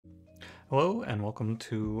Hello and welcome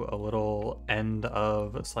to a little end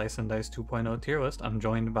of Slice and Dice 2.0 tier list. I'm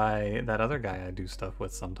joined by that other guy I do stuff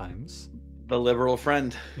with sometimes. The liberal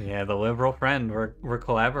friend. Yeah, the liberal friend. We're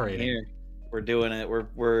collaborating. Here, we're doing it.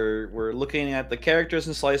 We're looking at the characters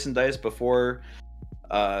in Slice and Dice before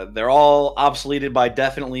they're all obsoleted by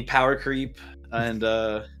definitely power creep, and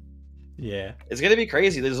Yeah. it's gonna be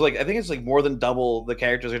crazy. There's I think it's more than double the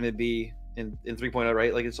characters are gonna be in 3.0,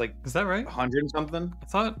 right? Like it's Is that right? 100 something I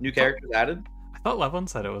thought new characters added. I thought Levin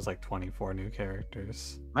said it was like 24 new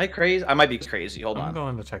characters. Am I crazy? I might be crazy. Hold I'm on.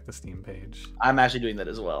 going to check the Steam page. I'm actually doing that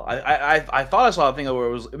as well. I thought I saw a thing where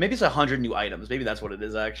it was maybe it's 100 new items. Maybe that's what it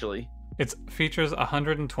is actually. It features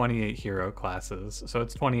 128 hero classes, so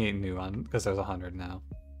it's 28 new on because there's 100 now.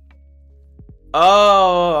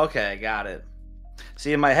 Oh, okay, got it.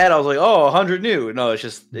 See, in my head, I was like, "Oh, 100 new." No, it's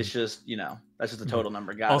just that's just the total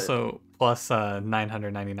number. Got also, plus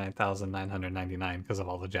 999,999 because of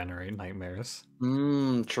all the generate nightmares.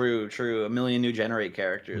 True. A million new generate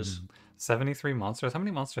characters. 73 monsters. How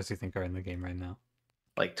many monsters do you think are in the game right now?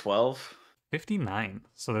 Like 12. 59.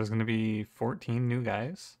 So there's going to be 14 new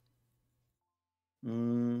guys.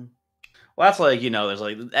 Well, that's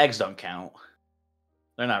there's eggs don't count.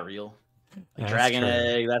 They're not real. Like Dragon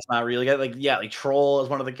Egg, that's not real. Like Troll is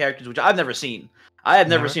one of the characters which I've never seen. I have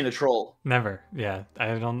never seen a Troll. Never. Yeah,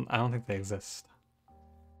 I don't think they exist.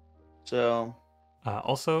 So,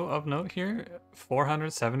 also of note here,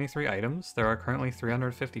 473 items. There are currently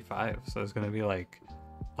 355. So there's going to be like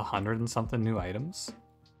 100 and something new items.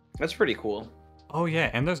 That's pretty cool. Oh yeah,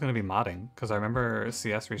 and there's going to be modding because I remember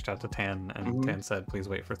CS reached out to Tan and Tan said please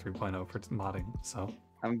wait for 3.0 for modding. So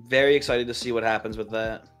I'm very excited to see what happens with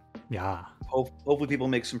that. Yeah. Hopefully people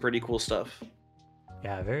make some pretty cool stuff.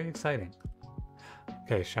 Yeah, very exciting.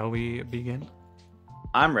 Okay, shall we begin?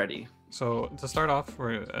 I'm ready. So to start off,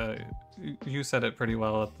 you said it pretty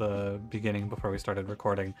well at the beginning before we started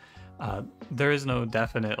recording. There is no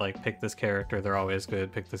definite pick this character, they're always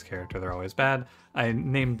good, pick this character, they're always bad. I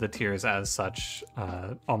named the tiers as such,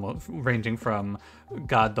 almost ranging from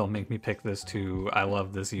God don't make me pick this to I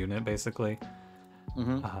love this unit, basically.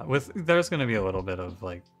 There's going to be a little bit of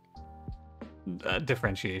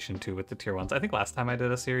differentiation too with the tier ones. I think last time I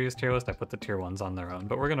did a serious tier list, I put the tier ones on their own,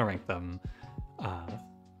 but we're gonna rank them,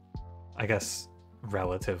 I guess,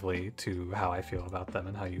 relatively to how I feel about them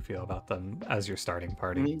and how you feel about them as your starting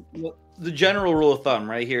party. The general rule of thumb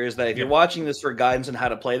right here is that if you're watching this for guidance on how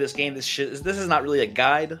to play this game, this is not really a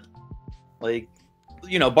guide.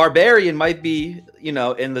 Barbarian might be,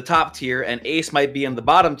 in the top tier and Ace might be in the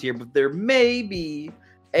bottom tier, but there may be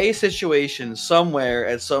a situation somewhere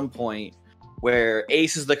at some point where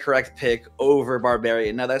Ace is the correct pick over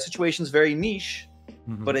Barbarian. Now that situation is very niche,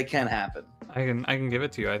 but it can happen. I can give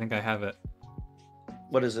it to you. I think I have it.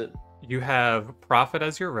 What is it? You have Prophet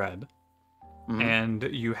as your red, and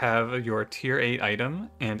you have your tier 8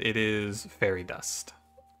 item, and it is Fairy Dust.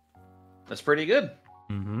 That's pretty good.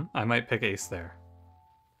 I might pick Ace there.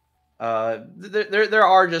 There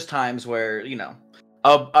are just times where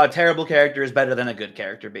a terrible character is better than a good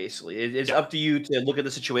character. Basically, it's up to you to look at the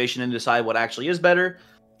situation and decide what actually is better.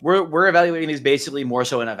 We're evaluating these basically more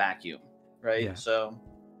so in a vacuum, right? Yeah. So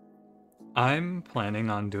I'm planning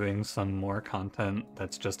on doing some more content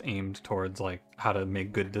that's just aimed towards how to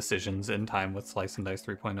make good decisions in time with Slice and Dice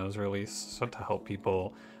 3.0's release, so to help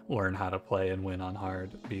people learn how to play and win on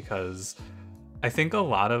hard, because I think a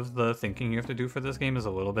lot of the thinking you have to do for this game is a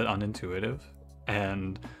little bit unintuitive,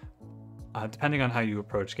 and depending on how you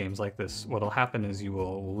approach games like this, what'll happen is you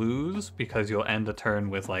will lose because you'll end a turn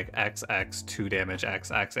with XX, 2 damage,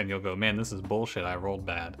 XX, and you'll go, man, this is bullshit, I rolled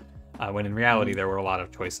bad. When in reality, there were a lot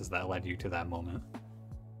of choices that led you to that moment.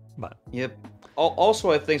 But yep. Also,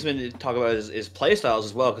 I think something to talk about is playstyles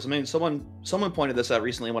as well, because someone pointed this out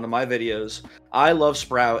recently in one of my videos. I love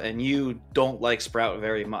Sprout, and you don't like Sprout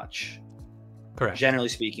very much. Correct. Generally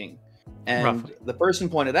speaking. And roughly. The person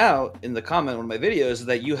pointed out in the comment on one of my videos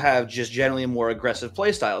that you have just generally a more aggressive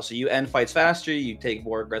playstyle. So you end fights faster, you take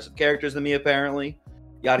more aggressive characters than me, apparently,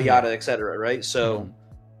 yada yada, etc. Right? So,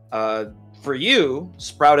 for you,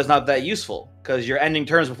 Sprout is not that useful because you're ending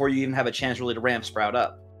turns before you even have a chance really to ramp Sprout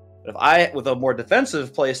up. But if I, with a more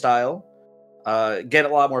defensive playstyle, get a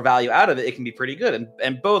lot more value out of it, it can be pretty good.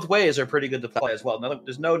 And both ways are pretty good to play as well.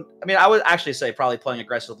 I would actually say probably playing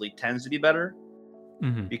aggressively tends to be better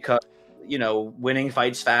because winning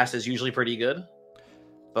fights fast is usually pretty good,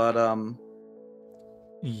 but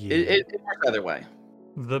it works either way.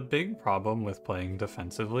 The big problem with playing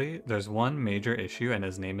defensively, there's one major issue, and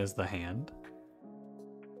his name is the Hand.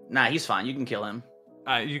 Nah, he's fine. You can kill him.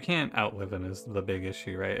 You can't outlive him is the big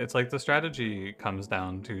issue, right? It's like the strategy comes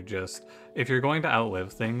down to just if you're going to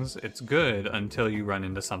outlive things, it's good until you run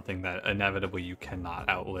into something that inevitably you cannot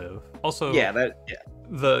outlive. Also, Yeah, yeah.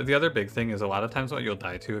 the other big thing is a lot of times what you'll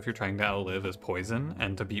die to if you're trying to outlive is poison,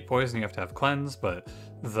 and to beat poison you have to have cleanse, but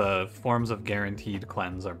the forms of guaranteed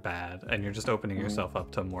cleanse are bad, and you're just opening yourself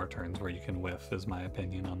up to more turns where you can whiff, is my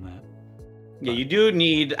opinion on that. Yeah, you do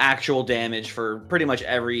need actual damage for pretty much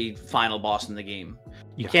every final boss in the game.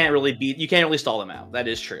 You can't really stall them out. That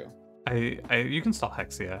is true. You can stall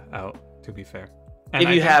Hexia out, to be fair. And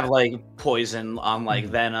if you have like poison on like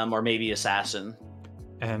Venom or maybe Assassin.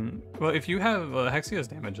 And well, if you have Hexia's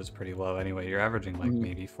damage is pretty low anyway. You're averaging like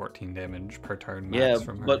maybe 14 damage per turn max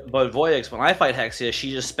from her. But Voyix, when I fight Hexia,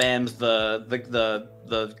 she just spams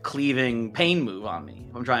the cleaving pain move on me.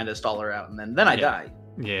 I'm trying to stall her out, and then I die.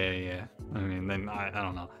 Yeah. I mean, then I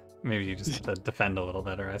don't know. Maybe you just have to defend a little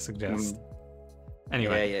better, I suggest.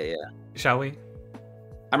 Anyway. Yeah. Shall we?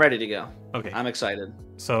 I'm ready to go. Okay. I'm excited.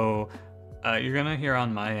 So, you're gonna hear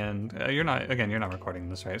on my end. You're not recording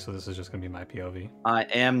this, right? So this is just gonna be my POV. I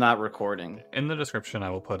am not recording. In the description, I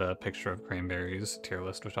will put a picture of Cranberry's tier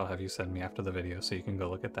list, which I'll have you send me after the video, so you can go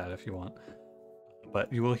look at that if you want.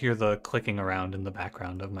 But you will hear the clicking around in the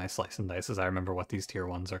background of my slice and dice as I remember what these tier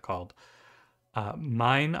 1s are called.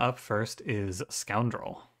 Mine up first is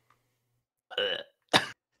Scoundrel.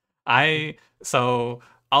 So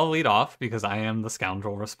I'll lead off because I am the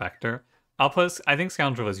Scoundrel respecter. I think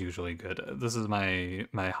Scoundrel is usually good. This is my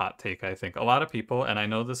hot take, I think. A lot of people, and I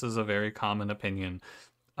know this is a very common opinion,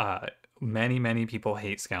 many people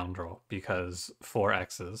hate Scoundrel because 4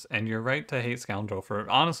 X's. And you're right to hate Scoundrel for,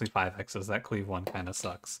 honestly, 5 X's. That cleave one kind of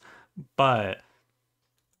sucks. But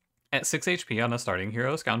at 6 HP on a starting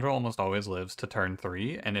hero, Scoundrel almost always lives to turn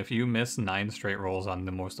 3. And if you miss 9 straight rolls on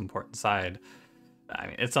the most important side, I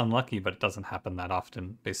mean, it's unlucky, but it doesn't happen that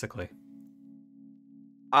often, basically.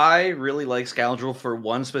 I really like Scoundrel for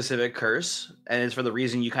one specific curse, and it's for the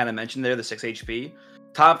reason you kind of mentioned there, the 6 HP.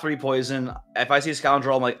 Top 3 poison. If I see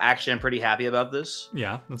Scoundrel, I'm like, actually, I'm pretty happy about this.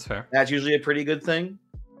 Yeah, that's fair. That's usually a pretty good thing.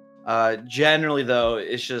 Generally, though,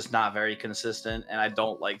 it's just not very consistent, and I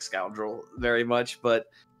don't like Scoundrel very much, but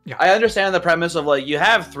yeah. I understand the premise of, like, you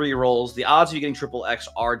have 3 rolls. The odds of you getting triple X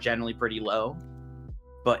are generally pretty low,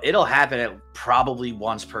 but it'll happen at probably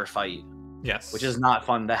once per fight. Yes, which is not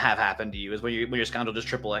fun to have happen to you. Is when your Scoundrel just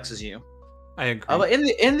triple X's you. I agree.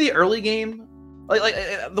 In the early game, like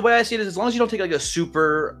the way I see it is, as long as you don't take like a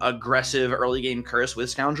super aggressive early game curse with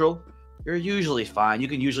Scoundrel, you're usually fine. You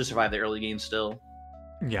can usually survive the early game still.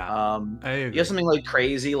 Yeah. I agree. You have something like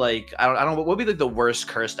crazy, like I don't know what would be like the worst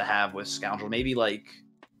curse to have with Scoundrel. Maybe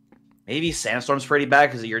Sandstorm's pretty bad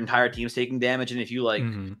because your entire team's taking damage, and if you like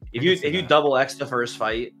if you double X the first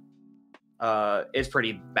fight, it's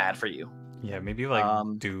pretty bad for you. Yeah, maybe like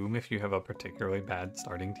Doom if you have a particularly bad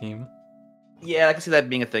starting team. Yeah, I can see that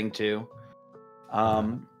being a thing too.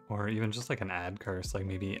 Or even just like an ad curse, like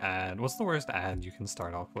maybe add. What's the worst ad you can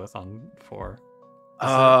start off with on 4?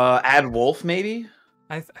 Add Wolf maybe.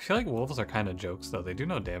 I feel like wolves are kind of jokes though. They do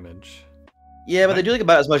no damage. Yeah, but they do like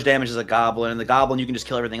about as much damage as a goblin, and the goblin you can just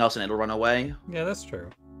kill everything else and it'll run away. Yeah, that's true.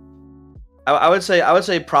 I would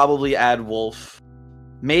say probably add Wolf.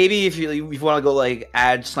 Maybe if you want to go like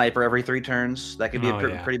add Sniper every 3 turns, that could be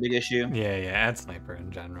a pretty big issue. Yeah, add Sniper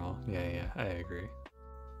in general. Yeah, I agree.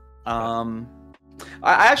 I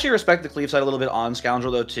actually respect the cleave side a little bit on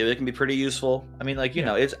Scoundrel though too. It can be pretty useful. I mean, like you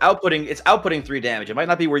know, it's outputting 3 damage. It might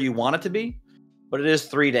not be where you want it to be, but it is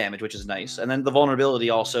 3 damage, which is nice. And then the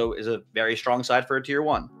vulnerability also is a very strong side for a tier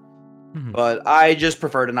 1. But I just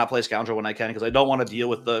prefer to not play Scoundrel when I can because I don't want to deal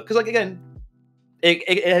with because like again.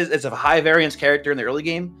 It's a high variance character in the early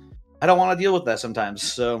game. I don't want to deal with that sometimes.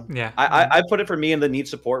 So yeah, I put it for me in the need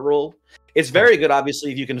support role. It's very good,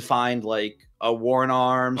 obviously, if you can find like a Worn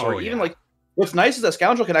Arms or even like what's nice is that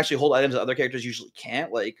Scoundrel can actually hold items that other characters usually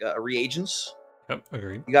can't, like reagents. Yep,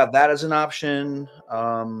 agreed. You got that as an option.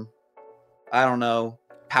 I don't know,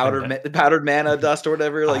 powdered mana dust or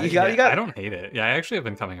whatever. Like you got. I don't hate it. Yeah, I actually have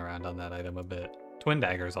been coming around on that item a bit. Twin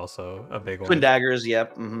Daggers also a big one. Twin Daggers,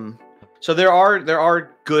 yep. So there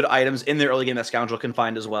are good items in the early game that Scoundrel can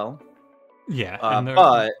find as well. Yeah,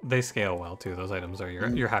 but they scale well too. Those items are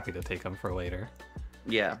you're happy to take them for later.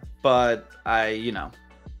 Yeah, but I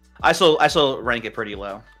still rank it pretty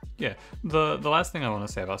low. Yeah, the last thing I want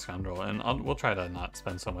to say about Scoundrel, and we'll try to not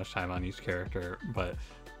spend so much time on each character, but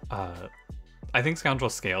I think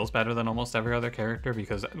Scoundrel scales better than almost every other character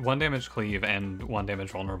because 1 damage cleave and 1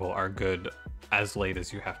 damage vulnerable are good as late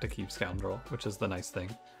as you have to keep Scoundrel, which is the nice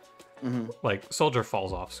thing. Like, Soldier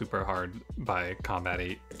falls off super hard by Combat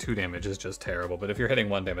 8. 2 damage is just terrible, but if you're hitting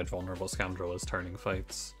 1 damage, Vulnerable Scoundrel is turning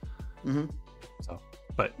fights. So,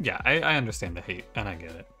 but yeah, I understand the hate, and I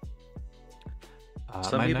get it.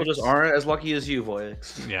 Some people just aren't as lucky as you,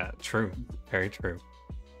 Voyix. Yeah, true. Very true.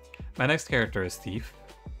 My next character is Thief.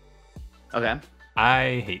 Okay.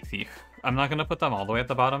 I hate Thief. I'm not going to put them all the way at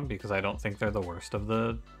the bottom because I don't think they're the worst of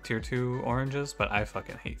the tier 2 oranges, but I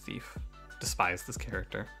fucking hate Thief. Despise this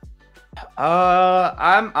character.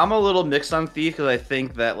 I'm a little mixed on Thief because I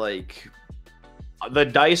think that, like, the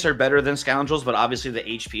dice are better than Scoundrels, but obviously the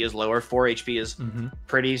HP is lower. 4 HP is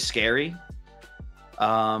pretty scary.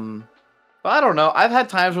 But I don't know. I've had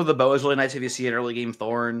times where the bow is really nice if you see an early game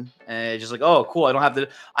Thorn, and it's just like, oh, cool. I don't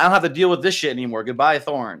have to deal with this shit anymore. Goodbye,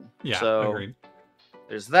 Thorn. Yeah, so agreed.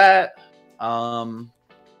 There's that. And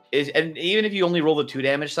even if you only roll the 2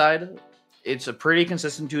 damage side, it's a pretty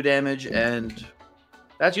consistent 2 damage, and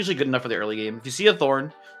that's usually good enough for the early game. If you see a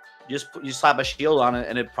Thorn, you slap a shield on it,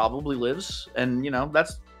 and it probably lives. And I don't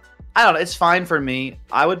know. It's fine for me.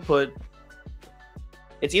 I would put.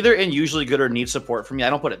 It's either in usually good or needs support for me. I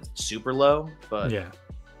don't put it super low, but yeah.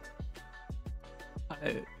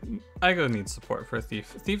 I go need support for Thief.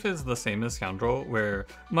 Thief is the same as Scoundrel, where,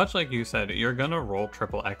 much like you said, you're gonna roll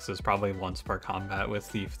triple X's probably once per combat with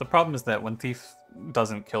Thief. The problem is that when Thief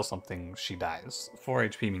doesn't kill something, she dies. 4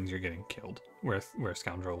 HP means you're getting killed, where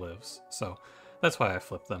Scoundrel lives. So that's why I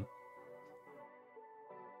flip them.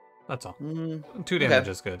 That's all. 2 damage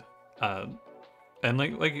is good. And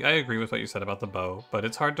like I agree with what you said about the bow, but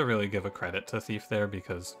it's hard to really give a credit to Thief there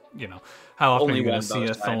because, how often are you going to see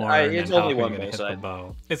a Thorn and how often are you going to hit the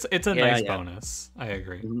bow? It's a nice bonus. I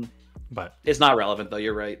agree. But it's not relevant, though.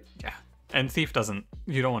 You're right. Yeah. And Thief doesn't...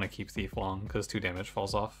 You don't want to keep Thief long because 2 damage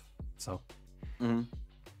falls off. So...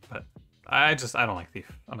 But I don't like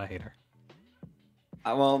Thief. I'm a hater.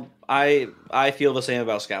 Well, I feel the same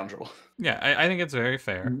about Scoundrel. Yeah, I think it's very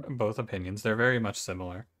fair. Both opinions. They're very much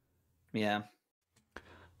similar. Yeah.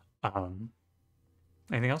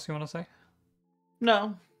 Anything else you want to say?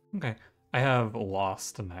 No. Okay. I have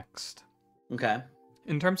Lost next. Okay.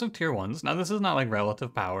 In terms of tier 1s, now this is not like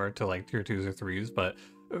relative power to like tier 2s or 3s, but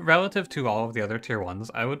relative to all of the other tier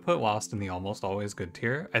 1s, I would put Lost in the almost always good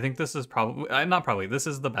tier. I think this is this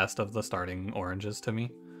is the best of the starting oranges to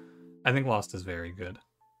me. I think Lost is very good.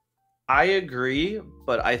 I agree,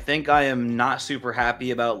 but I think I am not super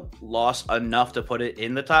happy about Lost enough to put it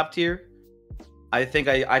in the top tier. I think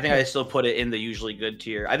I still put it in the usually good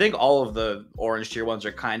tier. I think all of the orange tier 1s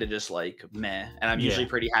are kind of just like meh, and I'm usually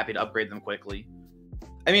pretty happy to upgrade them quickly.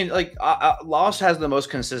 I mean, like, Lost has the most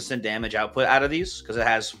consistent damage output out of these because it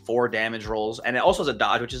has 4 damage rolls, and it also has a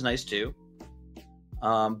dodge, which is nice too.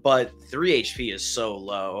 But 3 HP is so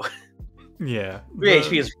low. Yeah. 3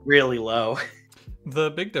 HP is really low.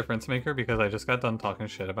 The big difference maker, because I just got done talking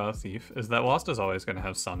shit about Thief, is that Lost is always going to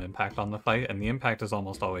have some impact on the fight, and the impact is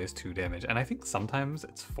almost always 2 damage. And I think sometimes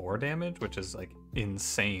it's 4 damage, which is like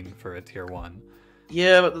insane for a tier 1.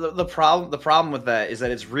 Yeah, but the problem with that is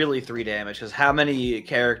that it's really 3 damage, because how many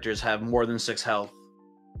characters have more than 6 health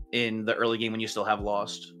in the early game when you still have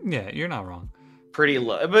Lost? Yeah, you're not wrong. Pretty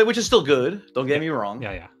low, but which is still good. Don't get me wrong.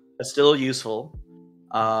 Yeah. It's still useful.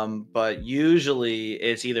 But usually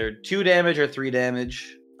it's either 2 damage or 3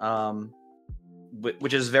 damage,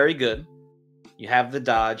 which is very good. You have the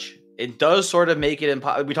dodge. It does sort of make it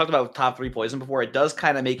impossible. We talked about top 3 poison before. It does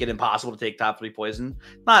kind of make it impossible to take top 3 poison.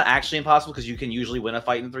 Not actually impossible because you can usually win a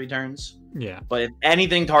fight in 3 turns. Yeah. But if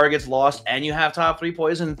anything targets Lost and you have top 3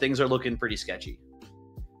 poison, things are looking pretty sketchy.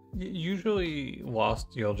 Usually Lost,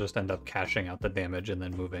 you'll just end up cashing out the damage and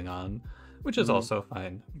then moving on, which is also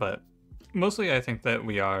fine. But mostly I think that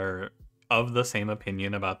we are of the same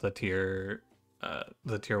opinion about the tier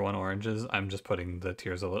 1 oranges. I'm just putting the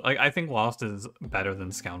tiers a little... Like, I think Lost is better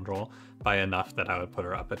than Scoundrel by enough that I would put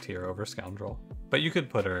her up a tier over Scoundrel. But you could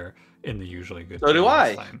put her in the usually good tier. So do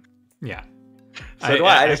I. Time. Yeah. So do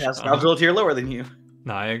I. I just have Scoundrel tier lower than you.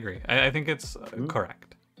 No, I agree. I think it's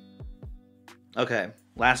correct. Okay.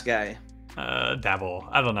 Last guy. Dabble.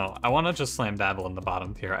 I don't know. I want to just slam Dabble in the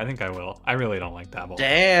bottom tier. I think I will. I really don't like Dabble.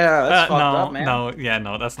 Damn, that's fucked up, man.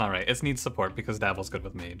 No, that's not right. It needs support because Dabble's good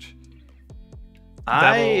with Mage.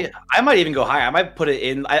 I might even go higher. I might put it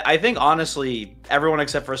in. I think honestly, everyone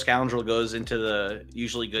except for Scoundrel goes into the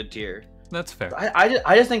usually good tier. That's fair.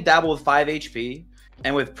 I just think Dabble with 5 HP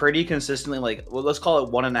and with pretty consistently, like, well, let's call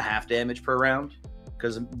it 1.5 damage per round,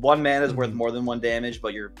 because 1 mana is worth more than 1 damage,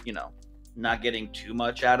 but you're not getting too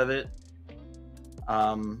much out of it.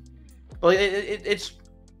 But it's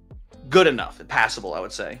good enough, passable, I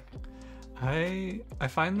would say. I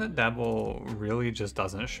find that Dabble really just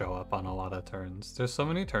doesn't show up on a lot of turns. There's so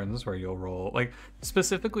many turns where you'll roll, like,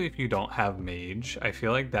 specifically if you don't have Mage, I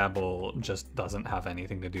feel like Dabble just doesn't have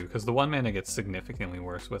anything to do, because the 1 mana gets significantly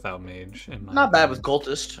worse without Mage, in my Not bad opinion. with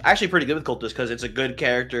Cultist. Actually pretty good with Cultist, because it's a good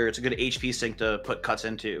character, it's a good HP sink to put cuts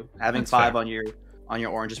into. Having That's 5 fair. on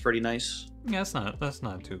your orange is pretty nice. Yeah, that's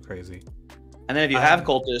not too crazy. And then if you have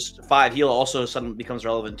Cultist, 5 heal also suddenly becomes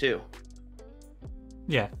relevant too.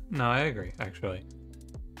 Yeah, no, I agree, actually.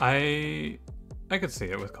 I could see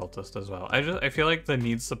it with Cultist as well. I feel like the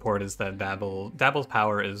need support is that Dabble's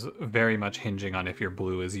power is very much hinging on if your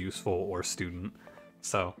blue is useful or student.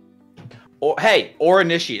 So Or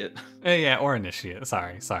Initiate. yeah, or Initiate.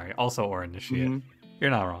 Sorry. Also or Initiate. You're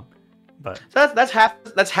not wrong. But So that's half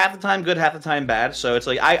the time good, half the time bad. So it's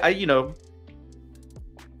like I you know,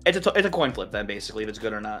 it's a coin flip then basically if it's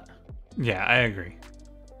good or not. yeah, I agree.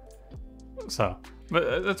 So,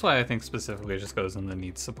 but that's why I think specifically it just goes in the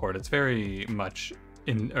need support. It's very much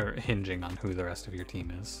hinging on who the rest of your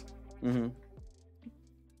team is.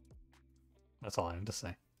 That's all I have to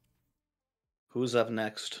say. Who's up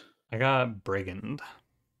next? I got Brigand.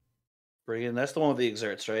 Brigand, that's the one with the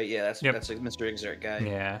exerts, right? Yeah, that's a Mr. Exert guy.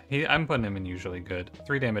 Yeah, I'm putting him in usually good.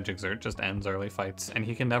 3 damage exert just ends early fights, and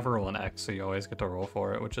he can never roll an X, so you always get to roll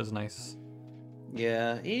for it, which is nice.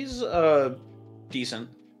 Yeah, he's decent.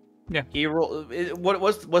 Yeah. He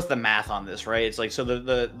what's the math on this, right? It's like so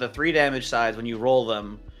the 3 damage sides when you roll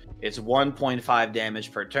them, it's 1.5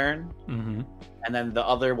 damage per turn. And then the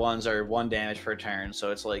other ones are 1 damage per turn, so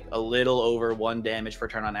it's like a little over 1 damage per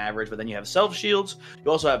turn on average. But then you have self shields. You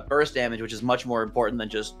also have burst damage, which is much more important than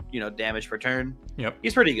just damage per turn. Yep.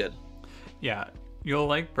 He's pretty good. Yeah, you'll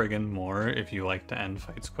like Brigand more if you like to end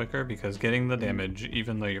fights quicker, because getting the damage,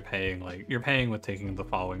 even though you're paying with taking the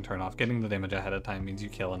following turn off, getting the damage ahead of time means you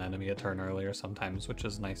kill an enemy a turn earlier sometimes, which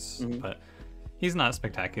is nice. But he's not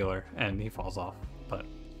spectacular, and he falls off. But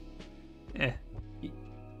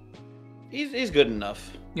He's good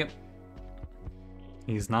enough. Yep.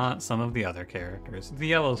 He's not some of the other characters. The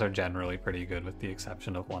yellows are generally pretty good, with the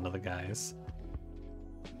exception of one of the guys.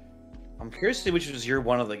 I'm curious to see which is your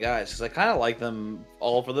one of the guys, because I kind of like them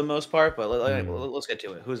all for the most part, but let's get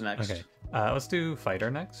to it. Who's next? Okay, let's do Fighter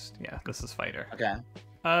next. Yeah, this is Fighter. Okay.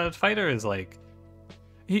 Fighter is like...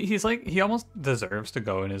 He almost deserves to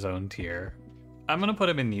go in his own tier. I'm gonna put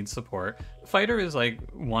him in need support. Fighter is like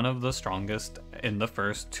one of the strongest in the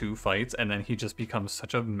first 2 fights, and then he just becomes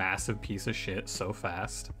such a massive piece of shit so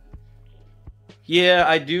fast. Yeah,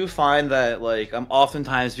 I do find that like I'm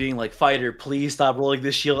oftentimes being like, Fighter, please stop rolling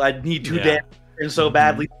this shield. I need 2 damage so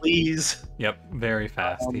badly, please. Yep, very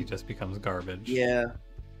fast. He just becomes garbage. Yeah,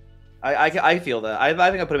 I feel that. I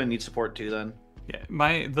think I put him in need support too then.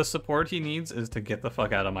 Yeah, the support he needs is to get the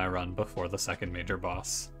fuck out of my run before the second major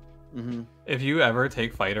boss. If you ever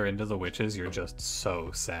take Fighter into the Witches, you're just so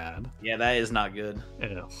sad. Yeah, that is not good.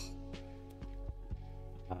 Ew.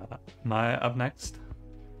 Up next?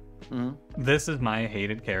 This is my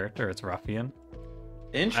hated character. It's Ruffian.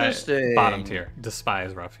 Interesting. Bottom tier.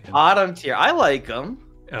 Despise Ruffian. Bottom tier. I like him.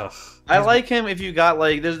 Ugh. I like him if you got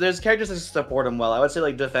like there's characters that support him well. I would say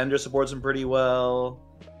like Defender supports him pretty well.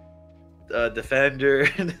 Defender.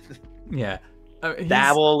 Yeah.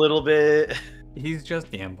 Dabble a little bit. He's just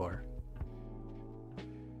Gambler.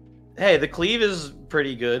 Hey, the cleave is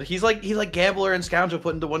pretty good. He's like Gambler and Scoundrel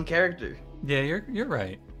put into one character. Yeah, you're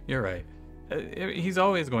right. You're right. He's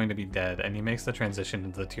always going to be dead, and he makes the transition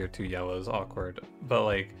into the tier 2 yellows awkward. But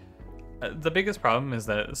like, the biggest problem is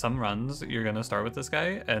that some runs you're gonna start with this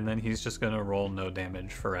guy, and then he's just gonna roll no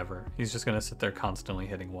damage forever. He's just gonna sit there constantly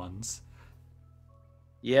hitting 1s.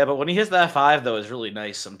 Yeah, but when he hits that 5 though, it's really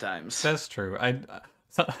nice sometimes. That's true.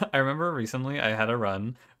 I remember recently I had a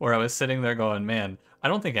run where I was sitting there going, man, I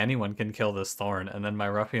don't think anyone can kill this Thorn, and then my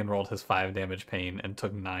Ruffian rolled his 5 damage pain and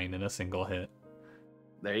took 9 in a single hit.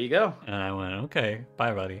 There you go. And I went, okay,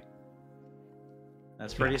 bye, buddy.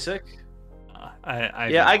 That's pretty sick.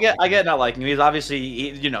 I get not liking him. He's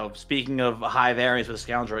obviously, speaking of high variance with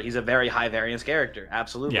Scoundrel, he's a very high variance character.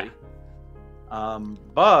 Absolutely. Yeah.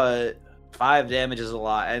 But 5 damage is a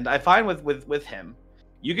lot, and I find with him,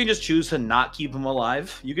 you can just choose to not keep him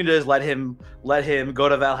alive. You can just let him go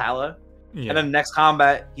to Valhalla, and then next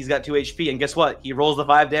combat he's got 2 HP, and guess what? He rolls the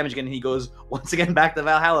 5 damage again, and he goes once again back to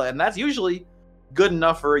Valhalla, and that's usually good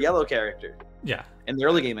enough for a yellow character. Yeah. In the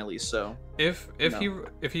early game, at least. So if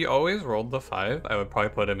he always rolled the 5, I would probably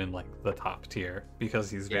put him in like the top tier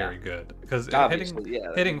because he's very good. Because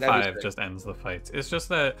hitting 5 just ends the fights. It's just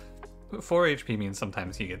that 4 HP means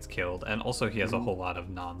sometimes he gets killed, and also he has a whole lot of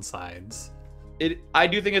non-sides. I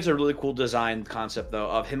do think it's a really cool design concept though,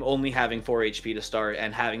 of him only having 4 HP to start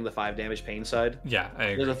and having the 5 damage pain side. Yeah, I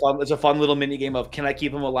agree. It's a fun little mini game of, can I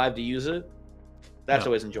keep him alive to use it? That's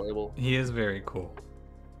always enjoyable. He is very cool.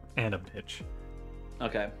 And a bitch.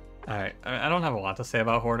 Okay. Alright, I don't have a lot to say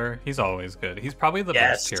about Hoarder. He's always good. He's probably the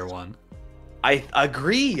best tier 1. I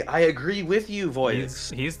agree with you, Voix.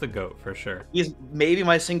 He's the GOAT for sure. He's maybe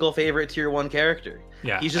my single favorite tier 1 character.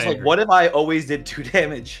 Yeah, he's just like, what if I always did 2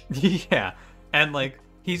 damage? Yeah, and like,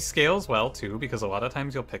 he scales well too, because a lot of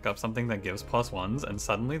times you'll pick up something that gives +1s, and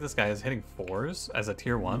suddenly this guy is hitting 4s as a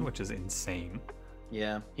tier 1, which is insane.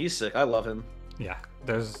 Yeah, he's sick. I love him. Yeah,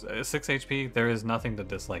 there's 6 HP. There is nothing to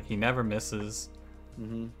dislike. He never misses.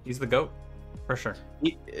 He's the GOAT, for sure.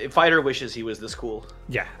 Fighter wishes he was this cool.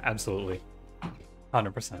 Yeah, absolutely.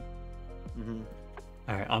 100%.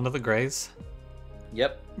 Alright, on to the Greys.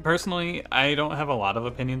 Yep. Personally, I don't have a lot of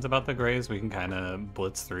opinions about the Greys. We can kind of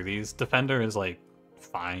blitz through these. Defender is like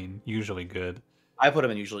fine, usually good. I put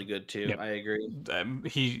him in usually good too. Yep. I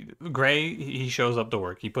agree. Gray, he shows up to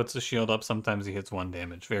work. He puts the shield up. Sometimes he hits 1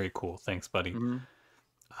 damage. Very cool. Thanks, buddy.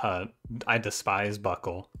 I despise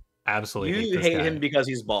Buckle. Absolutely. You hate him because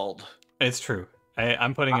he's bald. It's true.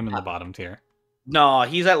 I'm putting him in the bottom tier. No,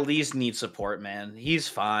 he's at least needs support, man. He's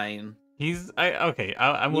fine.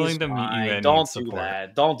 I'm willing to meet you and don't do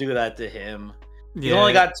that. Don't do that to him. Yeah. He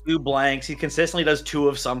only got 2 blanks. He consistently does 2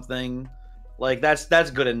 of something. Like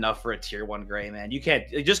that's good enough for a tier 1 Gray, man. You can't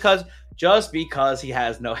just because he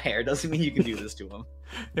has no hair doesn't mean you can do this to him.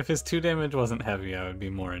 If his 2 damage wasn't heavy, I would be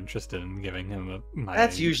more interested in giving him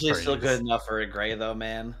That's usually still good enough for a Gray, though,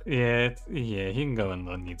 man. Yeah, he can go in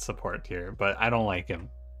the need support tier, but I don't like him.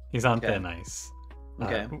 He's on thin ice.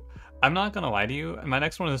 Okay. I'm not gonna lie to you. My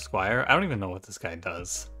next one is Squire. I don't even know what this guy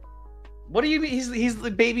does. What do you mean? He's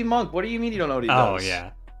the baby monk. What do you mean you don't know what he does? Oh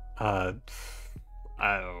yeah.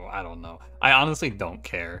 I don't know. I honestly don't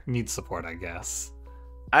care. Need support, I guess.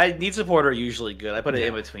 I need support are usually good. I put it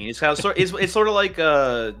in between. It's kind of it's sort of like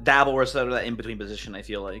Dabble or sort of that in between position. I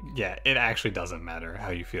feel like. Yeah, it actually doesn't matter how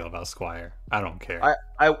you feel about Squire. I don't care.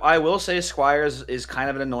 I will say Squire is kind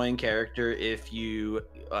of an annoying character if you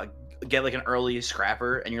get like an early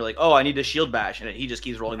scrapper and you're like, oh, I need to shield bash, and he just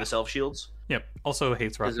keeps rolling the self shields. Yep. Also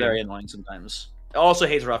hates Ruffian. It's very annoying sometimes. Also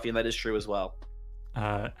hates Ruffian. That is true as well.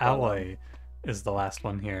 Alloy is the last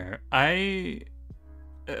one here. I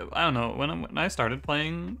don't know. When I started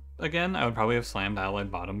playing again, I would probably have slammed Alloy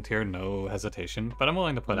bottom tier, no hesitation. But I'm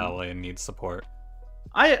willing to put Alloy in need support.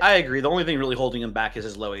 I agree. The only thing really holding him back is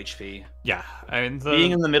his low HP. Yeah,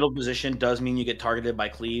 being in the middle position does mean you get targeted by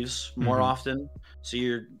cleaves more often. So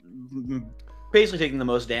you're basically taking the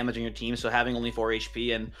most damage on your team. So having only 4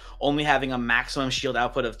 HP and only having a maximum shield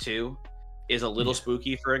output of 2 is a little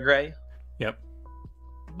spooky for a Gray. Yep.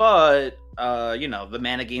 But the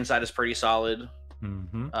mana gain side is pretty solid.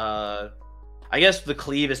 I guess the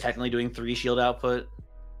cleave is technically doing 3 shield output.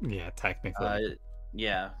 Yeah, technically.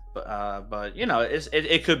 But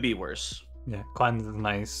it could be worse. Yeah, cleanse is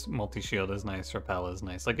nice, multi shield is nice, repel is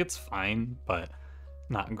nice. Like it's fine, but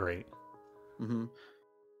not great.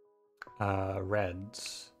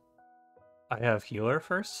 Reds. I have healer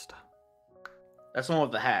first. That's the one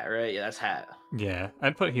with the hat, right? Yeah, that's hat. Yeah,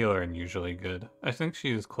 I'd put healer in usually good. I think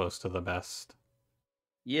she's close to the best.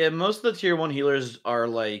 Yeah, most of the tier 1 healers are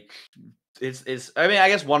like it's I mean, I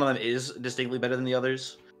guess one of them is distinctly better than the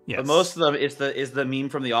others. Yes. But most of them is the meme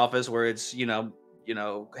from The Office where it's,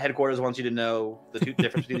 headquarters wants you to know the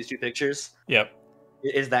difference between these 2 pictures. Yep.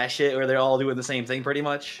 Is that shit where they're all doing the same thing pretty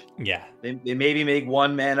much? Yeah. They maybe make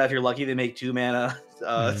 1 mana, if you're lucky they make 2 mana,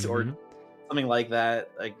 or something like that,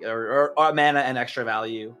 like or mana and extra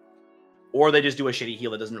value. Or they just do a shitty heal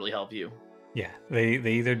that doesn't really help you. Yeah, they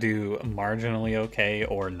either do marginally okay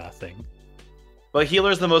or nothing. But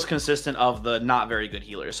healer's the most consistent of the not very good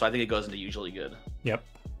healers, so I think it goes into usually good. Yep.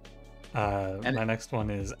 My next one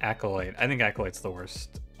is Acolyte. I think Acolyte's the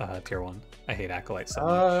worst tier 1. I hate Acolyte so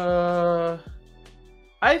much.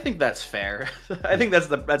 I think that's fair. I think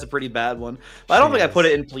that's a pretty bad one. But I don't think I put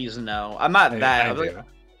it in Please No. I'm not that.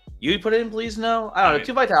 You put it in Please No? I don't know.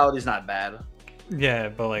 2 Vitality's not bad. Yeah,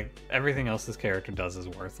 but like everything else this character does is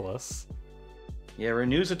worthless. Yeah,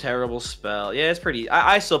 Renew's a terrible spell. Yeah, it's pretty.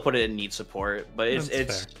 I still put it in need support, but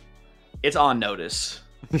it's on notice.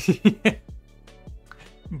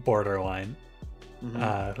 Borderline.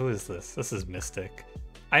 Who is this? This is Mystic.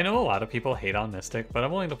 I know a lot of people hate on Mystic, but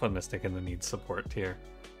I'm willing to put Mystic in the need support tier.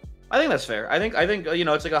 I think that's fair. I think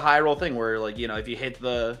it's like a high roll thing where like if you hit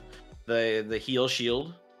the heal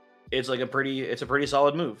shield, it's like a pretty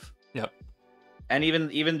solid move. Yep. And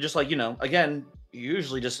even just like again, you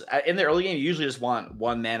usually just in the early game you usually just want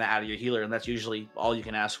 1 mana out of your healer, and that's usually all you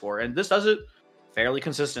can ask for. And this does it fairly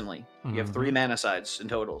consistently. You have 3 Mhm. mana sides in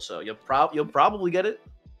total, so you'll probably get it.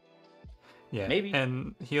 Yeah, Maybe.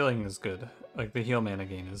 and healing is good. Like the heal mana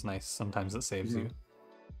gain is nice. Sometimes it saves you.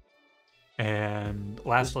 And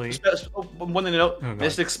lastly, One thing to note, oh god,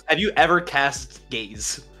 Mystics, have you ever cast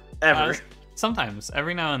Gaze? Ever? sometimes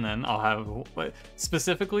every now and then I'll have. But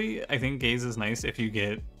specifically, I think Gaze is nice if you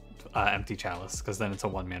get Empty Chalice, because then it's a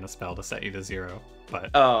 1 mana spell to set you to 0.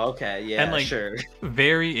 But Oh, okay, yeah, and like sure.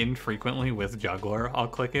 very infrequently with Juggler, I'll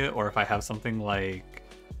click it, or if I have something like.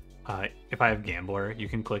 If I have Gambler, you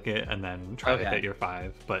can click it and then try to hit your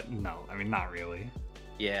 5. But no, I mean, not really.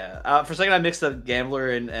 Yeah. For a second, I mixed up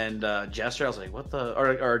Gambler and Jester. I was like, what the?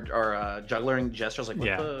 Or Juggler and Jester. I was like,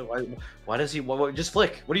 what the? Why does he? Just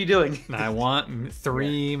flick. What are you doing? I want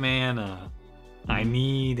 3 mana. I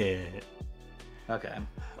need it. Okay.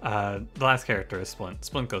 The last character is Splint.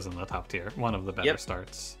 Splint goes in the top tier. One of the better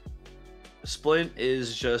starts. Splint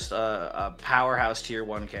is just a powerhouse tier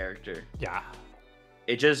 1 character. Yeah.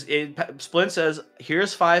 Splint says,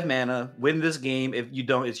 "Here's 5 mana. Win this game. If you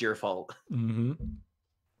don't, it's your fault." Mm-hmm.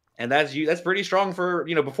 And that's pretty strong for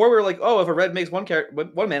Before we were like, oh, if a red makes 1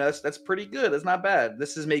 mana, that's pretty good. That's not bad.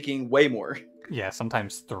 This is making way more. Yeah,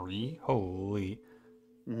 sometimes 3. Holy.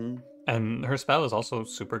 Mm-hmm. And her spell is also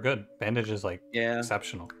super good. Bandage is like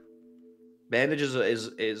exceptional. Bandage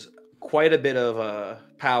is quite a bit of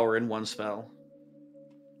power in 1 spell.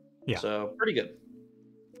 Yeah. So pretty good.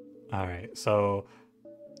 All right. So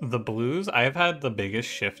the blues, I've had the biggest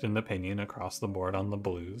shift in opinion across the board on the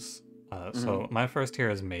blues. So my first tier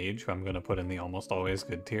is Mage, who I'm going to put in the almost always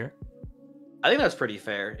good tier. I think that's pretty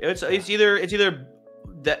fair. It's either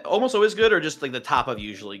that almost always good or just like the top of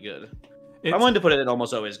usually good. I wanted to put it in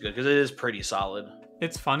almost always good because it is pretty solid.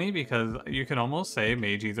 It's funny because you can almost say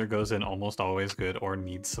Mage either goes in almost always good or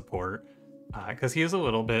needs support, because he is a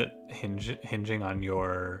little bit hinging on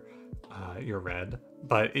your red.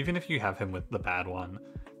 But even if you have him with the bad one,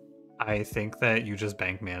 I think that you just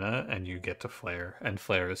bank mana and you get to Flare, and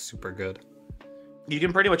Flare is super good. You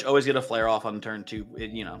can pretty much always get a Flare off on turn 2,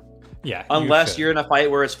 Yeah. Unless you're in a fight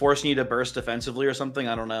where it's forcing you to burst defensively or something,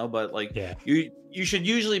 I don't know, but like you should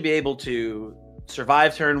usually be able to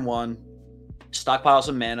survive turn 1, stockpile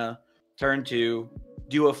some mana, turn 2,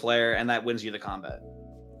 do a Flare, and that wins you the combat.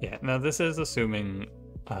 Yeah. Now this is assuming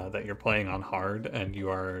that you're playing on hard and you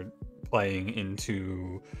are playing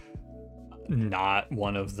into not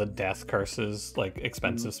one of the death curses, like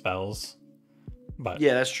expensive spells. But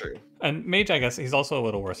yeah, that's true. And Mage, I guess he's also a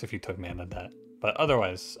little worse if you took mana debt. But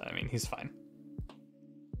otherwise, I mean, he's fine.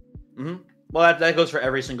 Mm-hmm. Well, that goes for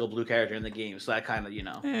every single blue character in the game, so that kind of,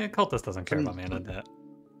 Cultist doesn't care about mana debt.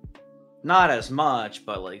 Not as much,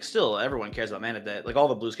 but like still, everyone cares about mana debt. Like all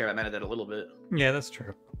the blues care about mana debt a little bit. Yeah, that's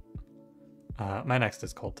true. My next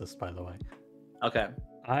is Cultist, by the way. Okay.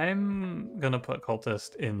 I'm gonna put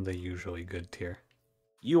Cultist in the usually good tier.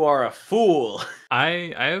 You are a fool.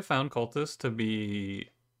 I have found Cultist to be...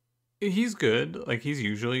 He's good, like he's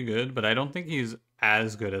usually good, but I don't think he's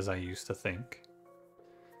as good as I used to think.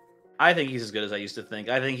 I think he's as good as I used to think.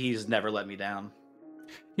 I think he's never let me down.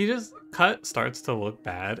 He just starts to look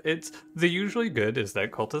bad. It's the usually good is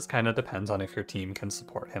that Cultist kind of depends on if your team can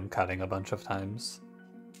support him cutting a bunch of times.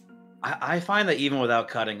 I find that even without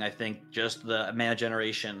cutting, I think just the mana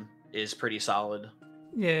generation is pretty solid.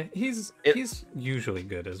 Yeah, he's usually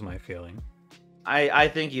good is my feeling. I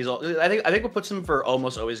think what puts him for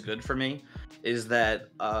almost always good for me is that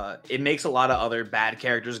it makes a lot of other bad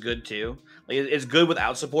characters good too. Like it's good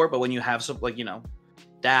without support, but when you have some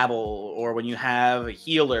Dabble, or when you have a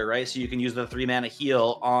healer, right? So you can use the 3 mana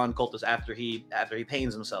heal on Cultist after he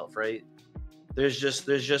pains himself, right? There's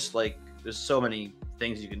so many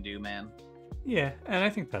things you can do, man. Yeah, and I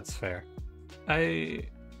think that's fair. I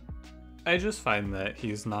just find that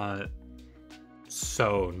he's not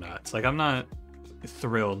so nuts. Like I'm not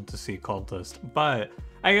thrilled to see Cultist, but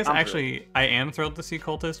I guess actually I am thrilled to see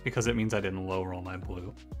Cultist because it means I didn't low roll my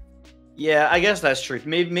blue. Yeah, I guess that's true.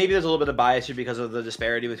 Maybe there's a little bit of bias here because of the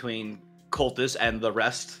disparity between Cultist and the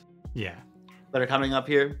rest. Yeah. That are coming up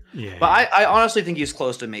here. Yeah. But I honestly think he's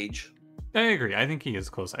close to Mage. I agree. I think he is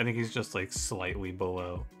close. I think he's just like slightly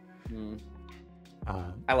below.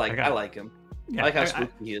 I like him. Yeah, I like how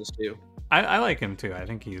spooky he is too. I like him too. I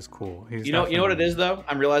think he's cool. You know what it is though?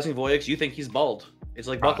 I'm realizing, Voyix, you think he's bald. It's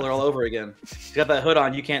like Buckler all over again. He's got that hood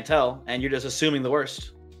on, you can't tell, and you're just assuming the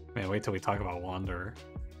worst. Man, wait till we talk about Wanderer.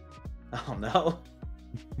 Oh no. All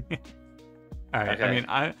right. Okay. I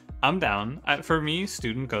mean, I'm down. For me,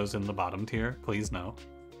 Student goes in the bottom tier. Please no.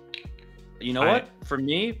 You know what? For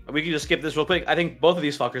me, we can just skip this real quick. I think both of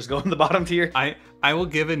these fuckers go in the bottom tier. I will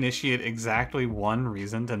give Initiate exactly one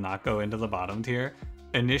reason to not go into the bottom tier.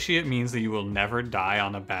 Initiate means that you will never die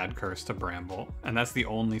on a bad curse to Bramble, and that's the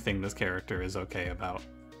only thing this character is okay about.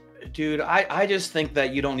 Dude, I just think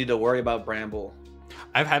that you don't need to worry about Bramble.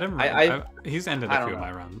 I've had him. He's ended a few of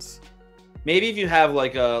my runs. Maybe if you have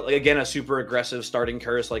like a super aggressive starting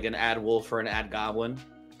curse, like an Ad Wolf or an Ad Goblin,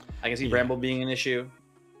 I can see Bramble being an issue.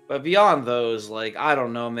 But beyond those, like, I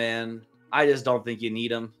don't know, man. I just don't think you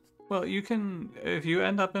need them. Well, you can, if you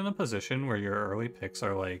end up in a position where your early picks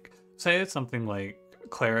are like, say it's something like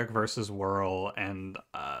Cleric versus Whirl and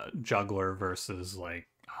Juggler versus, like,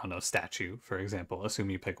 I don't know, Statue, for example. Assume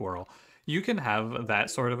you pick Whirl. You can have that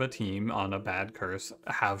sort of a team on a bad curse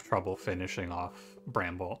have trouble finishing off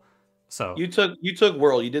Bramble. So you took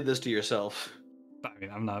Whirl. You did this to yourself. I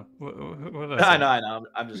mean, I'm not. What did I say? I know.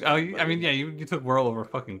 I'm just. Oh, I mean, yeah, you took Whirl over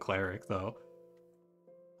fucking Cleric, though.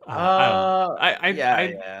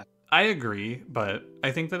 Yeah. I agree, but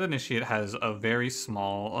I think that Initiate has a very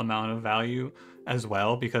small amount of value as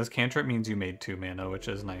well, because Cantrip means you made 2 mana, which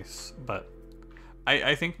is nice. But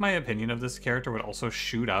I think my opinion of this character would also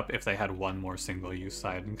shoot up if they had one more single-use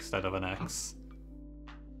side instead of an X.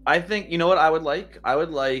 I think, you know what I would like? I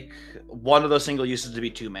would like one of those single uses to be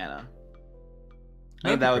 2 mana. I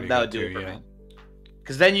think that would do it for me.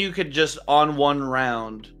 Because then you could just, on one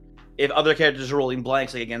round, if other characters are rolling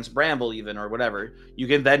blanks, like against Bramble even, or whatever, you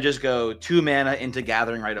can then just go 2 mana into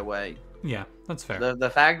Gathering right away. Yeah, that's fair. The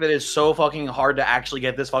fact that it's so fucking hard to actually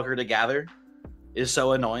get this fucker to gather is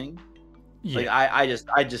so annoying. Yeah. Like,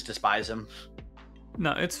 I just despise him.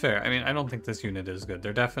 No, it's fair. I mean, I don't think this unit is good.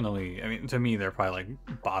 They're definitely, I mean, to me, they're probably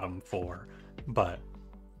like bottom 4, but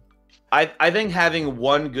I think having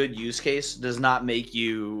one good use case does not make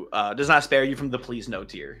you, does not spare you from the please no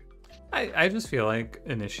tier. I just feel like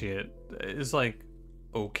Initiate is like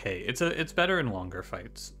okay. It's better in longer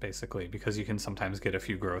fights, basically, because you can sometimes get a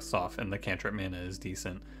few growths off and the cantrip mana is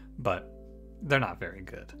decent, but they're not very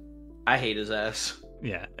good. I hate his ass.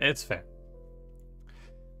 Yeah, it's fair.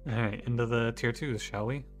 Alright, into the tier 2s, shall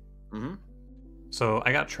we? Mm-hmm. So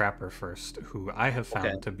I got Trapper first, who I have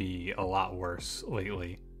found to be a lot worse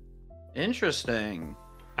lately. Interesting.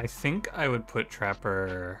 I think I would put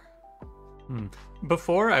Trapper...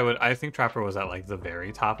 Before, I think Trapper was at like the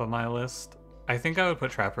very top of my list. I think I would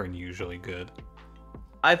put Trapper in usually good.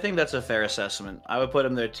 I think that's a fair assessment. I would put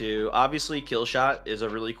him there too. Obviously, Kill Shot is a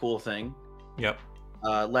really cool thing. Yep.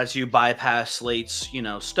 Lets you bypass Slate's,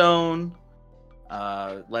 stone.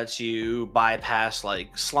 Lets you bypass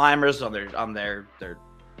like Slimers on their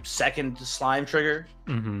second slime trigger.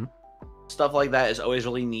 Mm-hmm. Stuff like that is always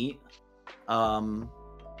really neat. And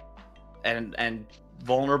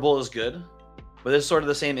vulnerable is good, but this is sort of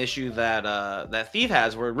the same issue that that Thief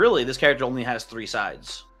has, where really this character only has 3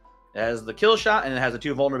 sides. It has the Kill Shot and it has the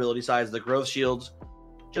 2 vulnerability sides. The Growth Shields,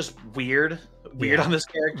 just weird on this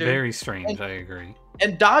character. Very strange. I agree.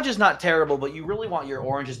 And dodge is not terrible, but you really want your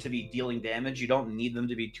oranges to be dealing damage. You don't need them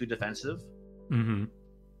to be too defensive. Mm-hmm.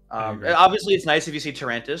 Obviously, it's nice if you see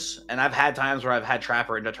Tarantus, and I've had times where I've had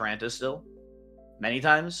Trapper into Tarantus still, many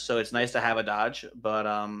times. So it's nice to have a dodge, but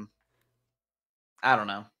I don't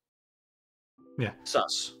know. Yeah.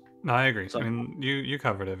 Sus. No, I agree. I mean, you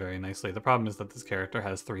covered it very nicely. The problem is that this character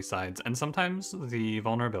has 3 sides, and sometimes the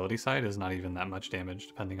vulnerability side is not even that much damage,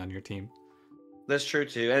 depending on your team. That's true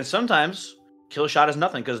too, and sometimes Kill Shot is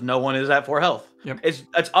nothing because no one is at 4 health. Yep. It's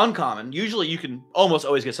uncommon. Usually, you can almost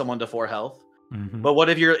always get someone to 4 health. Mm-hmm. But what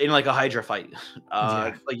if you're in like a Hydra fight?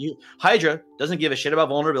 Hydra doesn't give a shit about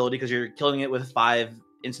vulnerability because you're killing it with 5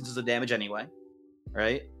 instances of damage anyway,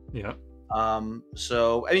 right? Yep.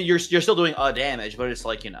 So I mean, you're still doing a damage, but it's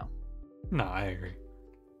like No, I agree.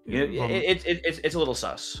 It's a little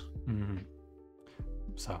sus. Mm-hmm.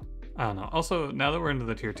 So I don't know. Also, now that we're into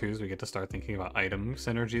the tier 2s, we get to start thinking about item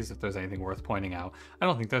synergies. If there's anything worth pointing out, I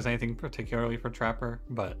don't think there's anything particularly for Trapper,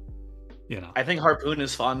 but I think Harpoon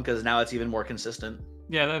is fun because now it's even more consistent.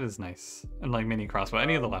 Yeah, that is nice. And like mini crossbow,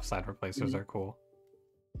 any of the left side replacers are cool.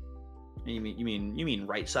 You mean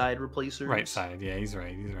right side replacers? Right side, yeah, he's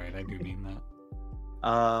right. I do mean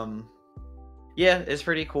that. Yeah, it's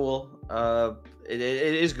pretty cool. It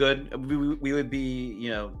is good. We would be,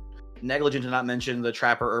 negligent to not mention the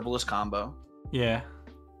Trapper Herbalist combo. Yeah.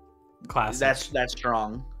 Classic. That's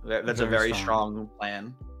strong. That's a very strong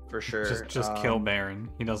plan for sure. Just kill Baron.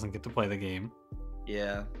 He doesn't get to play the game.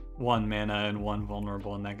 Yeah. 1 mana and 1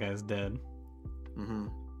 vulnerable, and that guy's dead. Mm-hmm.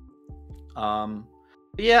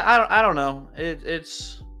 Yeah, I don't know.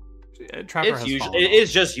 It's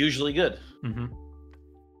just usually good. Mm-hmm.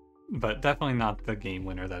 But definitely not the game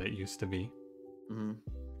winner that it used to be.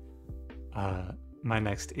 Mm-hmm. My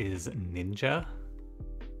next is Ninja.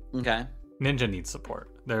 Okay. Ninja needs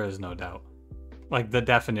support. There is no doubt. Like the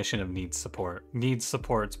definition of needs support. Needs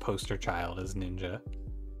support's poster child is ninja.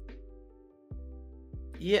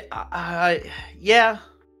 Yeah, yeah.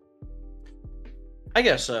 I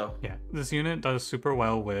guess so. Yeah, this unit does super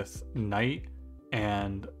well with Knight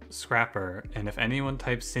and Scrapper, and if anyone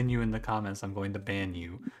types Sinew in the comments, I'm going to ban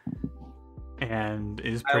you. And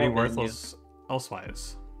is pretty worthless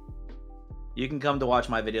elsewise. You can come to watch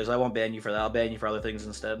my videos. I won't ban you for that. I'll ban you for other things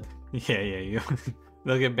instead. Yeah.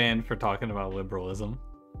 They'll get banned for talking about liberalism.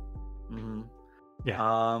 Mm-hmm.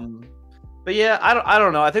 Yeah. But yeah, I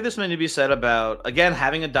don't know. I think there's something to be said about, again,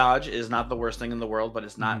 having a dodge is not the worst thing in the world, but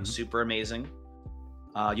it's not super amazing.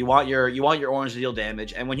 You want your orange to deal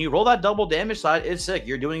damage, and when you roll that double damage side, it's sick.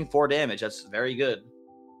 You're doing 4 damage. That's very good.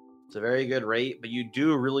 It's a very good rate, but you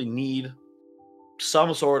do really need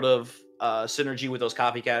some sort of synergy with those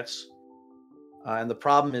copycats. And the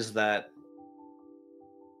problem is that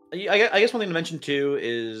I guess one thing to mention too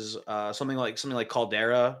is something like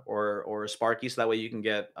Caldera or Sparky, so that way you can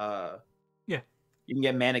get you can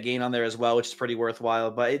get mana gain on there as well, which is pretty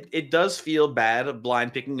worthwhile. But it does feel bad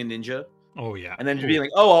blind picking a ninja. Oh yeah. And then just being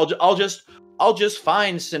like, oh, I'll just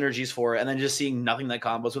find synergies for it, and then just seeing nothing that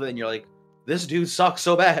combos with it, and you're like, this dude sucks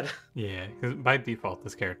so bad. Yeah, because by default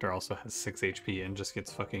this character also has 6 HP and just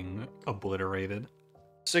gets fucking obliterated.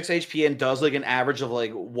 6 HP and does like an average of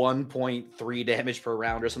like 1.3 damage per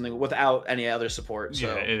round or something without any other support. So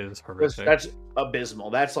yeah, it is horrific. That's abysmal.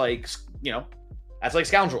 That's like, that's like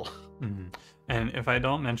Scoundrel. Mm-hmm. And if I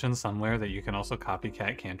don't mention somewhere that you can also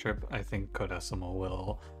copycat cantrip, I think Codecimo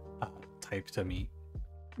will type to me.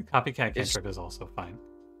 Copycat cantrip is also fine.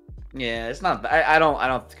 Yeah, it's not. I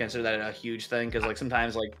don't consider that a huge thing, because like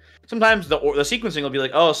sometimes the sequencing will be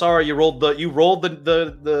like, oh, sorry, you rolled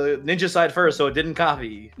the ninja side first, so it didn't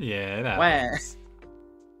copy. Yeah, it happens.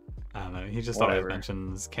 I don't know. He just always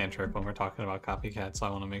mentions cantrip when we're talking about copycat, so I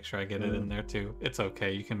want to make sure I get it in there too. It's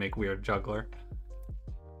okay. You can make weird juggler.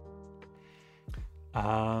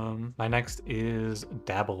 My next is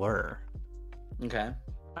Dabbler. Okay.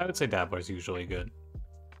 I would say Dabbler is usually good.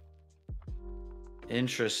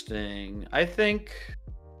 Interesting. I think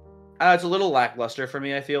it's a little lackluster for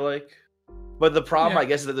me, I feel like. But the problem, I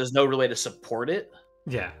guess, is that there's no real way to support it.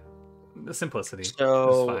 Yeah. The simplicity is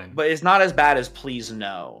fine. But it's not as bad as Please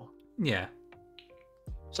No. Yeah.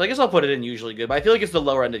 So I guess I'll put it in usually good, but I feel like it's the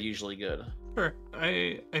lower end of usually good. Sure.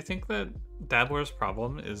 I think that Dabbler's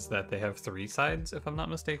problem is that they have 3 sides, if I'm not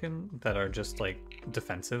mistaken, that are just like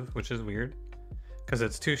defensive, which is weird. Because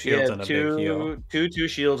it's 2 shields and a big heal. 2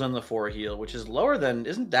 shields and the 4 heal, which is lower than...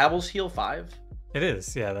 Isn't Dabble's heal 5? It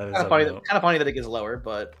is, yeah. That is kind of funny that it gets lower,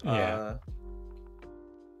 but... yeah.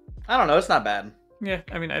 I don't know, it's not bad. Yeah,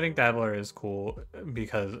 I mean, I think Dabbler is cool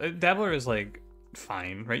because... Dabbler is, like,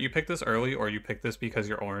 fine, right? You pick this early, or you pick this because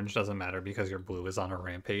your orange doesn't matter because your blue is on a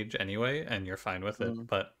rampage anyway, and you're fine with it,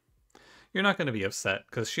 but... You're not going to be upset,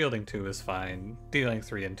 because shielding 2 is fine, dealing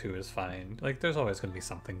 3 and 2 is fine. Like, there's always going to be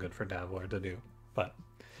something good for Dabbler to do. But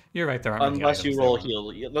you're right, there aren't unless you roll heal.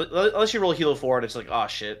 Unless you roll heal 4 and it's like, oh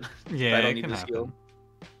shit. Yeah, I don't need this heal.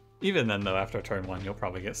 Even then, though, after turn 1, you'll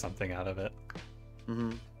probably get something out of it.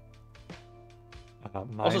 Mm-hmm.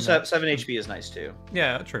 Also, 7 HP is nice too.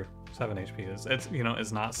 Yeah, true. 7 HP is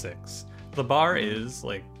it's not 6. The bar is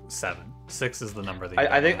like 7. 6 is the number that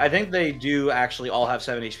I think they do actually all have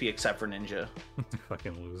 7 HP except for Ninja.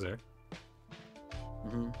 Fucking loser.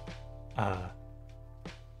 Mm-hmm.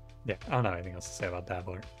 Yeah, I don't have anything else to say about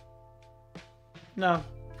Dabbler. No,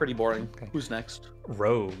 pretty boring. Okay. Who's next?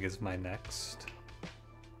 Rogue is my next.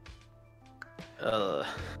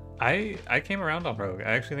 I came around on Rogue.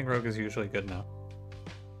 I actually think Rogue is usually good now.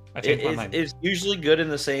 I changed my mind. It's usually good in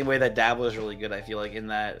the same way that Dabbler is really good, I feel like, in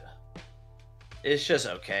that it's just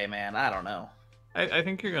okay, man. I don't know. I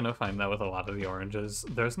think you're gonna find that with a lot of the oranges.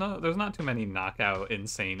 There's not too many knockout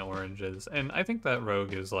insane oranges, and I think that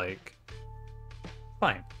Rogue is like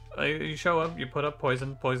fine. You show up, you put up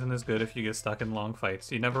poison. Poison is good if you get stuck in long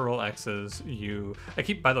fights. You never roll X's. I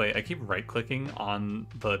keep right clicking on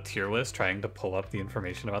the tier list trying to pull up the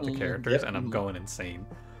information about the characters, and I'm going insane.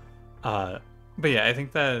 But yeah, I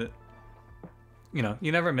think that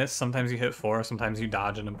you never miss. Sometimes you hit 4, sometimes you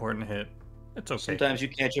dodge an important hit. It's okay. Sometimes you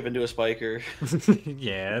can't chip into a spiker.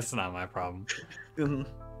 Yeah, it's not my problem.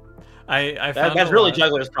 That's really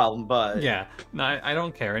Juggler's problem, but yeah, no, I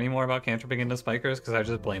don't care anymore about cantripping into spikers because I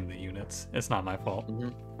just blame the units. It's not my fault.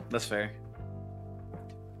 That's fair.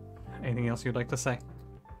 Anything else you'd like to say?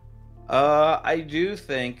 I do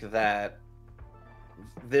think that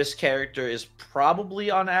this character is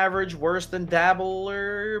probably on average worse than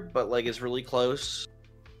Dabbler, but like it's really close.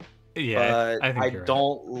 Yeah, but I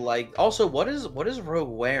don't like. Also, what is Rogue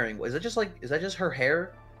wearing? Is that just her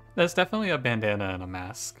hair? That's definitely a bandana and a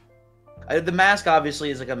mask. The mask obviously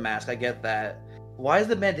is like a mask. I get that. Why is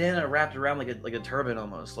the bandana wrapped around like a turban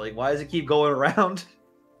almost? Like, why does it keep going around?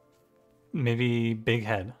 Maybe big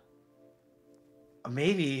head.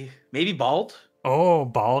 Maybe bald. Oh,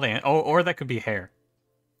 bald and or that could be hair.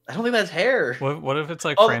 I don't think that's hair. What if it's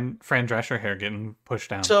like Oh, Fran Drescher hair getting pushed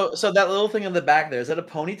down? so that little thing in the back there, is that a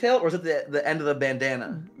ponytail or is it the end of the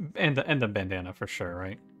bandana? And the bandana for sure,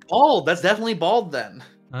 right? Bald. That's definitely bald then.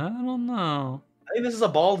 I don't know. I think this is a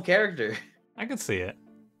bald character. I could see it.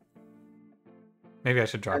 Maybe I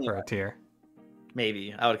should drop her Anyway. a tier.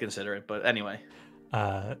 Maybe I would consider it, but anyway.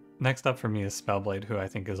 Next up for me is Spellblade, who I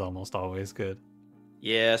think is almost always good.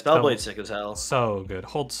 Yeah, Spellblade's sick as hell. So good.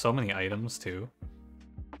 Holds so many items too.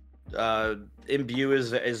 Imbue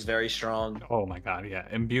is very strong. Oh my god, yeah.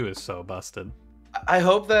 Imbue is so busted. I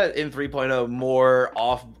hope that in 3.0 more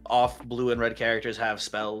off blue and red characters have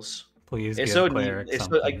spells. Please It's give so Cleric neat. It's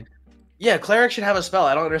something. so, like, yeah, Cleric should have a spell.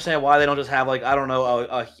 I don't understand why they don't just have like, I don't know,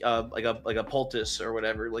 like a poultice or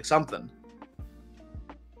whatever, like something.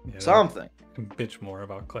 Yeah, Something. can bitch more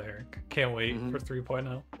about Cleric. Can't wait for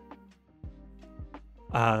 3.0.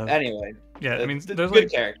 Anyway, yeah, I mean, it's a there's good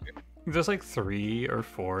like character. there's like 3 or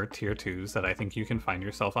 4 tier 2s that I think you can find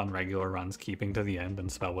yourself on regular runs keeping to the end, and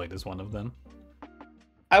Spellblade is one of them.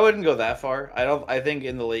 I wouldn't go that far. I think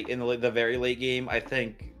in the very late game, I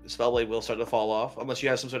think Spellblade will start to fall off unless you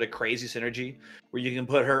have some sort of crazy synergy where you can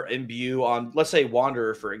put her imbue on, let's say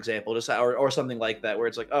Wanderer, for example, just or something like that, where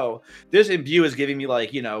it's like, oh, this imbue is giving me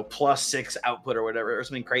like, you know, +6 output or whatever, or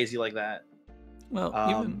something crazy like that.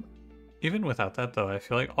 Well, even without that though, I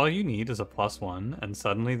feel like all you need is a +1, and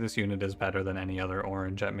suddenly this unit is better than any other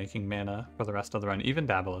orange at making mana for the rest of the run. Even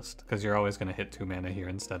Dabalist, because you're always going to hit 2 mana here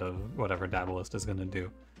instead of whatever Dabalist is going to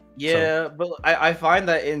do. Yeah, but I find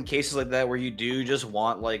that in cases like that where you do just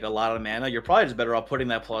want like a lot of mana, you're probably just better off putting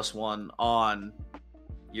that +1 on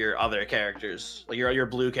your other characters, like your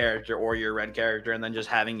blue character or your red character, and then just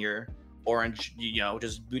having your orange, you know,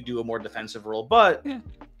 just do a more defensive role. But Yeah.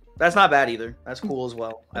 that's not bad either. That's cool as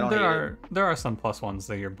well. I don't hate it. There are some +1s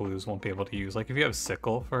that your blues won't be able to use. Like if you have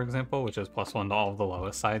Sickle, for example, which is +1 to all of the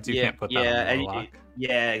lowest sides, you can't put that on the Warlock.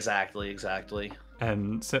 Yeah, exactly.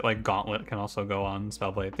 And like Gauntlet can also go on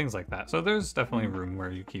Spellblade, things like that. So there's definitely room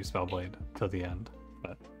where you keep Spellblade to the end.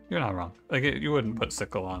 But you're not wrong. Like you wouldn't put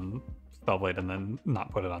Sickle on Spellblade and then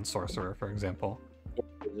not put it on Sorcerer, for example.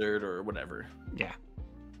 Wizard or whatever. Yeah.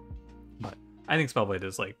 But I think Spellblade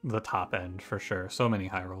is like the top end for sure. So many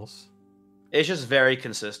high rolls. It's just very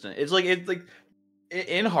consistent. It's like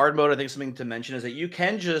in hard mode, I think something to mention is that you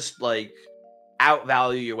can just like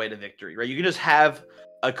outvalue your way to victory, right? You can just have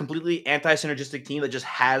a completely anti-synergistic team that just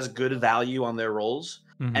has good value on their rolls,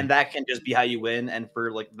 and that can just be how you win. And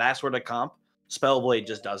for like that sort of comp, Spellblade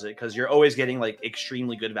just does it because you're always getting like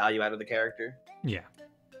extremely good value out of the character. Yeah,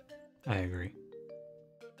 I agree.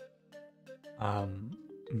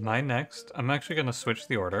 My next, I'm actually going to switch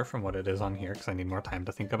the order from what it is on here because I need more time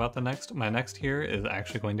to think about the next. My next here is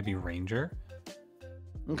actually going to be Ranger.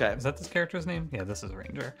 Okay. Is that this character's name? Yeah, this is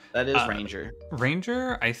Ranger. That is Ranger.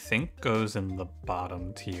 Ranger, I think, goes in the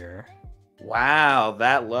bottom tier. Wow,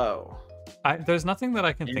 that low. There's nothing that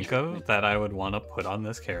I can think of that I would want to put on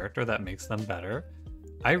this character that makes them better.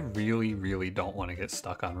 I really, really don't want to get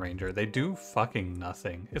stuck on Ranger. They do fucking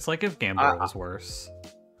nothing. It's like if Gambler was worse.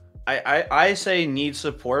 I say need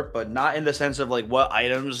support, but not in the sense of like what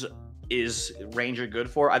items is Ranger good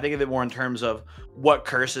for. I think of it more in terms of what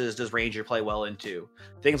curses does Ranger play well into.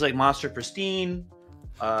 Things like Monster Pristine,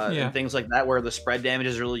 and things like that, where the spread damage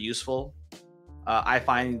is really useful. I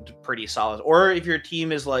find pretty solid. Or if your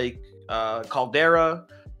team is like Caldera,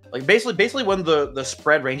 like basically when the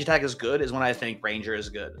spread range attack is good is when I think Ranger is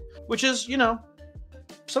good, which is, you know,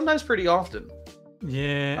 sometimes pretty often.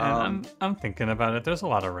 Yeah, and I'm thinking about it. There's a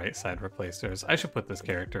lot of right side replacers. I should put this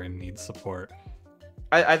character in need support.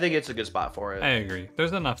 I think it's a good spot for it. I agree.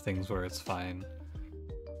 There's enough things where it's fine.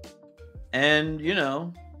 And, you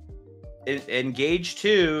know, Engage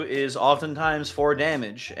 2 is oftentimes 4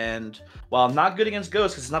 damage. And while not good against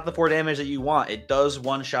Ghosts, because it's not the 4 damage that you want, it does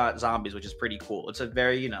one-shot zombies, which is pretty cool. It's a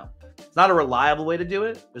very, you know, it's not a reliable way to do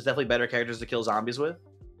it. There's definitely better characters to kill zombies with.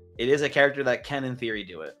 It is a character that can, in theory,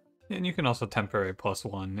 do it. And you can also temporary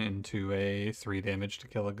 +1 into a 3 damage to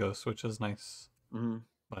kill a ghost, which is nice.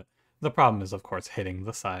 But the problem is, of course, hitting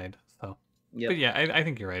the side. So, But yeah, I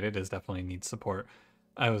think you're right. It is definitely needs support.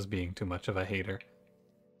 I was being too much of a hater.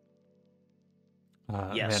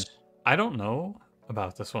 Yes. Man, I don't know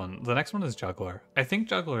about this one. The next one is Juggler. I think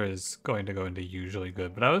Juggler is going to go into usually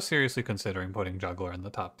good, but I was seriously considering putting Juggler in the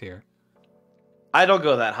top tier. I don't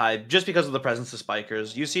go that high just because of the presence of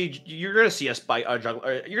spikers. You're gonna see a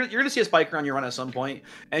juggler. You're gonna see a spiker on your run at some point,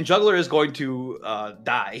 and juggler is going to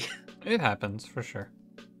die. It happens for sure.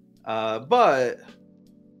 But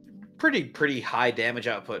pretty high damage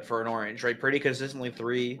output for an orange, right? Pretty consistently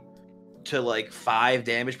 3 to like 5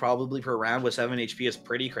 damage probably per round with 7 HP is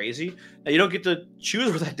pretty crazy. Now you don't get to choose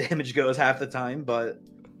where that damage goes half the time, but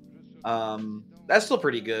that's still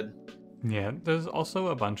pretty good. Yeah, there's also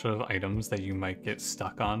a bunch of items that you might get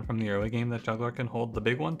stuck on from the early game that Juggler can hold. The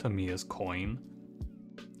big one to me is Coin.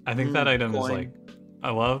 I think that item is like,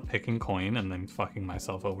 I love picking Coin and then fucking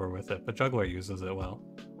myself over with it, but Juggler uses it well.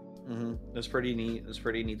 That's pretty neat. That's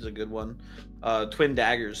pretty neat. It's a good one. Twin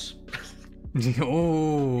daggers.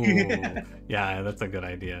 Oh, yeah, that's a good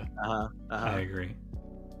idea. I agree.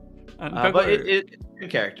 But good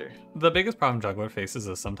character. The biggest problem Juggler faces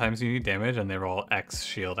is sometimes you need damage and they roll X,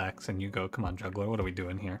 shield X, and you go, come on, Juggler, what are we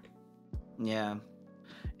doing here? Yeah.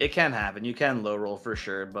 It can happen. You can low roll for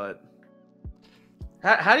sure, but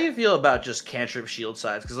how do you feel about just cantrip shield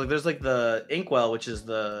size? Because like there's like the Inkwell, which is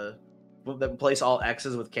that replace all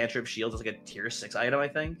X's with cantrip shields. It's like a tier 6 item, I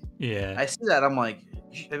think. Yeah. I see that. I'm like,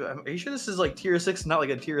 are you sure this is like tier 6, not like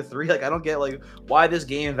a tier 3? Like I don't get like why this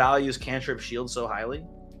game values cantrip shield so highly.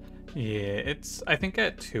 Yeah, I think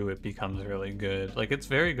at 2 it becomes really good. Like it's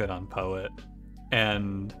very good on Poet.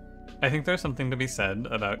 And I think there's something to be said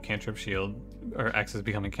about cantrip shield or X's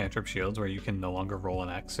becoming cantrip shields where you can no longer roll an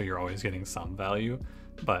X, so you're always getting some value.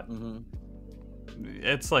 But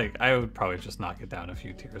it's like I would probably just knock it down a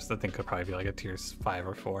few tiers. I think could probably be like a tier 5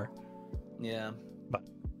 or 4. Yeah. But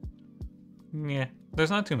yeah, there's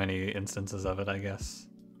not too many instances of it, I guess.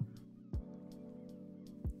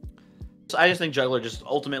 So I just think Juggler just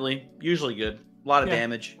ultimately usually good. A lot of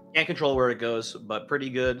damage. Can't control where it goes, but pretty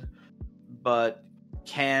good. But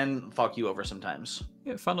can fuck you over sometimes.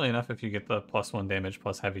 Yeah, funnily enough, if you get the +1 damage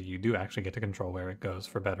plus heavy, you do actually get to control where it goes,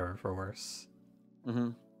 for better or for worse.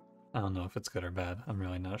 I don't know if it's good or bad. I'm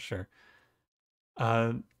really not sure.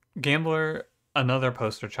 Gambler, another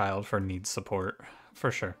poster child for needs support,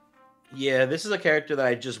 for sure. Yeah, this is a character that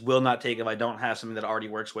I just will not take if I don't have something that already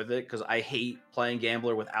works with it, because I hate playing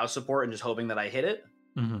Gambler without support and just hoping that I hit it.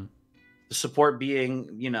 The support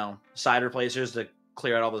being, side replacers to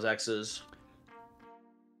clear out all those X's.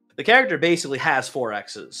 The character basically has 4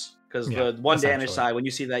 X's, because the 1 damage side, when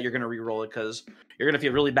you see that, you're going to re-roll it, because you're going to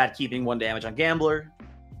feel really bad keeping 1 damage on Gambler.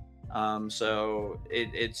 So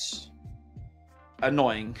it's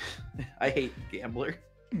annoying. I hate Gambler.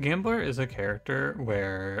 Gambler is a character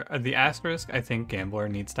where the asterisk I think Gambler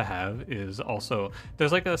needs to have is also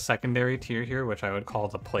there's like a secondary tier here, which I would call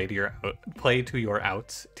the play to your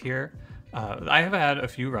outs tier. I have had a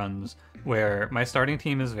few runs where my starting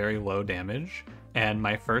team is very low damage, and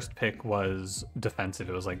my first pick was defensive.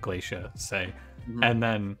 It was like Glacia, say, and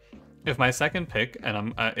then if my second pick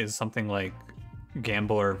is something like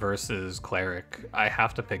Gambler versus Cleric, I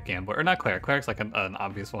have to pick Gambler, or not Cleric. Cleric's like an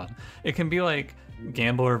obvious one. It can be like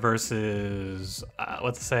Gambler versus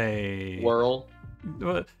let's say Whirl.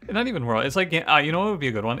 Not even Whirl. It's like you know what would be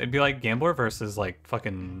a good one? It'd be like Gambler versus like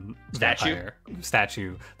fucking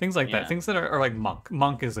statue, things like that. Things that are like Monk.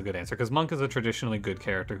 Monk is a good answer because Monk is a traditionally good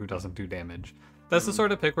character who doesn't do damage. That's the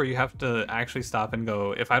sort of pick where you have to actually stop and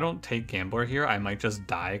go, if I don't take Gambler here, I might just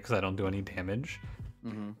die because I don't do any damage.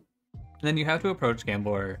 Then you have to approach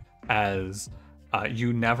Gambler as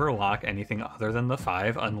you never lock anything other than the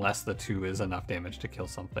 5 unless the 2 is enough damage to kill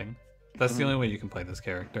something. That's the only way you can play this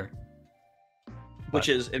character. Which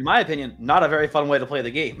is, in my opinion, not a very fun way to play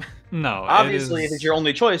the game. No, obviously, if it's your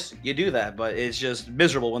only choice, you do that, but it's just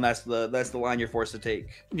miserable when that's the line you're forced to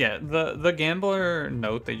take. Yeah, the Gambler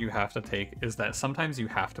note that you have to take is that sometimes you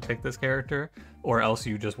have to pick this character, or else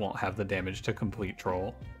you just won't have the damage to complete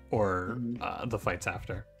troll or the fights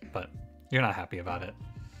after. But you're not happy about it.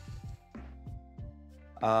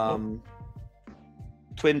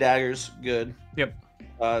 Twin daggers, good. Yep.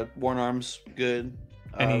 Worn arms, good.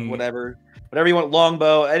 Whatever you want.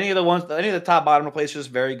 Longbow, any of the top bottom replacers,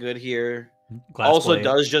 very good here. Also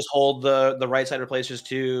does just hold the right side replacers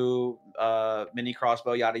too. Mini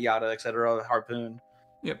crossbow, yada yada, etc. Harpoon.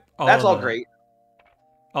 Yep. That's all great.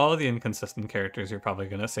 All of the inconsistent characters, you're probably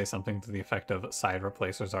going to say something to the effect of side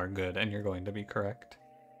replacers are good, and you're going to be correct.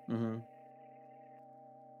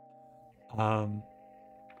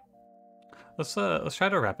 Let's try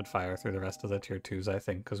to rapid fire through the rest of the tier 2s, I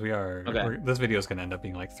think, because this video is going to end up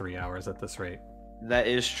being like 3 hours at this rate. That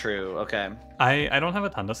is true. Okay. I don't have a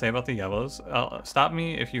ton to say about the yellows. Stop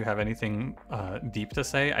me if you have anything deep to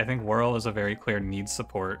say. I think Whirl is a very clear needs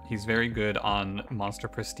support. He's very good on Monster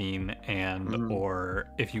Pristine and or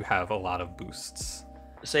if you have a lot of boosts.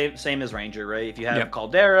 Same as Ranger, right? If you have Yep.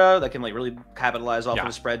 Caldera that can like really capitalize off Yeah. of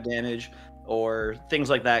the spread damage or things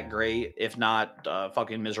like that, great. If not,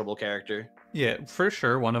 fucking miserable character. Yeah, for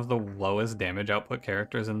sure, one of the lowest damage output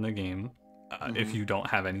characters in the game, if Mm-hmm. you don't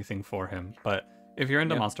have anything for him. But if you're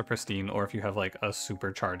into Yep. Monster Pristine, or if you have like a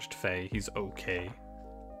supercharged Fae, he's okay.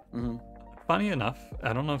 Mm-hmm. Funny enough,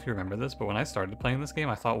 I don't know if you remember this, but when I started playing this game,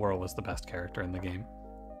 I thought Whirl was the best character in the game.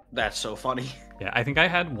 That's so funny. Yeah, I think I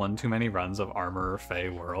had one too many runs of Armor Fae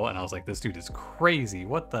Whirl, and I was like, this dude is crazy.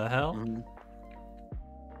 What the hell?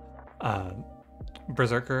 Mm-hmm.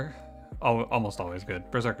 Berserker, almost always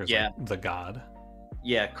good. Berserker's like the god.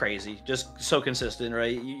 Yeah, crazy. Just so consistent,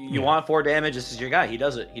 right? You Yeah. want 4 damage, this is your guy. He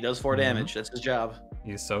does it. He does 4 damage. That's his job.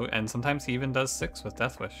 He's so, and sometimes he even does 6 with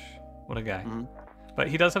Death Wish. What a guy. Mm-hmm. But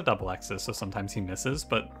he does have double X's, so sometimes he misses.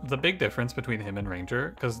 But the big difference between him and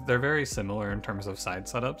Ranger, because they're very similar in terms of side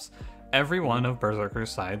setups, every one of Berserker's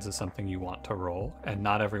sides is something you want to roll, and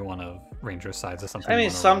not every one of Ranger's sides is something I you mean,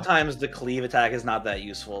 want to roll. sometimes the cleave attack is not that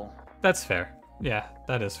useful. That's fair. Yeah,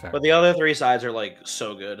 that is fair. But the other 3 sides are like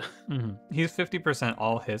so good. He's 50%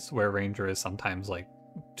 all hits, where Ranger is sometimes like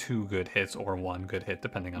 2 good hits or 1 good hit,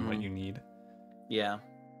 depending on what you need. Yeah.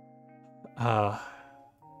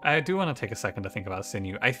 I do want to take a second to think about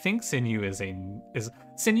Sinew. I think Sinew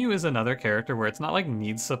is another character where it's not like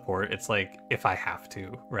needs support, it's like if I have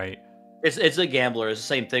to, right? It's a gambler. It's the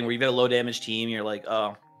same thing where you've got a low damage team, you're like,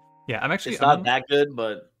 oh. Yeah, It's not that good,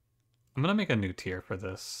 but I'm gonna make a new tier for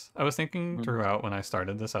this. I was thinking throughout when I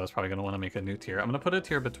started this, I was probably gonna want to make a new tier. I'm gonna put a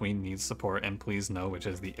tier between needs support and please no, which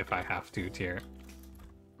is the if I have to tier.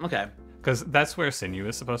 Okay. Because that's where Sinew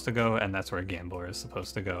is supposed to go, and that's where Gambler is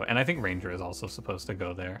supposed to go. And I think Ranger is also supposed to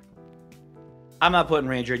go there. I'm not putting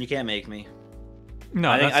Ranger, and you can't make me.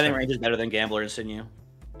 No, I think Ranger's better than Gambler and Sinew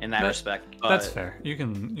in that respect. But... That's fair. You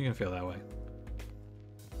can feel that way.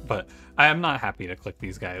 But I am not happy to click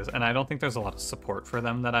these guys, and I don't think there's a lot of support for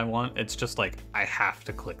them that I want. It's just like, I have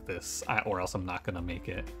to click this, or else I'm not going to make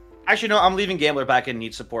it. Actually, no, I'm leaving Gambler back in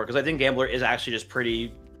need support, because I think Gambler is actually just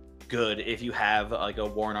pretty good if you have like a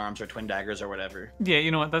Worn Arms or Twin Daggers or whatever. Yeah, you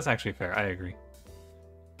know what? That's actually fair. I agree.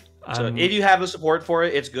 So if you have the support for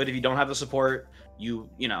it, it's good. If you don't have the support, you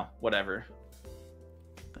know, whatever.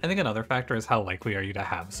 I think another factor is how likely are you to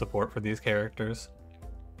have support for these characters.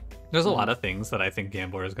 There's a lot of things that I think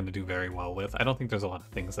Gambler is going to do very well with. I don't think there's a lot of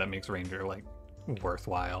things that makes Ranger like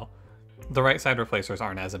worthwhile. The right side replacers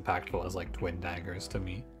aren't as impactful as like Twin Daggers to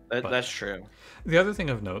me. That's true. The other thing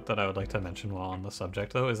of note that I would like to mention while on the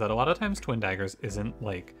subject, though, is that a lot of times Twin Daggers isn't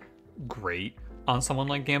like great on someone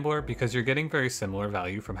like Gambler because you're getting very similar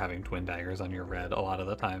value from having Twin Daggers on your red a lot of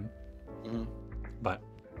the time. But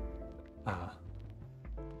I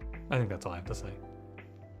think that's all I have to say.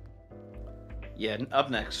 Yeah, up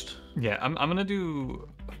next. Yeah, I'm gonna do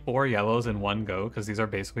 4 yellows in one go because these are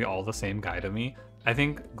basically all the same guy to me. I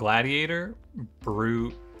think Gladiator,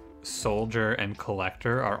 Brute, Soldier, and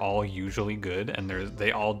Collector are all usually good, and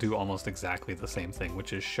they all do almost exactly the same thing,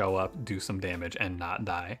 which is show up, do some damage, and not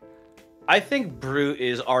die. I think Brute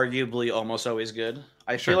is arguably almost always good.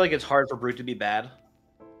 I feel like it's hard for Brute to be bad.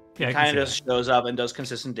 Yeah, he kind of just shows up and does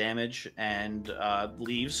consistent damage and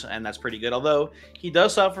leaves, and that's pretty good. Although he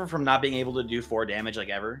does suffer from not being able to do 4 damage like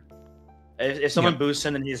ever. If someone boosts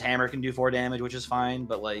him, then his hammer can do 4 damage, which is fine.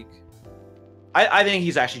 But like, I think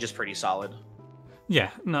he's actually just pretty solid.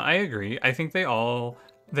 Yeah, no, I agree. I think they all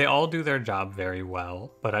do their job very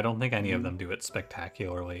well, but I don't think any of them do it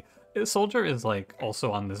spectacularly. Soldier is like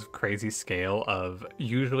also on this crazy scale of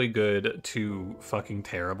usually good to fucking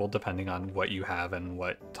terrible depending on what you have and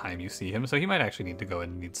what time you see him. So he might actually need to go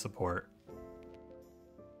and need support.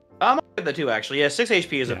 I'm okay with that too, actually. Yeah, 6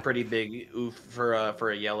 HP is a pretty big oof for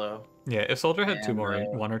a yellow. Yeah, if Soldier had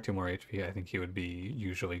 1 or 2 more HP, I think he would be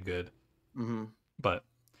usually good. But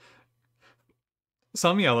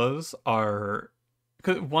some yellows are...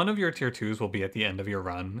 Because one of your tier 2s will be at the end of your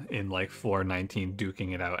run in like floor 19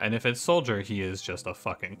 duking it out. And if it's Soldier, he is just a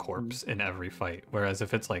fucking corpse in every fight. Whereas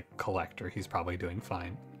if it's like Collector, he's probably doing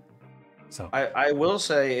fine. So I will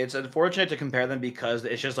say it's unfortunate to compare them because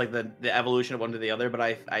it's just like the evolution of one to the other. But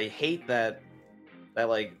I hate that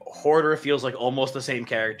like Hoarder feels like almost the same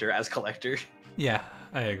character as Collector. Yeah,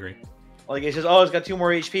 I agree. Like it's just, oh, it's got 2 more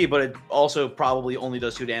HP, but it also probably only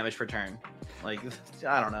does 2 damage per turn. Like,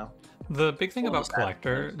 I don't know. The big thing about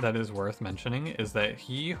Collector that is worth mentioning is that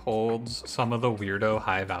he holds some of the weirdo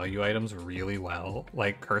high value items really well,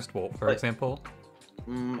 like Cursed Bolt, for example.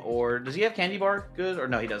 Or does he have Candy Bar good? Or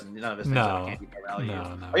no, he doesn't. None of his things have Candy Bar value.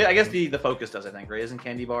 No. Oh, yeah, I guess the Focus does, I think, right? Isn't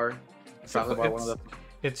Candy Bar? Chocolate Bar one of them?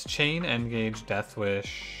 It's Chain, Engage, Death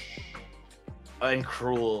Wish. And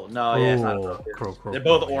Cruel. No, yeah, it's not Cruel, focus. cruel, They're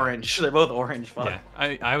both cruel, yeah. orange. They're both orange. Fuck.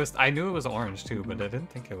 Yeah, I knew it was orange too, but I didn't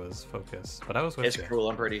think it was focus. But I was with It's you. Cruel,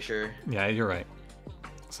 I'm pretty sure. Yeah, you're right.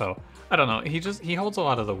 So I don't know. He holds a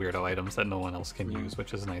lot of the weirdo items that no one else can use,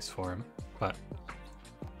 which is nice for him. But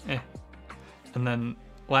And then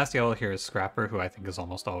last yellow here is Scrapper, who I think is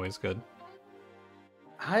almost always good.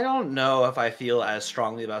 I don't know if I feel as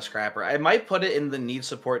strongly about Scrapper. I might put it in the need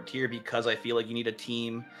support tier because I feel like you need a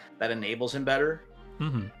team that enables him better.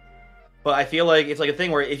 Mm-hmm. But I feel like it's like a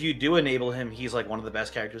thing where if you do enable him, he's like one of the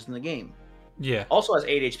best characters in the game. Yeah. Also has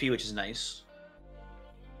 8 HP, which is nice.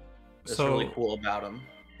 That's really cool about him.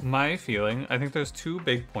 My feeling, I think there's two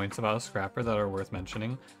big points about Scrapper that are worth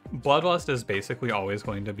mentioning. Bloodlust is basically always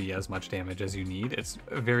going to be as much damage as you need. It's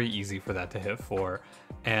very easy for that to hit 4.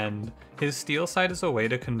 And his Steel side is a way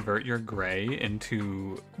to convert your gray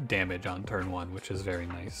into damage on turn 1, which is very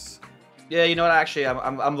nice. Yeah, you know what? Actually,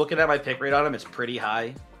 I'm looking at my pick rate on him. It's pretty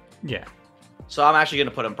high. Yeah. So I'm actually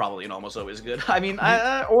gonna put him probably in almost always good. I mean,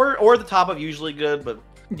 or the top of usually good, but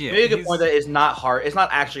yeah, maybe a good point that is not hard. It's not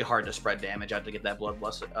actually hard to spread damage. I have to get that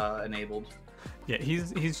Bloodlust enabled. Yeah,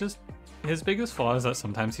 he's just his biggest flaw is that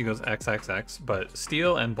sometimes he goes XXX, but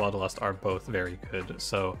Steel and Bloodlust are both very good.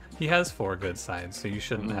 So he has 4 good sides, so you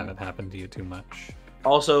shouldn't have it happen to you too much.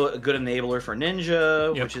 Also, a good enabler for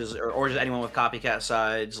Ninja, which is or just anyone with copycat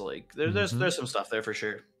sides. Like there's some stuff there for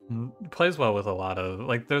sure. Plays well with a lot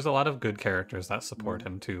of there's a lot of good characters that support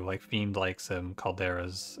him too. Like Fiend likes him.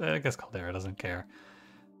 Caldera's I guess Caldera doesn't care.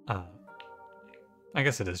 I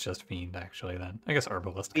guess it is just Fiend actually. Then I guess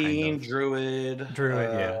Herbalist. Fiend, kind of. Druid.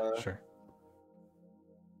 Yeah, sure.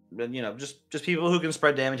 And you know, just people who can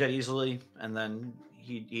spread damage out easily, and then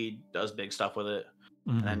he does big stuff with it.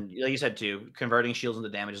 And like you said too, converting shields into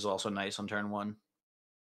damage is also nice on turn 1.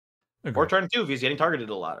 Agreed. Or turn 2 if he's getting targeted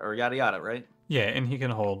a lot, or yada yada, right? Yeah, and he can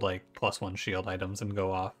hold like +1 shield items and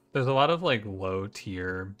go off. There's a lot of like low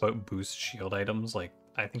tier but boost shield items. Like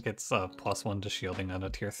I think it's +1 to shielding on a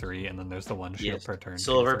tier 3, and then there's the 1 shield per turn.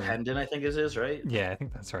 Silver Pendant, I think is his, right? Yeah, I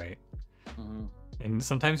think that's right. And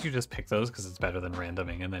sometimes you just pick those because it's better than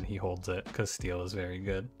randoming, and then he holds it because Steel is very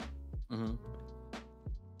good.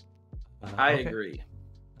 I agree.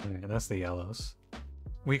 Alright, that's the yellows.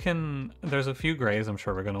 There's a few grays I'm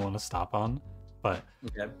sure we're going to want to stop on, but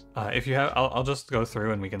if you have, I'll just go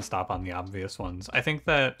through and we can stop on the obvious ones. I think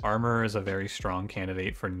that Armor is a very strong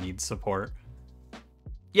candidate for needs support.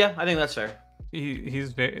 Yeah, I think that's fair.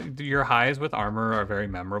 Your highs with Armor are very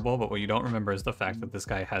memorable, but what you don't remember is the fact that this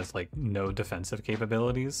guy has like no defensive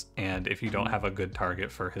capabilities, and if you don't have a good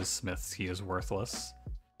target for his smiths, he is worthless.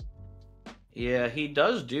 Yeah, he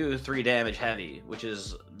does do 3 damage heavy, which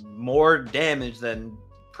is more damage than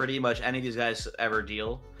pretty much any of these guys ever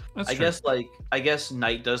deal. I guess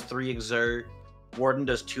Knight does 3 exert, Warden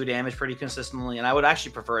does 2 damage pretty consistently, and I would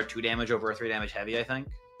actually prefer a 2 damage over a 3 damage heavy, I think.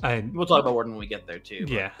 We'll talk about Warden when we get there too.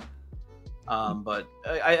 Yeah. But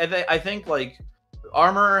I think like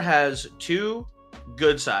Armor has 2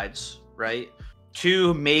 good sides, right?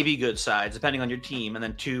 2 maybe good sides, depending on your team, and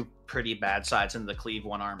then 2 pretty bad sides in the Cleave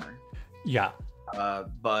 1 Armor. Yeah.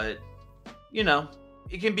 But you know,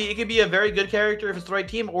 it can be a very good character if it's the right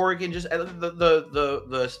team, or it can just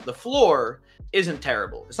the floor isn't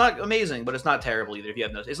terrible. It's not amazing, but it's not terrible either if you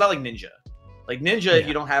have no. It's not like Ninja. Like Ninja, if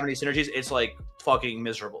you don't have any synergies, it's like fucking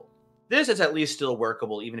miserable. This is at least still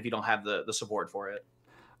workable, even if you don't have the support for it.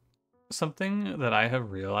 Something that I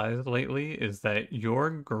have realized lately is that your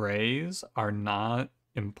grays are not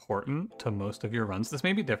important to most of your runs. This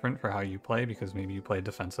may be different for how you play because maybe you play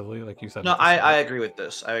defensively, like you said. No, I agree with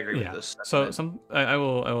this. I agree with this. So I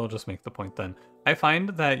will just make the point then. I find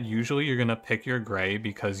that usually you're gonna pick your gray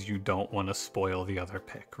because you don't want to spoil the other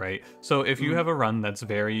pick, right? So if you have a run that's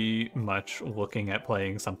very much looking at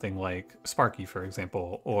playing something like Sparky, for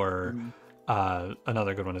example, or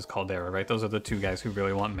another good one is Caldera, right? Those are the 2 guys who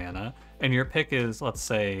really want mana, and your pick is let's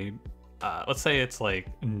say it's like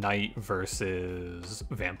Knight versus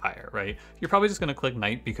Vampire, right? You're probably just going to click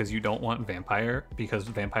Knight because you don't want Vampire, because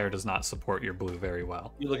Vampire does not support your blue very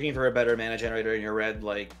well. You're looking for a better mana generator in your red,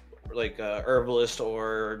 like Herbalist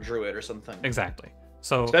or Druid or something. Exactly.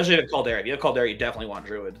 So especially if Caldera. If you have Caldera, you definitely want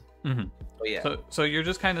Druid. Oh, yeah. So you're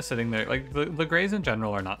just kind of sitting there. Like the grays in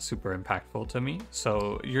general are not super impactful to me.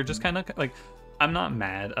 So you're just kind of like, I'm not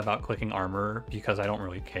mad about clicking Armor because I don't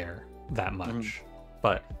really care that much,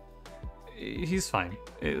 but he's fine.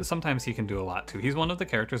 Sometimes he can do a lot too. He's one of the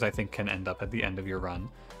characters I think can end up at the end of your run.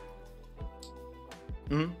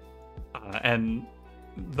 And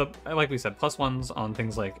like we said, +1s on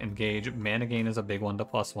things like Engage. Mana gain is a big one to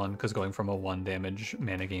 +1 because going from a 1 damage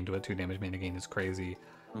mana gain to a 2 damage mana gain is crazy.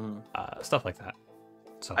 Stuff like that.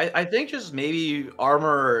 So I think just maybe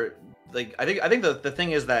armor. Like I think the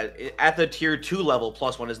thing is that at the tier 2 level,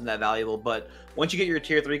 +1 isn't that valuable. But once you get your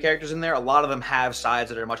tier 3 characters in there, a lot of them have sides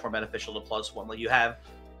that are much more beneficial to +1. Like you have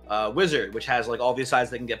Wizard, which has like all these sides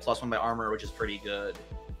that can get +1 by armor, which is pretty good.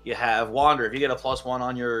 You have Wander. If you get a +1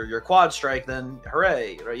 on your quad strike, then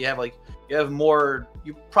hooray! Right? You have more.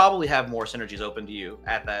 You probably have more synergies open to you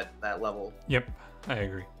at that level. yep, I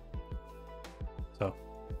agree. So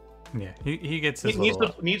yeah, he gets his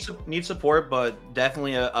Needs support, but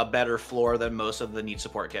definitely a better floor than most of the need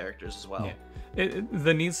support characters as well. Yeah.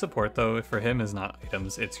 The need support though for him is not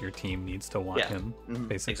items; it's your team needs to want him.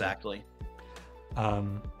 Basically, exactly.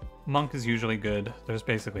 Monk is usually good. There's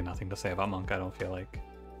basically nothing to say about Monk. I don't feel like.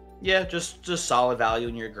 Yeah, just solid value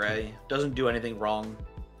in your gray. Doesn't do anything wrong.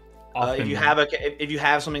 Often, If you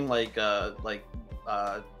have something like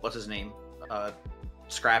what's his name,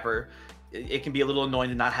 Scrapper, it can be a little annoying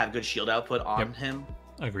to not have good shield output on him.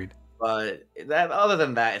 Agreed. But other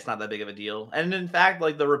than that, it's not that big of a deal. And in fact,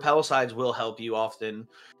 like the repel sides will help you often.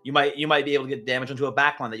 You might be able to get damage into a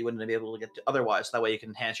backline that you wouldn't be able to get otherwise. So that way you can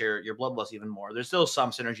enhance your bloodlust even more. There's still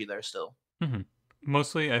some synergy there still.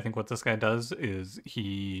 Mostly, I think what this guy does is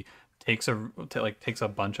he takes a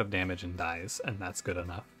bunch of damage and dies, and that's good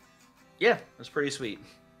enough. Yeah, that's pretty sweet.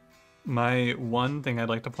 My one thing I'd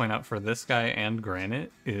like to point out for this guy and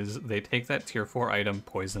Granite is they take that tier 4 item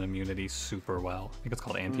poison immunity super well. I think it's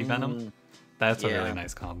called anti-venom. That's a really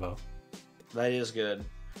nice combo. That is good.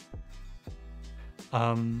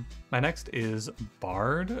 My next is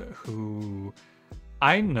Bard, who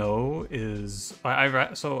I know is I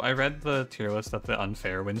read the tier list that the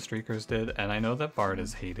unfair Winstreakers did, and I know that Bard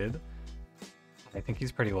is hated. I think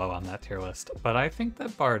he's pretty low on that tier list, but I think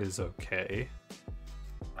that Bard is okay.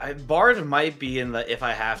 Bard might be in the if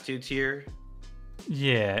I have to tier.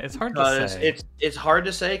 Yeah, it's hard to say. It's hard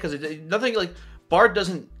to say because nothing like Bard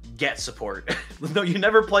doesn't get support. No, you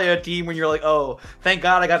never play a team when you're like, oh, thank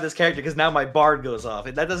God I got this character because now my Bard goes off.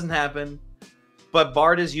 That doesn't happen. But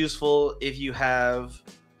Bard is useful if you have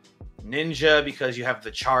Ninja because you have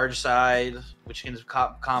the charge side, which can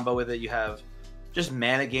combo with it. You have just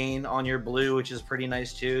mana gain on your blue, which is pretty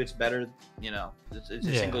nice too. It's better, it's a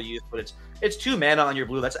single use, but it's 2 mana on your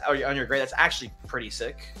blue. That's on your gray. That's actually pretty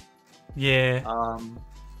sick. Yeah.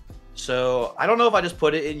 So I don't know if I just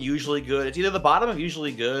put it in usually good. It's either the bottom of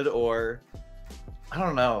usually good or I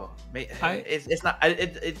don't know. It's not. I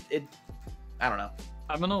don't know.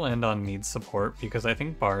 I'm gonna land on needs support because I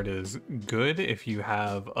think Bard is good if you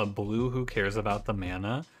have a blue who cares about the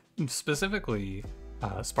mana, specifically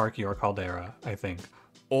Sparky or Caldera, I think.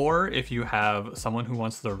 Or if you have someone who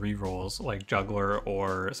wants the rerolls like Juggler,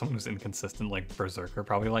 or someone who's inconsistent like Berserker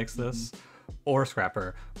probably likes this, or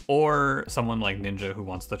Scrapper, or someone like Ninja who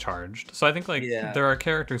wants the charged. So I think there are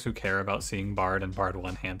characters who care about seeing Bard and Bard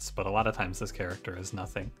one hits, but a lot of times this character is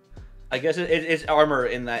nothing. I guess it's armor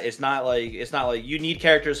in that it's not like you need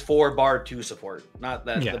characters for Bard to support, not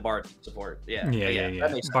that the Bard support. Yeah.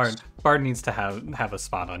 That makes sense. Bard needs to have a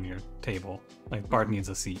spot on your table. Like Bard needs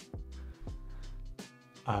a seat.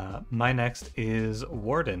 My next is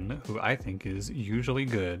Warden, who I think is usually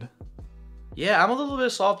good. Yeah, I'm a little bit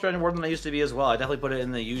softer on Warden than I used to be as well. I definitely put it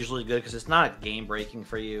in the usually good because it's not game breaking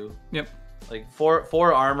for you. Yep. Like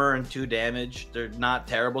 4 armor and 2 damage. They're not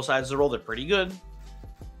terrible sides to roll. They're pretty good.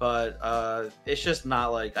 But it's just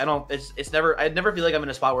not like I never feel like I'm in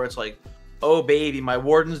a spot where it's like, oh baby, my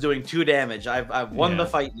Warden's doing 2 damage. I've won the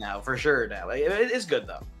fight now for sure. Now it is good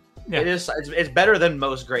though. Yeah. It's better than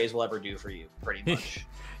most grays will ever do for you, pretty much.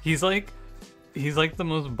 He's like the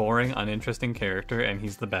most boring, uninteresting character, and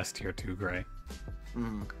he's the best tier 2 gray.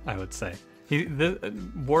 I would say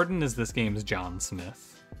Warden is this game's John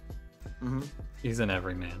Smith. He's an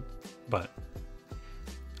everyman, but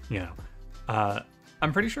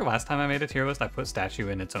I'm pretty sure last time I made a tier list, I put Statue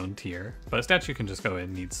in its own tier, but a Statue can just go in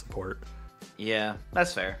and need support. Yeah,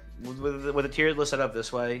 that's fair. With a tier list set up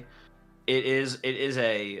this way, it is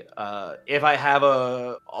a if I have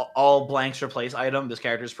a all blanks replace item, this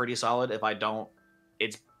character is pretty solid. If I don't,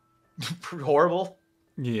 it's horrible.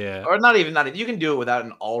 Yeah. Or not even you can do it without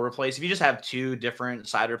an all replace. If you just have 2 different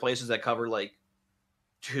side replaces that cover like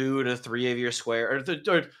 2 to 3 of your square, or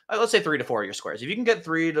let's say 3 to 4 of your squares. If you can get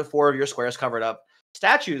 3 to 4 of your squares covered up,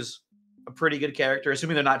 Statue's a pretty good character,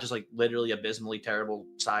 assuming they're not just like literally abysmally terrible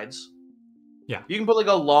sides. Yeah. You can put like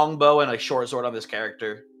a longbow and a short sword on this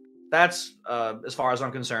character. That's, as far as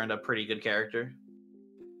I'm concerned, a pretty good character.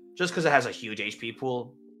 Just because it has a huge HP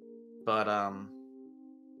pool. But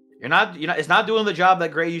it's not doing the job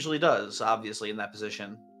that Gray usually does, obviously, in that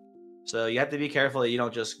position. So you have to be careful that you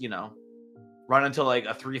don't just, run into like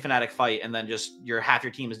a 3 fanatic fight, and then just half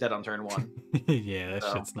your team is dead on turn 1. Yeah, that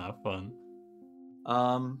shit's not fun.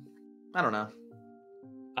 I don't know.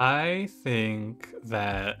 I think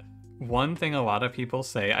that one thing a lot of people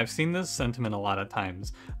say, I've seen this sentiment a lot of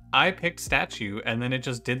times. I picked statue and then it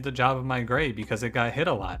just did the job of my gray because it got hit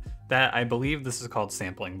a lot. That I believe this is called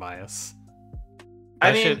sampling bias.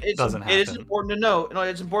 I mean, it is important to note. No,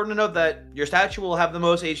 it's important to note that your statue will have the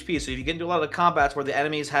most HP. So if you get into a lot of combats where the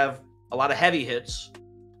enemies have a lot of heavy hits,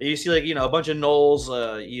 and you see like a bunch of gnolls,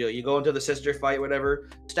 you go into the sister fight, whatever.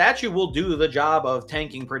 Statue will do the job of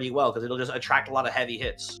tanking pretty well because it'll just attract a lot of heavy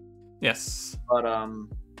hits. Yes. But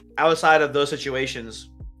outside of those situations,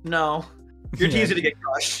 no, your team's gonna get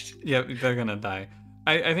crushed. Yeah, they're gonna die.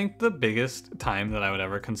 I think the biggest time that I would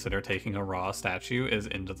ever consider taking a raw statue is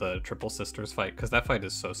into the Triple Sisters fight, because that fight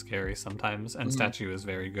is so scary sometimes, and statue is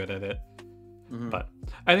very good at it. But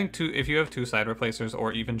I think if you have 2 side replacers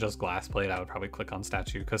or even just glass plate, I would probably click on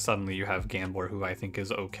statue, because suddenly you have Gambler, who I think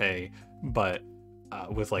is okay, but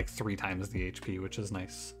with like 3 times the HP, which is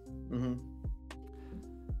nice.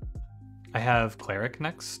 I have Cleric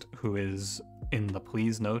next, who is in the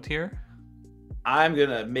please no tier. I'm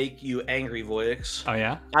gonna make you angry, Voyix. Oh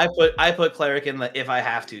yeah? I put Cleric in the if I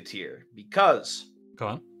have to tier because go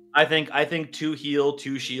on. I think 2 heal,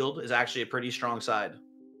 2 shield is actually a pretty strong side.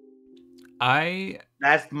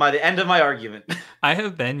 That's the end of my argument. I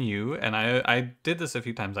have been you, and I did this a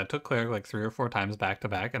few times. I took Cleric like 3 or 4 times back to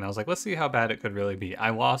back, and I was like, let's see how bad it could really be. I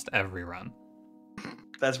lost every run.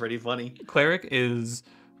 That's pretty funny.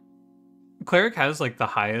 Cleric has like the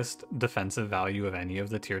highest defensive value of any of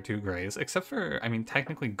the tier 2 grays, except for, I mean,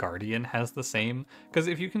 technically Guardian has the same, because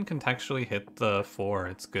if you can contextually hit the 4,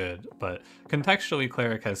 it's good, but contextually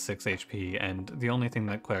Cleric has 6 HP, and the only thing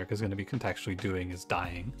that Cleric is going to be contextually doing is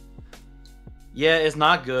dying. Yeah, it's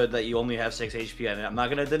not good that you only have 6 HP, and I'm not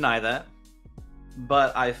going to deny that,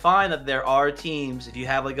 but I find that there are teams, if you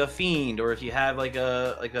have like a Fiend, or if you have like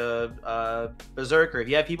a Berserker, if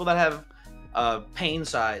you have people that have pain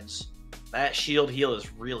sides, that shield heal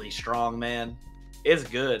is really strong, man. It's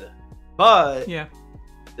good, but yeah,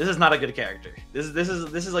 this is not a good character. This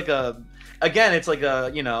is like it's like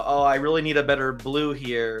oh, I really need a better blue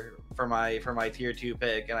here for my tier 2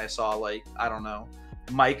 pick, and I saw like, I don't know,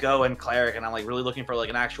 Myco and Cleric, and I'm like really looking for like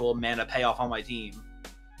an actual mana payoff on my team.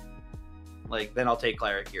 Like, then I'll take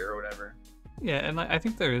Cleric here or whatever. Yeah, and I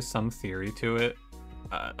think there is some theory to it.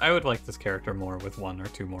 I would like this character more with 1 or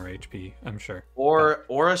 2 more HP, I'm sure. Or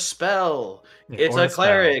a spell. Yeah, it's a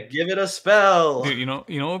Cleric. Give it a spell. Dude, you know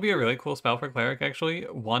what would be a really cool spell for Cleric, actually?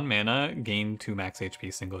 1 mana, gain 2 max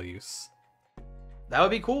HP single use. That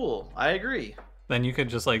would be cool. I agree. Then you could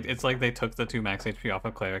just like, it's like they took the 2 max HP off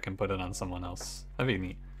of Cleric and put it on someone else. That'd be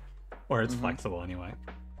neat. Or it's flexible anyway.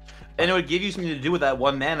 And it would give you something to do with that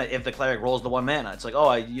 1 mana if the Cleric rolls the 1 mana. It's like,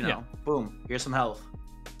 oh, boom, here's some health.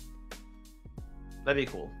 That'd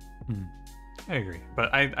be cool. I agree,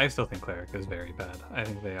 but I still think Cleric is very bad. I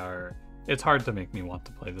think it's hard to make me want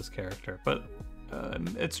to play this character, but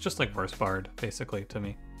it's just like Worst Bard, basically, to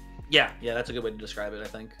me. Yeah, that's a good way to describe it, I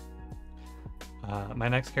think. My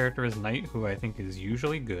next character is Knight, who I think is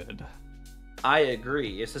usually good. I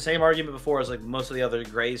agree. It's the same argument before as like most of the other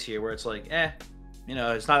grays here, where it's like,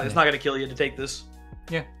 it's not going to kill you to take this.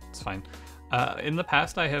 Yeah, it's fine. In the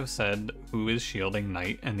past, I have said, who is shielding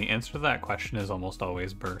Knight, and the answer to that question is almost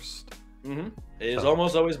always Burst. It is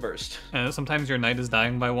almost always Burst. And sometimes your Knight is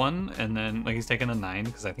dying by 1, and then like he's taking a 9,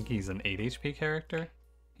 because I think he's an 8 HP character.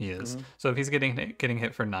 He is. So if he's getting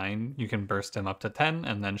hit for 9, you can burst him up to 10,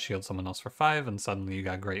 and then shield someone else for 5, and suddenly you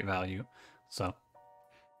got great value. So,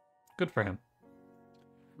 good for him.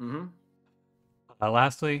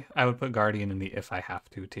 Lastly, I would put Guardian in the if I have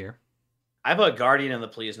to tier. I put Guardian in the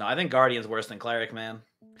please no. I think Guardian's worse than Cleric, man.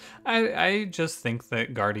 I just think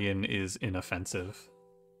that Guardian is inoffensive.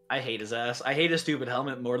 I hate his ass. I hate his stupid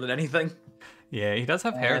helmet more than anything. Yeah, he does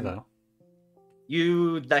have hair, though.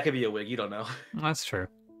 That could be a wig. You don't know. That's true.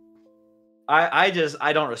 I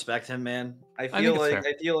don't respect him, man. I feel like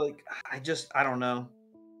I don't know.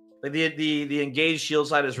 Like the engaged shield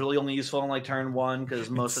side is really only useful on like turn 1, because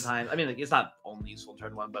most of the time, I mean, like, it's not only useful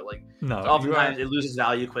turn 1, but like oftentimes it loses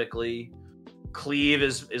value quickly. Cleave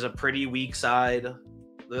is a pretty weak side.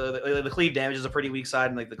 The cleave damage is a pretty weak side,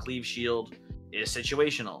 and like the cleave shield is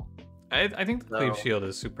situational. I think the cleave shield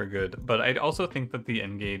is super good, but I also think that the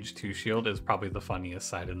engage 2 shield is probably the funniest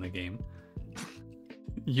side in the game.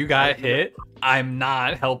 You got hit, I'm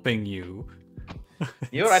not helping you.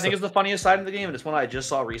 You know what I think is the funniest side in the game, and it's one I just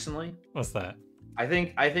saw recently? What's that? I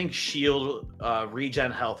think shield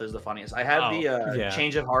regen health is the funniest. I had the yeah.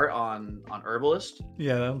 change of heart on Herbalist,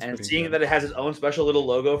 Yeah, that one's and pretty seeing good. that it has its own special little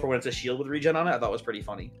logo for when it's a shield with regen on it, I thought was pretty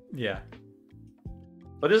funny. Yeah.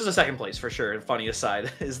 But this is a second place for sure. And funniest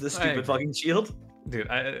side is the stupid fucking shield. Dude,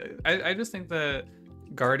 I just think that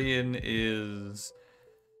Guardian is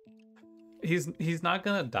he's not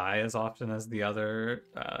gonna die as often as the other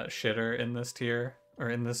shitter in this tier or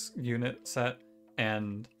in this unit set,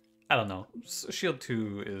 and I don't know. Shield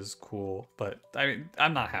 2 is cool, but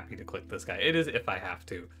I'm not happy to click this guy. It is if I have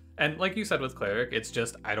to. And like you said with Cleric, it's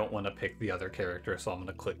just I don't want to pick the other character, so I'm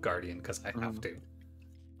gonna click Guardian because I have to.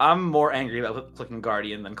 I'm more angry about clicking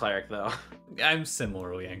Guardian than Cleric, though. I'm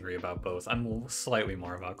similarly angry about both. I'm slightly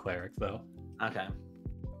more about Cleric, though. Okay.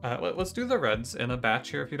 Let's do the reds in a batch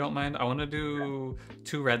here, if you don't mind. I want to do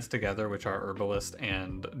 2 reds together, which are Herbalist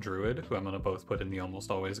and Druid, who I'm going to both put in the almost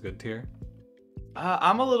always good tier.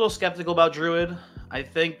 I'm a little skeptical about Druid. I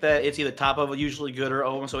think that it's either top of usually good or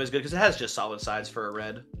almost always good because it has just solid sides for a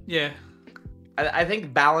red. Yeah. I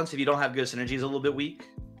think balance, if you don't have good synergy, is a little bit weak.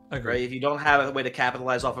 Agreed. Right? If you don't have a way to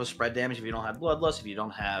capitalize off of spread damage, if you don't have Bloodlust, if you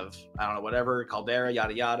don't have, I don't know, whatever, Caldera,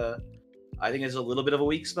 yada yada, I think it's a little bit of a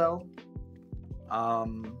weak spell.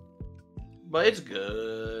 But it's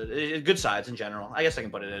good. Good sides in general. I guess I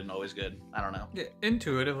can put it in always good. I don't know. Yeah,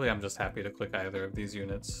 intuitively, I'm just happy to click either of these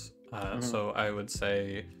units. So I would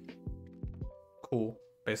say cool,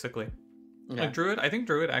 basically. Okay. Like Druid, I think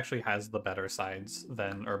Druid actually has the better sides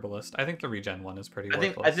than Herbalist. I think the regen one is pretty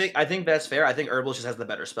worthless. I think that's fair. I think Herbalist just has the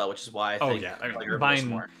better spell, which is why I think I mean, like Herbalist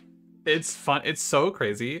more. It's fun. It's so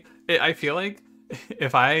crazy. I feel like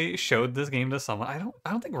if I showed this game to someone, I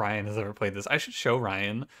don't think Ryan has ever played this. I should show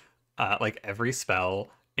Ryan like every spell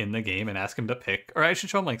in the game and ask him to pick, or I should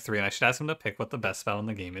show him like 3 and I should ask him to pick what the best spell in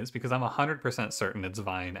the game is, because I'm 100% certain it's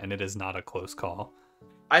Vine and it is not a close call.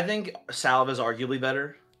 I think Salve is arguably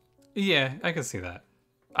better. Yeah, I can see that.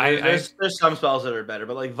 There's some spells that are better,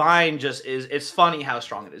 but like Vine just is. It's funny how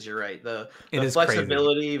strong it is. You're right. The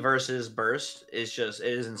flexibility versus burst is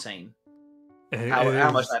insane. How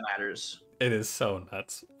much that matters. It is so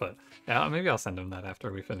nuts. But yeah, maybe I'll send him that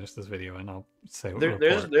after we finish this video, and I'll say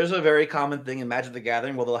there's a very common thing in Magic the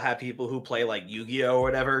Gathering where they'll have people who play like Yu-Gi-Oh or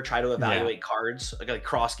whatever try to evaluate cards like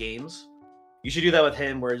cross games. You should do that with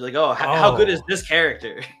him, where you're like, oh, how good is this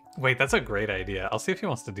character? Wait, that's a great idea. I'll see if he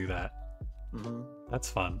wants to do that. Mm-hmm. That's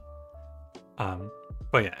fun.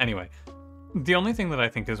 But yeah, anyway. The only thing that I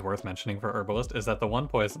think is worth mentioning for Herbalist is that the 1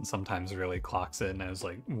 poison sometimes really clocks in as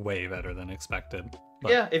like way better than expected.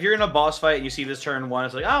 But yeah, if you're in a boss fight and you see this turn 1,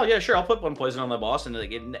 it's like, oh yeah, sure, I'll put 1 poison on the boss, and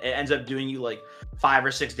like it ends up doing you like 5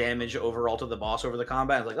 or 6 damage overall to the boss over the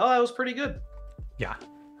combat. It's like, oh, that was pretty good. Yeah.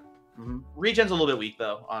 Mm-hmm. Regen's a little bit weak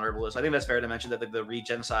though on Herbalist. I think that's fair to mention that the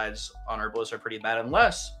regen sides on Herbalist are pretty bad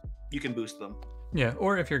unless you can boost them. Yeah,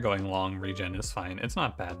 or if you're going long, regen is fine. It's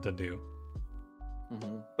not bad to do.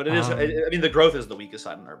 Mm-hmm. But it is. I mean, the growth is the weakest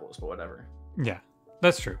side in Herbalist, but whatever. Yeah,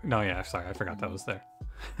 that's true. No, yeah, sorry, I forgot that was there.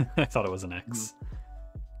 I thought it was an X.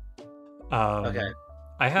 Okay.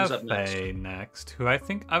 I have Faye next, who I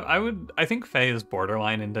think I think Faye is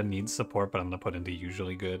borderline into needs support, but I'm gonna put into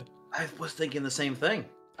usually good. I was thinking the same thing.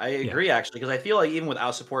 I agree actually, because I feel like even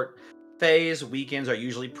without support, Faye's weekends are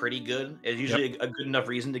usually pretty good. It's usually a good enough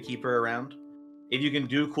reason to keep her around. If you can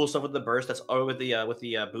do cool stuff with the burst, with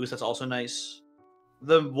the boost, that's also nice.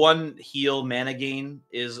 The 1 heal mana gain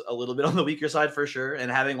is a little bit on the weaker side for sure,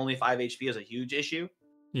 and having only 5 HP is a huge issue.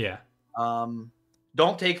 Yeah.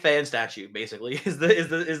 Don't take Faye and statue. Basically, is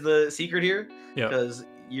the secret here? Yeah. Because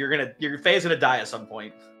your Faye's gonna die at some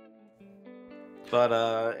point.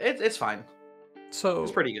 But it's fine. So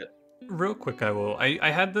it's pretty good. Real quick, I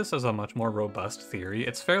had this as a much more robust theory.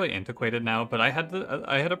 It's fairly antiquated now, but I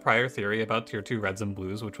had a prior theory about tier 2 reds and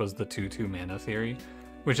blues, which was the 2/2 mana theory,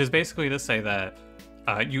 which is basically to say that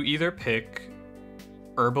you either pick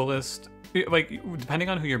Herbalist, like depending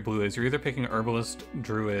on who your blue is, you're either picking Herbalist,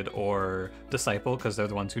 Druid, or Disciple, because they're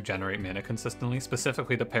the ones who generate mana consistently,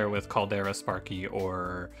 specifically to pair with Caldera, Sparky,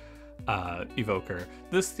 or Evoker.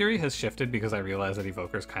 This theory has shifted because I realized that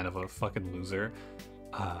Evoker's kind of a fucking loser.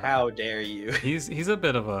 How dare you? He's a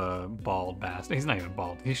bit of a bald bastard. He's not even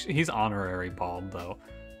bald. He's honorary bald though.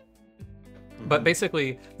 But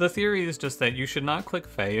basically, the theory is just that you should not click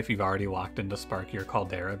Faye if you've already locked into Sparky or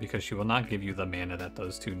Caldera, because she will not give you the mana that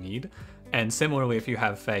those two need. And similarly, if you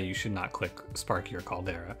have Faye, you should not click Sparky or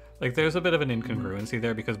Caldera. Like, there's a bit of an incongruency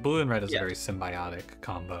there, because blue and red is a very symbiotic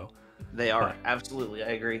combo. They are, absolutely, I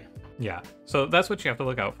agree. Yeah, so that's what you have to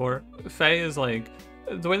look out for. Faye is like,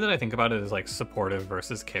 the way that I think about it is like supportive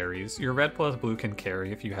versus carries. Your red plus blue can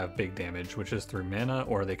carry if you have big damage, which is through mana,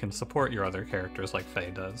 or they can support your other characters like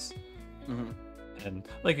Faye does. And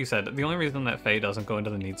like you said, the only reason that Faye doesn't go into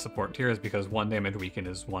the need support tier is because 1 damage weaken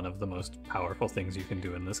is one of the most powerful things you can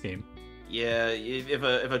do in this game. Yeah, if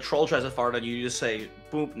a troll tries to fart on you, you just say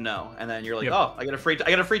boop no, and then you're like, Yep. oh, I get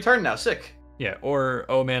a free turn now, sick. Yeah, or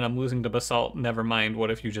oh man, I'm losing to Basalt. Never mind. What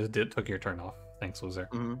if you just took your turn off? Thanks, loser.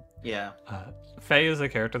 Yeah. Faye is a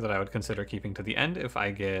character that I would consider keeping to the end if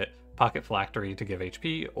I get Pocket Phylactery to give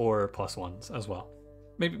HP or +1s as well.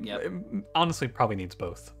 Maybe, honestly, probably needs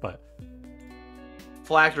both, but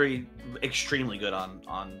Phylactery extremely good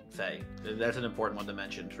on Faye. That's an important one to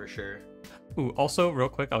mention for sure. Ooh, also, real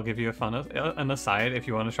quick, I'll give you an aside. If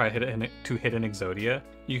you want to try hit an Exodia,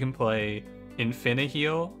 you can play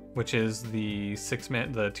Infiniheal, which is the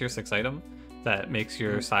tier 6 item that makes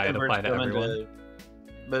your side apply to everyone.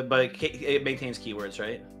 But it maintains keywords,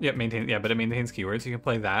 right? Yeah, but it maintains keywords. You can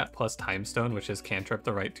play that plus Time Stone, which is cantrip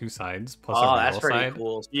the right 2 sides plus a reroll side. That's pretty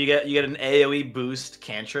cool. So you get an AoE boost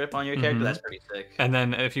cantrip on your character. That's pretty sick. And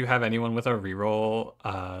then if you have anyone with a reroll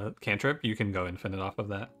cantrip, you can go infinite off of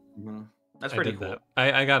that. That's pretty cool.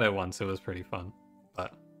 I got it once. It was pretty fun.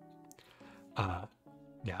 But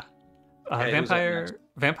yeah.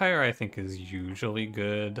 Vampire I think is usually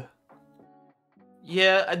good.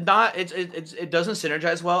 Yeah, it doesn't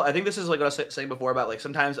synergize well. I think this is like what I was saying before about like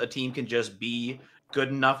sometimes a team can just be good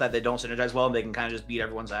enough that they don't synergize well and they can kind of just beat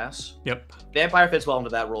everyone's ass. Yep. Vampire fits well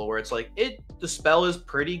into that role where it's like the spell is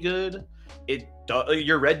pretty good.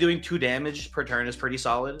 Your red doing 2 damage per turn is pretty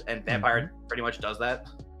solid, and Vampire pretty much does that.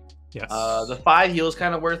 Yes. The 5 heal is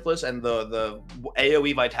kind of worthless, and the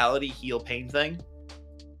AoE Vitality heal pain thing,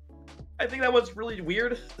 I think that was really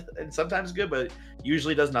weird and sometimes good, but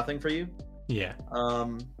usually does nothing for you. Yeah.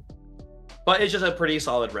 But it's just a pretty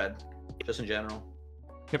solid red, just in general.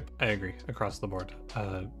 Yep, I agree across the board.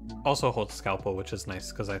 Also holds Scalpel, which is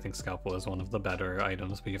nice because I think Scalpel is one of the better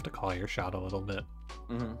items, but you have to call your shot a little bit.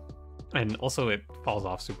 And also it falls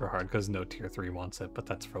off super hard because no tier 3 wants it, but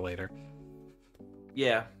that's for later.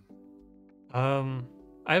 Yeah. I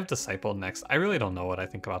have Disciple next. I really don't know what I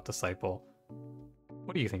think about Disciple.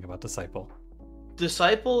 What do you think about Disciple?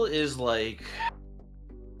 Disciple is like...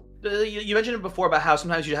 You mentioned it before about how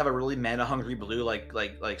sometimes you have a really mana-hungry blue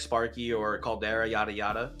like Sparky or Caldera, yada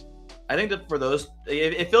yada. I think that for those,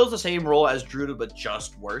 it fills the same role as Druid, but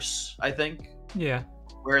just worse, I think. Yeah.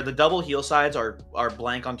 Where the double heal sides are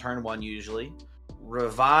blank on turn 1 usually.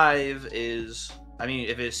 Revive is... I mean,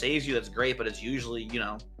 if it saves you, that's great, but it's usually,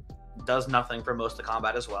 does nothing for most of the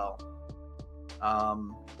combat as well.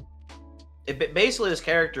 Basically, this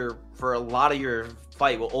character, for a lot of your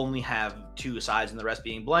fight, will only have 2 sides and the rest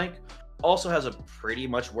being blank. Also has a pretty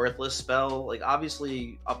much worthless spell. Like,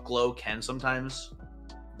 obviously, Upglow can sometimes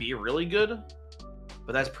be really good,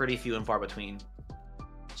 but that's pretty few and far between.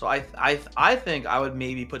 So I think I would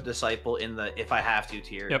maybe put Disciple in the if I have to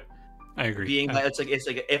tier. Yep, I agree. Being that it's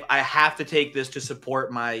like if I have to take this to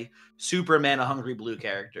support my super mana hungry blue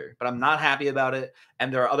character, but I'm not happy about it,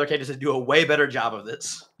 and there are other characters that do a way better job of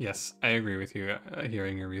this. Yes, I agree with you.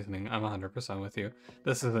 Hearing your reasoning, I'm 100% with you.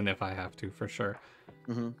 This is an if I have to for sure.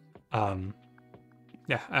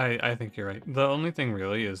 Yeah, I think you're right. The only thing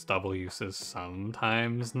really is double use is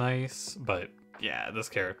sometimes nice, but yeah, this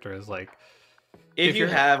character is like if you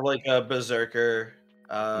have like a berserker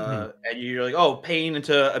and you're like, oh, pain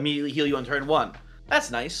to immediately heal you on turn 1, that's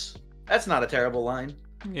nice. That's not a terrible line.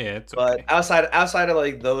 Yeah, it's okay. But outside of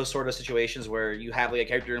like those sort of situations where you have like a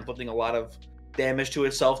character inflicting a lot of damage to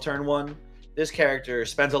itself turn 1, this character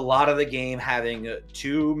spends a lot of the game having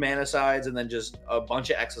 2 mana sides and then just a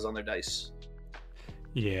bunch of X's on their dice.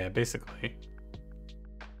 Yeah, basically.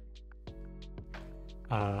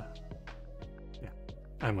 Yeah,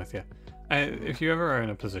 I'm with you. If you ever are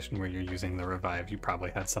in a position where you're using the revive, you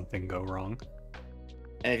probably had something go wrong.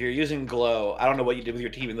 And if you're using glow, I don't know what you did with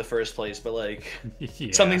your team in the first place, but like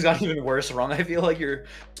yeah. Something's gone even worse wrong. I feel like you're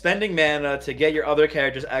spending mana to get your other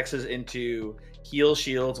character's X's into heal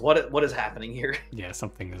shields. What is happening here? Yeah,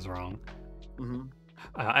 something is wrong.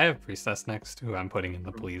 I have Priestess next, who I'm putting in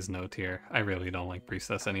the please no tier. I really don't like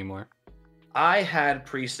Priestess anymore. I had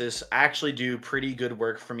Priestess actually do pretty good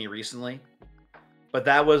work for me recently, but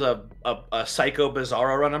that was a Psycho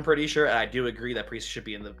Bizarro run, I'm pretty sure, and I do agree that Priestess should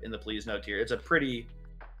be in the please no tier. It's a pretty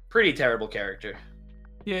terrible character.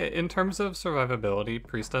 Yeah, in terms of survivability,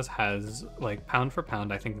 Priestess has, like, pound for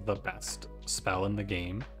pound, I think, the best spell in the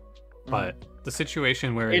game. But the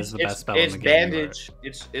situation where it is the best spell in the game...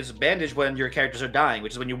 It's bandage when your characters are dying,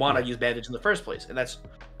 which is when you want to use bandage in the first place. And that's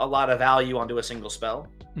a lot of value onto a single spell.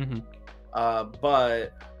 But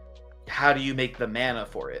how do you make the mana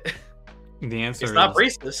for it? The answer is... It's not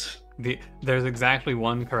Priestess. There's exactly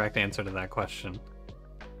one correct answer to that question.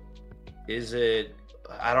 Is it...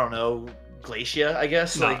 I don't know, Glacia, I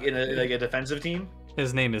guess, No, like in a defensive team.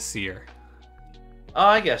 his name is Seer. Oh,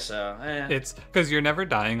 I guess so. It's because you're never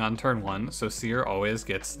dying on turn 1, so Seer always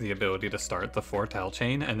gets the ability to start the foretell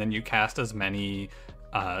chain, and then you cast as many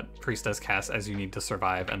priestess casts as you need to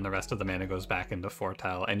survive, and the rest of the mana goes back into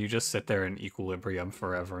foretell, and you just sit there in equilibrium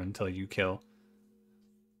forever until you kill.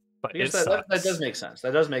 But I guess it that sucks. does make sense.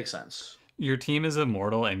 That does make sense. Your team is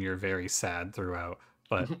immortal, and you're very sad throughout.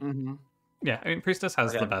 But yeah, I mean, priestess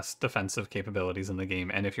has the best defensive capabilities in the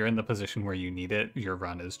game, and if you're in the position where you need it, your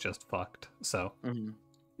run is just fucked. So,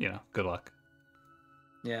 you know, good luck.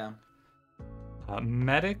 Yeah.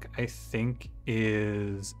 Medic, I think,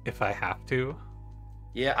 is if I have to.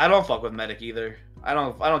 Yeah, I don't fuck with medic either. I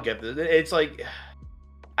don't get this. It's like,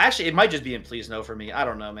 actually, it might just be in please no for me. I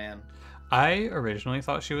don't know, man. I originally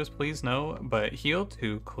thought she was please no, but heal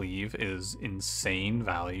 2 cleave is insane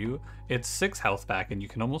value. It's 6 health back, and you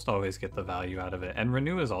can almost always get the value out of it. And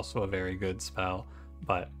renew is also a very good spell,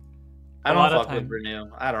 but I don't fuck with renew.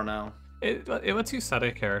 I don't know. It lets you set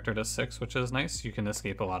a character to 6, which is nice. You can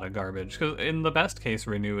escape a lot of garbage. Because in the best case,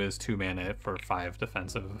 renew is 2 mana for 5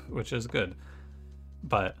 defensive, which is good.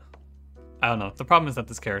 But I don't know. The problem is that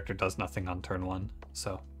this character does nothing on turn 1,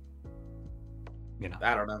 so. You know.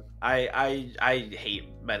 I don't know. I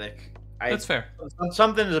hate medic. That's fair.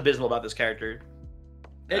 Something is abysmal about this character.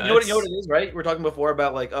 You know what it is, right? We're talking before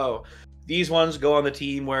about like, oh, these ones go on the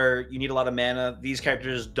team where you need a lot of mana. These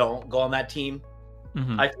characters don't go on that team.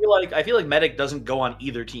 I feel like medic doesn't go on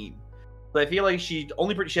either team. But I feel like she has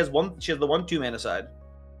the 1/2 mana side,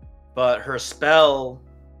 but her spell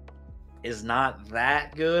is not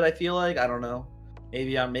that good. I feel like, I don't know.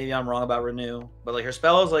 Maybe I'm wrong about renew, but like her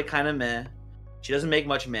spell is like kind of meh. She doesn't make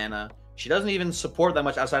much mana. She doesn't even support that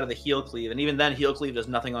much outside of the heal cleave, and even then, heal cleave does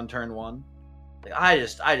nothing on turn 1. Like, I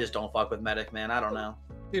just don't fuck with medic, man. I don't know.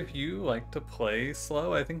 If you like to play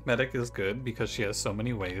slow, I think medic is good because she has so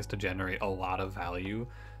many ways to generate a lot of value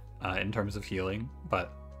in terms of healing.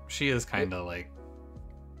 But she is kind of like,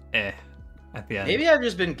 at the end. Maybe I've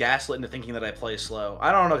just been gaslit into thinking that I play slow.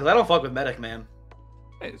 I don't know, because I don't fuck with medic, man.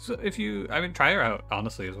 So try her out,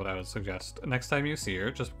 honestly, is what I would suggest. Next time you see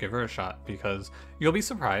her, just give her a shot, because you'll be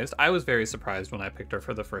surprised. I was very surprised when I picked her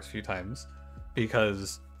for the first few times,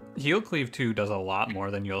 because heal cleave 2 does a lot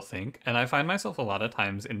more than you'll think, and I find myself a lot of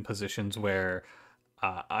times in positions where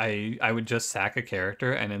I would just sack a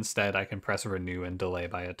character, and instead I can press renew and delay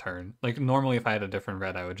by a turn. Like, normally if I had a different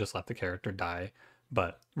red, I would just let the character die.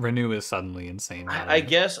 But renew is suddenly insane. I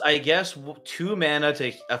guess 2 mana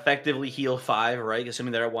to effectively heal 5, right?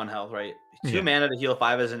 Assuming they're at 1 health, right? 2 mana to heal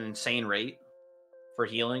 5 is an insane rate for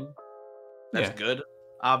healing. That's good,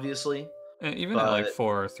 obviously. And even at like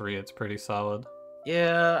 4 or 3, it's pretty solid.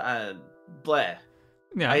 Yeah, bleh.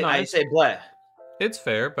 Yeah, I say bleh. It's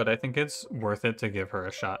fair, but I think it's worth it to give her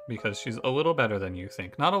a shot because she's a little better than you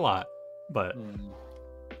think. Not a lot, but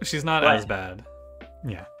she's not as bad.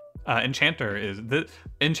 Yeah. Enchanter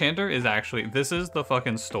is actually, this is the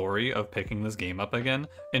fucking story of picking this game up again.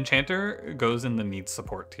 Enchanter goes in the needs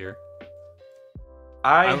support tier.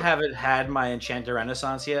 I haven't had my Enchanter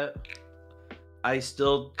Renaissance yet. I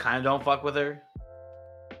still kind of don't fuck with her.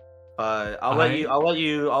 But I'll let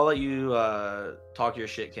you talk your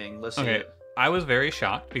shit, King. Let's see it. I was very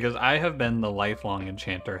shocked because I have been the lifelong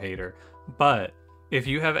Enchanter hater, but if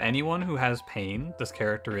you have anyone who has pain, this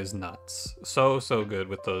character is nuts. So good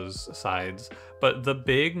with those sides. But the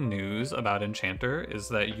big news about Enchanter is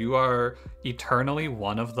that you are eternally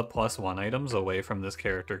one of the +1 items away from this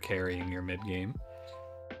character carrying your mid-game.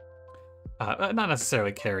 Not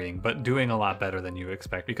necessarily carrying, but doing a lot better than you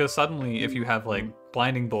expect. Because suddenly, if you have like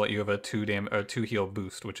Blinding Bolt, you have a 2 heal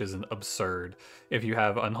boost, which is absurd. If you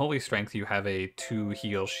have Unholy Strength, you have a 2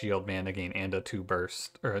 heal shield mana gain and a 2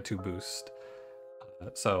 burst or a 2 boost.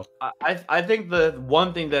 So I think the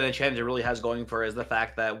one thing that Enchanter really has going for it is the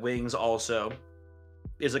fact that Wings also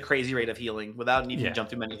is a crazy rate of healing without needing to jump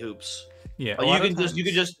through many hoops. Yeah, like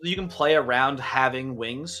you can play around having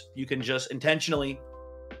Wings. You can just intentionally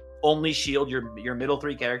only shield your middle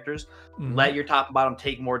 3 characters, let your top and bottom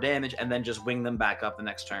take more damage, and then just wing them back up the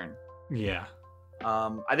next turn. Yeah.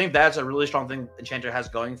 I think that's a really strong thing Enchanter has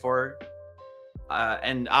going for her.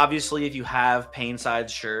 And obviously, if you have pain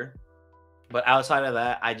sides, sure. But outside of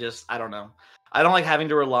that, I don't know. I don't like having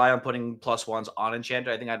to rely on putting +1s on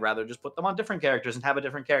Enchanter. I think I'd rather just put them on different characters and have a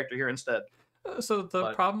different character here instead. So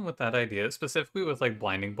the problem with that idea, specifically with like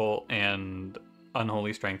Blinding Bolt and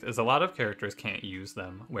Unholy Strength, is a lot of characters can't use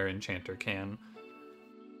them where Enchanter can.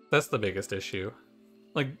 That's the biggest issue.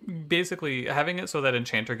 Like, basically, having it so that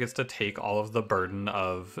Enchanter gets to take all of the burden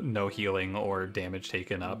of no healing or damage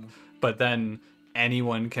taken up, but then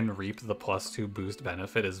anyone can reap the +2 boost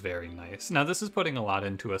benefit is very nice. Now, this is putting a lot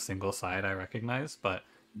into a single side, I recognize, but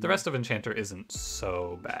the rest of Enchanter isn't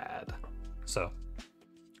so bad. So,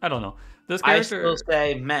 I don't know. This character, I still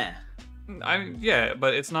say meh. yeah,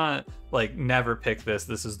 but it's not like never pick this.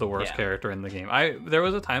 This is the worst character in the game. There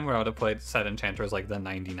was a time where I would have played Set Enchanter as like the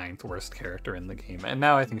 99th worst character in the game, and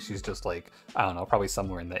now I think she's just like, I don't know, probably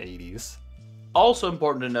somewhere in the 80s. Also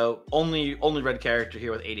important to note, only red character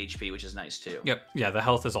here with 8 HP, which is nice too. Yep, yeah, the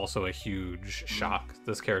health is also a huge shock.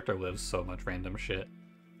 This character lives so much random shit.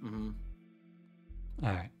 All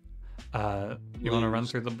right, you want to run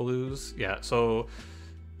through the blues? Yeah. So,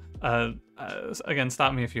 again,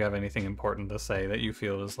 stop me if you have anything important to say that you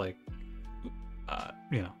feel is like,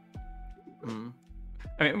 you know.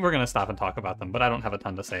 I mean, we're gonna stop and talk about them, but I don't have a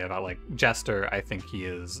ton to say about like Jester. I think he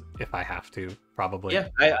is, if I have to, probably. Yeah,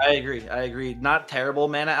 I agree. I agree. Not terrible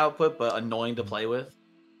mana output, but annoying to play with.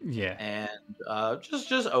 Yeah. And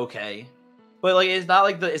just okay. But like it's not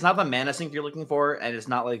the mana sink you're looking for, and it's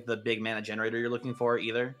not like the big mana generator you're looking for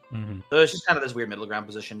either. So it's just kind of this weird middle ground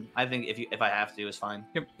position. I think if I have to, is fine.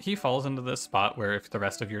 Yep, he falls into this spot where if the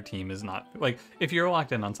rest of your team is not like, if you're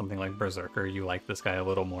locked in on something like Berserker, you like this guy a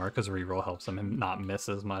little more because reroll helps him not miss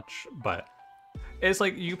as much. But it's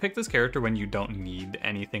like you pick this character when you don't need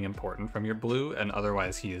anything important from your blue, and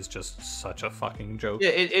otherwise he is just such a fucking joke.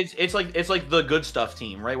 Yeah, it's like the good stuff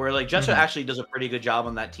team, right? Where like Jester actually does a pretty good job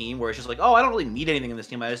on that team, where it's just like, oh, I don't really need anything in this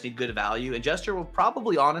team. I just need good value, and Jester will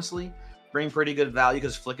probably honestly bring pretty good value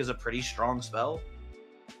because Flick is a pretty strong spell.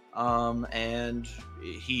 And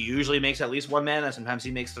he usually makes at least 1 mana. Sometimes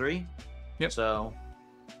he makes 3. Yep. So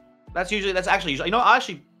that's actually usually, you know,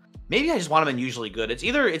 actually. Maybe I just want him in usually good. It's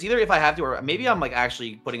either if I have to, or maybe I'm like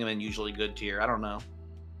actually putting him in usually good tier. I don't know.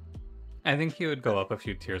 I think he would go up a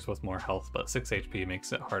few tiers with more health, but 6 HP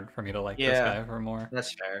makes it hard for me to like this guy for more.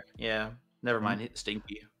 That's fair. Yeah. Never mind.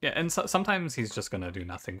 Stinky. Yeah, and sometimes he's just gonna do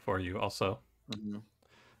nothing for you. Also.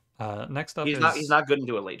 Next up, he's not good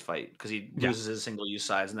into a late fight because he loses his single use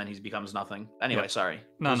size and then he becomes nothing. Anyway, sorry.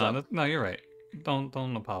 No, you're right. Don't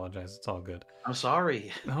apologize. It's all good. I'm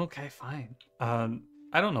sorry. Okay, fine.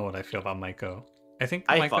 I don't know what I feel about Maiko. I think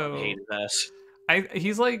I Maiko, fucking hated this.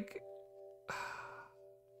 He's like,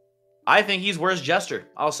 I think he's worse Jester.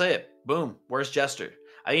 I'll say it. Boom, worse Jester.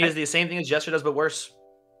 I think he does the same thing as Jester does, but worse.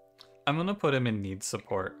 I'm gonna put him in need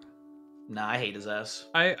support. Nah, I hate his ass.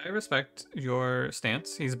 I respect your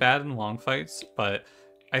stance. He's bad in long fights, but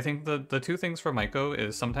I think the two things for Maiko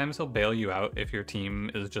is sometimes he'll bail you out if your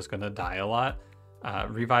team is just gonna die a lot.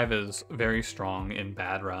 Revive is very strong in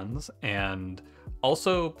bad runs, and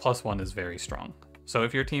also +1 is very strong. So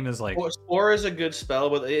if your team is like, Spore is a good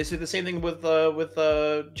spell, but it's the same thing with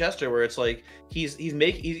Jester, where it's like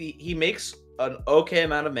he makes an okay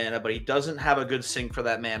amount of mana, but he doesn't have a good sink for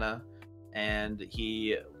that mana. And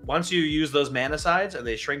once you use those mana sides and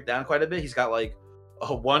they shrink down quite a bit, he's got like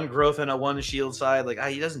a 1 growth and a 1 shield side. Like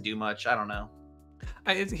he doesn't do much. I don't know.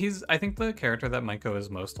 I think the character that Maiko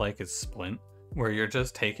is most like is Splint, where you're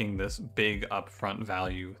just taking this big upfront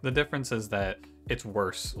value. The difference is that it's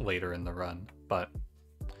worse later in the run, but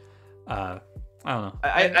I don't know.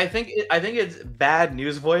 I think it's bad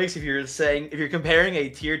news voice if you're comparing a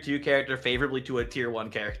tier 2 character favorably to a tier 1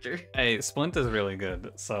 character. Hey, Splint is really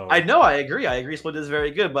good, so I agree Splint is very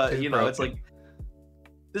good, but you know, it's like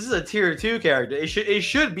this is a tier 2 character. It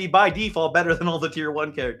should be by default better than all the tier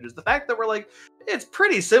 1 characters. The fact that we're like it's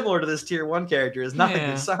pretty similar to this tier 1 character is not a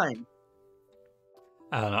good sign.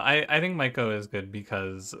 I don't know. I think Maiko is good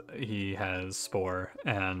because he has Spore,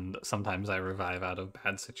 and sometimes I revive out of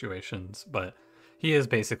bad situations, but he is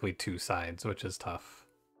basically 2 sides, which is tough.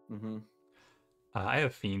 I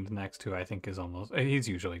have Fiend next, who I think is he's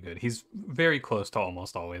usually good. He's very close to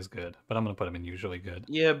almost always good, but I'm going to put him in usually good.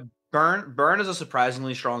 Yeah, Burn is a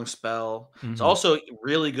surprisingly strong spell. It's also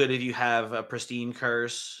really good if you have a Pristine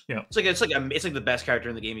Curse. Yeah, it's like the best character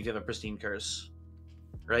in the game if you have a Pristine Curse.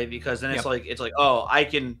 Right, because then it's like oh, I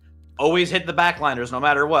can always hit the backliners no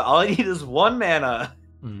matter what. All I need is 1 mana.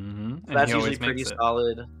 So that's usually pretty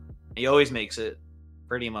solid. He always makes it,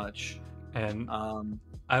 pretty much. And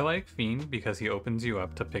I like Fiend because he opens you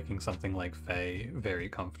up to picking something like Fae very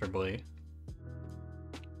comfortably.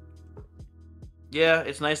 Yeah,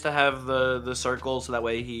 it's nice to have the circle so that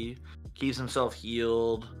way he keeps himself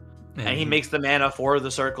healed. And he makes the mana for the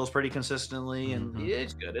circles pretty consistently, and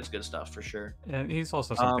it's good. It's good stuff for sure. And he's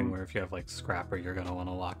also something where if you have like Scrapper, you're gonna want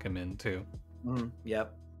to lock him in too.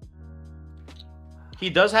 Yep. He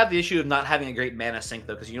does have the issue of not having a great mana sink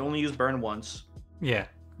though, because you only use Burn once. Yeah.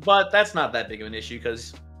 But that's not that big of an issue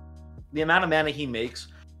because the amount of mana he makes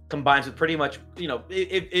combines with pretty much, you know,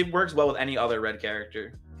 it works well with any other red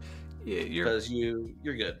character. Yeah, because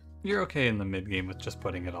you're good. you're okay in the mid game with just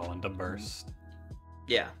putting it all into burst.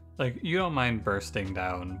 Yeah. Like, you don't mind bursting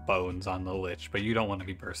down bones on the Lich, but you don't want to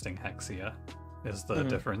be bursting Hexia, is the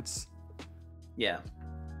difference. Yeah.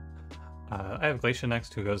 I have Glacia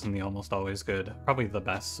next, who goes in the almost always good, probably the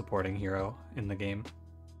best supporting hero in the game.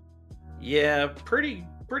 Yeah, pretty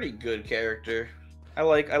good character. I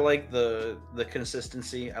like the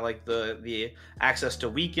consistency. I like the access to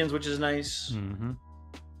weakens, which is nice. Mm-hmm.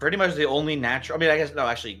 Pretty much the only natural. I mean, I guess no,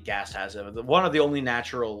 actually, Gast has it. But one of the only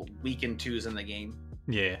natural weaken twos in the game.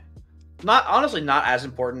 Yeah. Not honestly, not as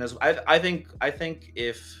important as I think. I think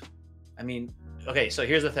if, I mean, okay. So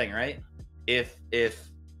here's the thing, right? If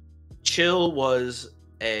Chill was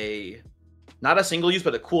not a single use,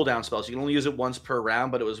 but a cooldown spell, so you can only use it once per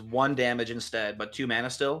round, but it was 1 damage instead, but 2 mana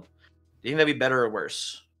still. Do you think that'd be better or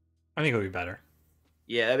worse? I think it would be better.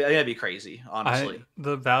 Yeah, I think that'd be crazy, honestly.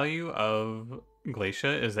 The value of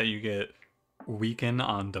Glacia is that you get weaken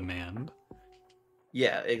on demand.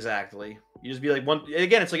 Yeah, exactly. You just be like one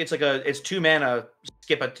again. It's 2 mana.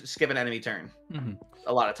 Skip an enemy turn. Mm-hmm.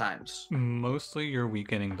 A lot of times. Mostly you're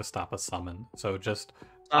weakening to stop a summon. So just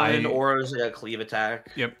summon or as like a cleave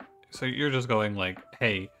attack. Yep. So you're just going like,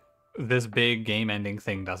 hey, this big game-ending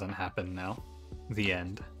thing doesn't happen now. The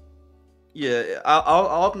end. Yeah, I'll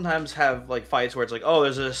oftentimes have like fights where it's like, oh,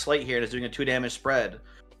 there's a slate here and it's doing a 2 damage spread,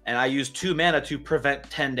 and I use 2 mana to prevent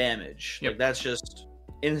 10 damage. Yep. Like that's just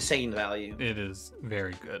insane value. It is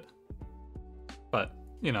very good. But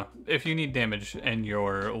you know, if you need damage and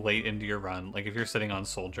you're late into your run, like if you're sitting on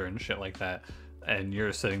Soldier and shit like that, and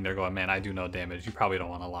you're sitting there going, man, I do no damage, you probably don't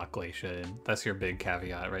want to lock Glacia in. That's your big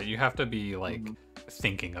caveat, right? You have to be like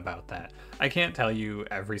thinking about that. I can't tell you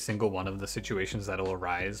every single one of the situations that'll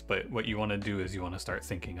arise, but what you want to do is you want to start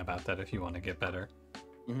thinking about that if you want to get better.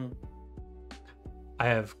 I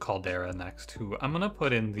have Caldera next, who I'm gonna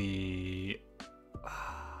put in the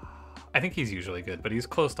I think he's usually good, but he's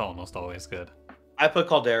close to almost always good. I put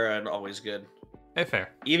Caldera in always good. Fair.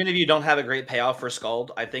 Even if you don't have a great payoff for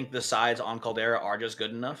Scald, I think the sides on Caldera are just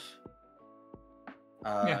good enough.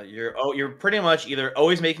 You're pretty much either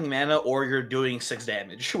always making mana or you're doing 6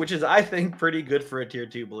 damage, which is I think pretty good for a tier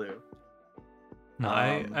 2 blue. No,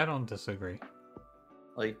 I don't disagree.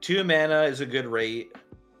 Like 2 mana is a good rate.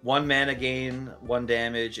 1 mana gain, 1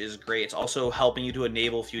 damage is great. It's also helping you to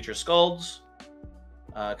enable future Scalds.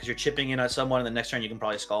 Because you're chipping in at someone, and the next turn you can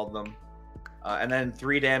probably Scald them. And then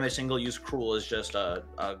 3 damage single use Cruel is just a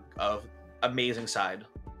amazing side.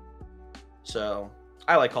 So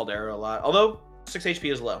I like Caldera a lot. Although 6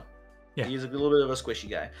 HP is low. Yeah. He's a little bit of a squishy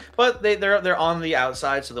guy. But they're on the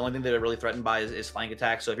outside, so the only thing they're really threatened by is flank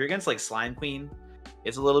attack. So if you're against like Slime Queen,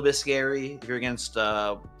 it's a little bit scary. If you're against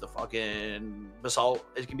the fucking Basalt,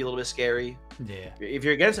 it can be a little bit scary. Yeah. If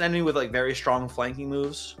you're against an enemy with like very strong flanking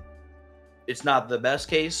moves, it's not the best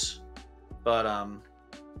case, but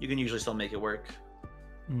you can usually still make it work.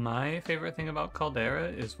 My favorite thing about Caldera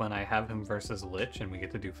is when I have him versus Lich and we get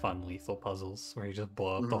to do fun lethal puzzles where you just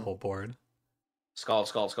blow up the whole board.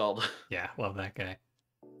 Scald. Yeah, love that guy.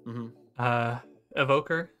 Mm-hmm.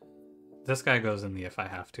 Evoker. This guy goes in the if I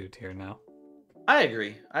have to tier now. I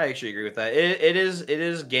agree. I actually agree with that. It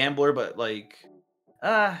is Gambler, but like,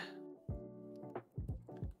 I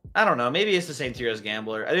don't know. Maybe it's the same tier as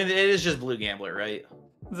Gambler. I think it is just Blue Gambler, right?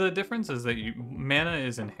 The difference is that mana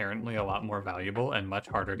is inherently a lot more valuable and much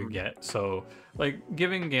harder to get. So, like,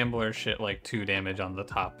 giving Gambler shit like 2 damage on the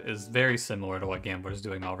top is very similar to what Gambler's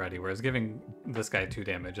doing already, whereas giving this guy 2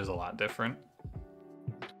 damage is a lot different.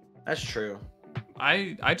 That's true.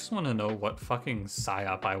 I just want to know what fucking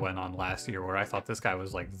psyop I went on last year where I thought this guy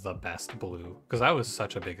was like the best blue, because I was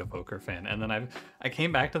such a big Evoker fan, and then I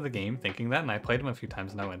came back to the game thinking that, and I played him a few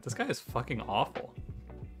times and I went, this guy is fucking awful.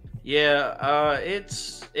 Yeah,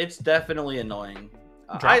 it's definitely annoying.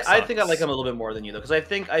 I think I like him a little bit more than you though, because I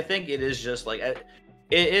think it is just like it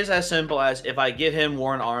is as simple as if I give him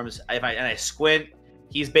Worn Arms, and I squint,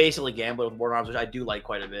 he's basically Gambler with Worn Arms, which I do like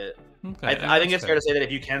quite a bit. Okay, I think it's fair to say that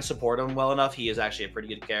if you can support him well enough, he is actually a pretty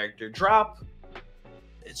good character. Drop.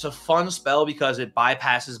 It's a fun spell because it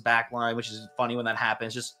bypasses backline, which is funny when that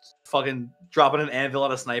happens. Just fucking dropping an anvil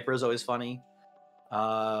on a sniper is always funny.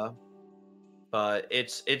 But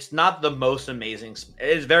it's not the most amazing.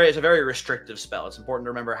 It's a very restrictive spell. It's important to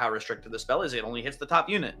remember how restrictive the spell is. It only hits the top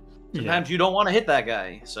unit. Sometimes you don't want to hit that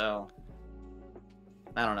guy. So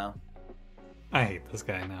I don't know. I hate this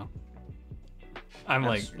guy now.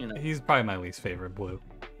 He's probably my least favorite blue.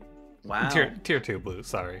 Wow. Tier 2 blue,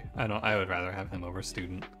 sorry. I would rather have him over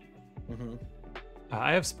Student.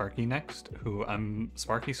 I have Sparky next, who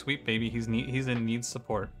Sparky Sweep, baby. He's in needs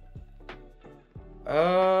support.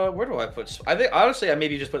 Where do I put? I think honestly, I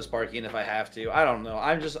maybe just put Sparky in if I have to. I don't know.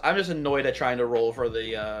 I'm just annoyed at trying to roll for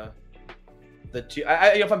the two.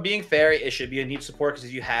 If I'm being fair, it should be a need support because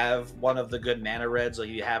if you have one of the good mana reds, like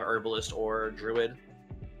you have Herbalist or Druid,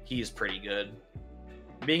 he's pretty good.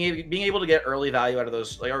 Being able to get early value out of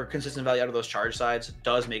those, like, or consistent value out of those charge sides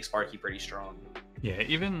does make Sparky pretty strong. Yeah,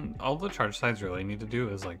 even all the charge sides really need to do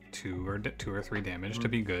is like 2 or 3 damage to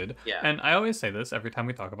be good. Yeah. And I always say this every time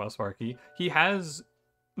we talk about Sparky. He has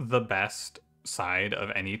the best side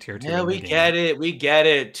of any tier 2. Yeah, we get it. We get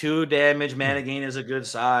it. 2 damage mana gain is a good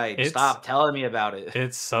side. Stop telling me about it.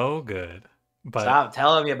 It's so good. But stop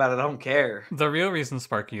telling me about it. I don't care. The real reason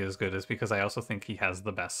Sparky is good is because I also think he has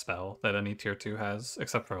the best spell that any tier 2 has,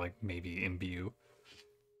 except for like maybe Imbue.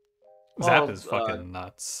 Zap is fucking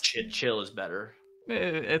nuts. Chill is better.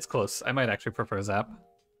 It's close. I might actually prefer Zap.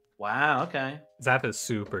 Wow, okay. Zap is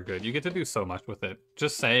super good. You get to do so much with it.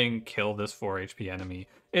 Just saying kill this 4 HP enemy.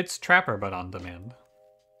 It's Trapper, but on demand.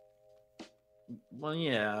 Well,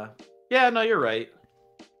 yeah. Yeah, no, you're right.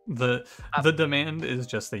 The demand is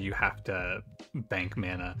just that you have to bank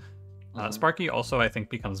mana. Sparky also, I think,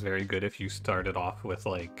 becomes very good if you started off with,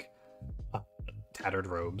 like, Tattered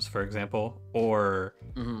Robes, for example, or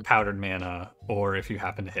Powdered Mana, or if you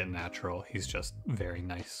happen to hit Natural. He's just very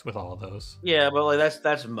nice with all of those. Yeah, but like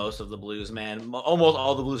that's most of the blues, man. Almost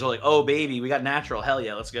all the blues are like, oh, baby, we got Natural. Hell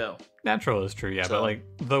yeah, let's go. Natural is true, yeah, but like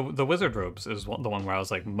the Wizard Robes is the one where I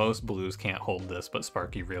was like, most blues can't hold this, but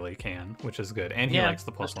Sparky really can, which is good. And he likes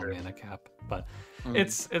the +1 mana cap, but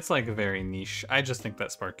it's like very niche. I just think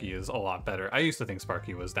that Sparky is a lot better. I used to think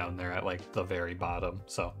Sparky was down there at like the very bottom,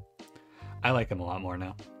 so I like him a lot more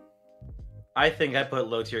now. I think I put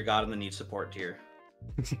low tier God in the need support tier.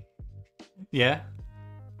 Yeah,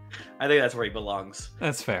 I think that's where he belongs.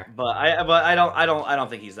 That's fair. But I don't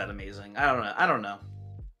think he's that amazing. I don't know.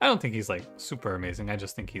 I don't think he's like super amazing. I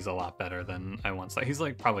just think he's a lot better than I once thought. He's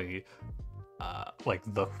like probably like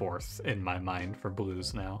the 4th in my mind for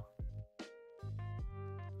blues now.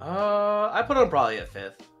 I put him probably at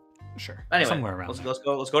 5th. Sure. Anyway, somewhere around let's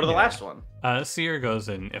go to the last one. Seer goes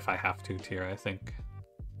in if I have to tier, I think.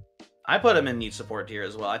 I put him in need support tier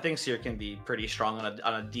as well. I think Seer can be pretty strong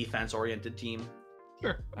on a defense oriented team.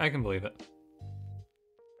 Sure, I can believe it.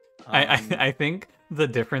 I think the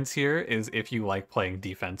difference here is if you like playing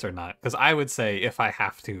defense or not. Because I would say if I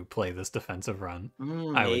have to play this defensive run,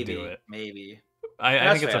 I would do it. Maybe.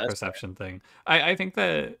 I think it's a perception thing. I think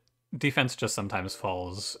that defense just sometimes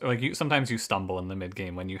falls. Like sometimes you stumble in the mid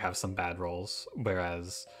game when you have some bad rolls,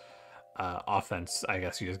 whereas offense, I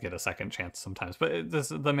guess you just get a second chance sometimes. But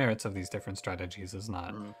the merits of these different strategies is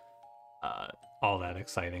not all that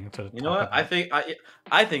exciting to. You know what? About.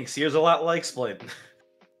 I think Seer's a lot like Split.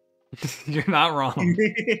 You're not wrong.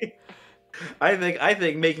 I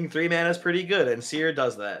think making 3 mana is pretty good, and Seer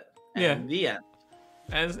does that. And the end.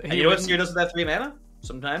 And you know what Seer does with that 3 mana?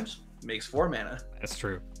 Sometimes makes 4 mana. That's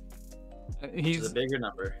true. He's a bigger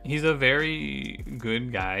number. He's a very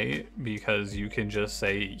good guy because you can just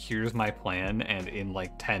say, "Here's my plan," and in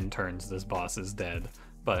like 10 turns, this boss is dead.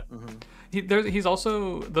 But he's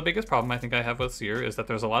also the biggest problem I think I have with Seer is that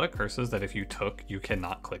there's a lot of curses that if you took, you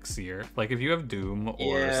cannot click Seer. Like if you have Doom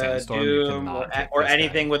or Sandstorm, you cannot or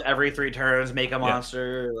anything with every 3 turns make a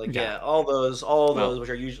monster. Like all those which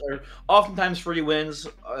are usually oftentimes free wins.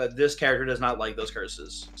 This character does not like those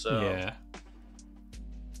curses. So yeah.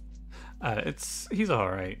 He's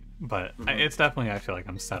all right, but it's definitely I feel like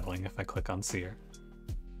I'm settling if I click on Seer.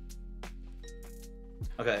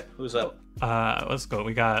 Okay, who's up? Let's go.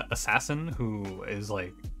 We got Assassin, who is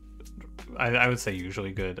like, I would say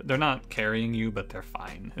usually good. They're not carrying you, but they're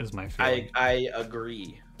fine. Is my feeling. I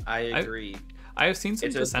agree. I've seen some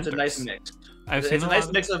dissenters. It's a nice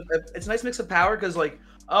mix. It's a nice mix of power because like,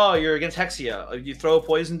 oh, you're against Hexia. You throw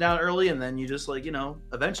poison down early, and then you just like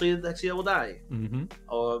eventually the Hexia will die.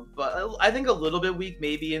 But I think a little bit weak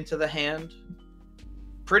maybe into the hand.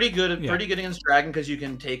 Pretty good against Dragon because you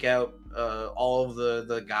can take out all of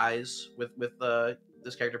the guys with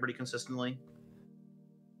this character pretty consistently.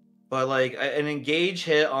 But like an engage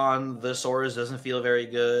hit on the swords doesn't feel very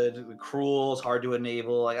good. Cruel is hard to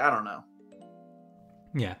enable. Like I don't know.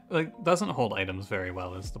 Yeah, like doesn't hold items very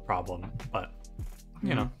well is the problem, but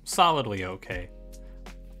solidly okay.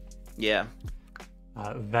 Yeah.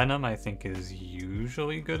 Venom I think is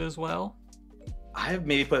usually good as well. I've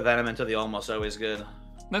maybe put Venom into the almost always good.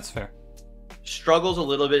 That's fair. Struggles a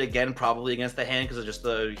little bit again, probably against the hand because of just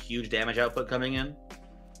the huge damage output coming in.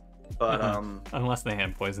 But unless the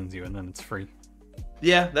hand poisons you, and then it's free.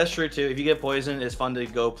 Yeah, that's true too. If you get poisoned, it's fun to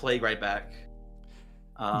go Plague right back.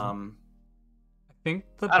 I think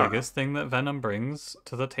the I don't know. biggest thing that Venom brings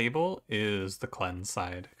to the table is the cleanse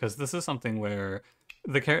side, because this is something where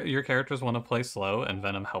your characters want to play slow, and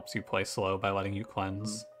Venom helps you play slow by letting you Mhm.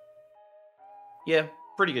 cleanse. Yeah,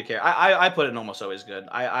 pretty good character. I put it in almost always good.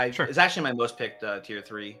 Sure. It's actually my most picked tier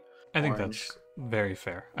 3 I think orange. that's very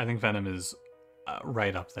fair. I think Venom is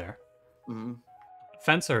right up there. Mhm.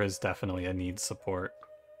 Fencer is definitely a needs support.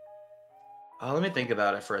 Let me think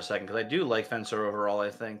about it for a second because I do like Fencer overall.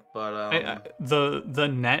 I think, but The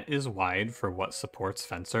net is wide for what supports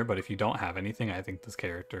Fencer, but if you don't have anything, I think this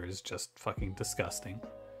character is just fucking disgusting.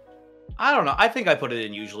 I don't know. I think I put it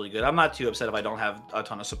in usually good. I'm not too upset if I don't have a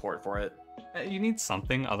ton of support for it. You need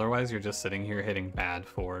something, otherwise you're just sitting here hitting bad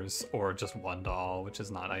 4s or just 1 to all, which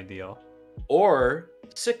is not ideal. Or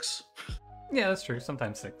 6. Yeah, that's true.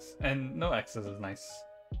 Sometimes 6. And no X's is nice.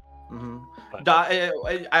 But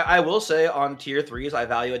I will say on tier 3s, I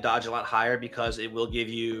value a dodge a lot higher because it will give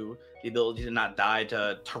you the ability to not die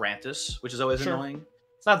to Tarantus, which is always sure. annoying.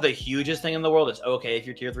 It's not the hugest thing in the world. It's okay if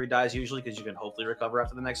your tier 3 dies usually because you can hopefully recover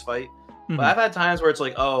after the next fight. But I've had times where it's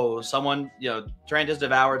like, oh, someone, Tarantus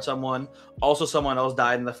devoured someone. Also, someone else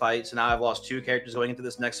died in the fight. So now I've lost 2 characters going into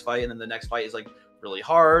this next fight. And then the next fight is like really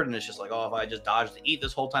hard. And it's just like, oh, if I just dodged to eat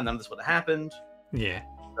this whole time, none of this would have happened. Yeah.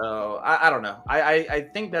 So I don't know. I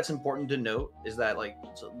think that's important to note is that like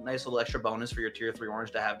it's a nice little extra bonus for your tier 3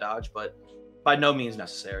 orange to have dodge, but by no means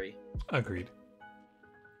necessary. Agreed.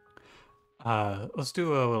 Let's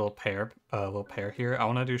do a little pair here. I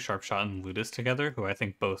want to do Sharpshot and Ludus together, who I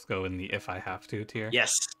think both go in the if I have to tier.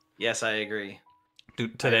 Yes, I agree.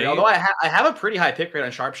 Dude, today, Although I have a pretty high pick rate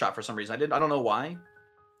on Sharpshot for some reason. I don't know why.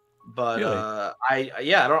 But really?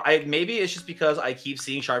 I maybe it's just because I keep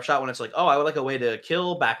seeing Sharpshot when it's like, oh, I would like a way to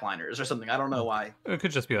kill backliners or something. I don't know why. It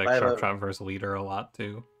could just be like Sharpshot versus leader a lot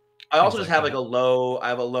too. I also just have like a low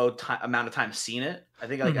amount of time seen it. I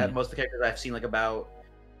think like at most of the characters I've seen like about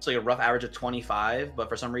it's like a rough average of 25, but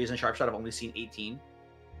for some reason Sharpshot I've only seen 18.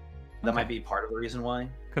 That might be part of the reason why.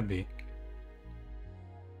 Could be.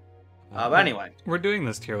 But anyway, we're doing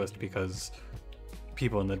this tier list because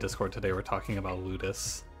people in the Discord today were talking about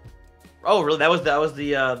Ludus. Oh, really? That was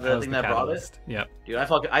the thing that brought it. Yep. Dude,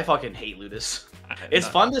 I fucking hate Ludus. It's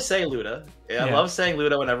fun to say Luda. Yeah, I love saying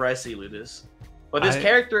Luda whenever I see Ludus. But this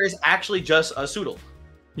character is actually just a Soodle.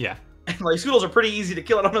 Yeah. And like Soodles are pretty easy to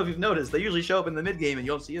kill. I don't know if you've noticed. They usually show up in the mid game and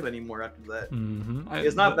you don't see them anymore after that.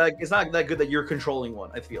 It's not that good that you're controlling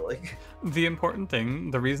one, I feel like. The important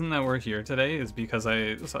thing, the reason that we're here today is because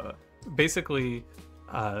basically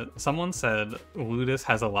someone said Ludus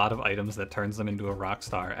has a lot of items that turns them into a rock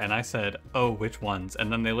star, and I said, oh, which ones?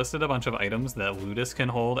 And then they listed a bunch of items that Ludus can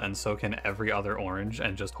hold, and so can every other orange,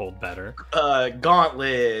 and just hold better.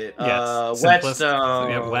 Gauntlet, yes, Whetstone.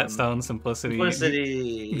 Yeah, Whetstone, Simplicity.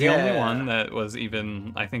 The only one that was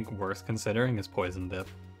even, I think, worth considering is Poison Dip.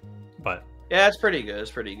 But yeah, it's pretty good.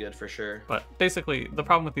 It's pretty good for sure. But basically, the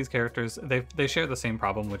problem with these characters, they share the same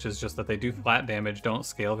problem, which is just that they do flat damage, don't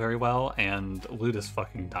scale very well, and Ludus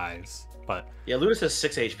fucking dies. But yeah, Ludus has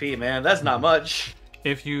 6 HP, man. That's not much.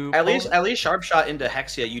 If you at least Sharpshot into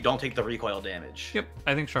Hexia, you don't take the recoil damage. Yep,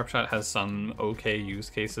 I think Sharpshot has some okay use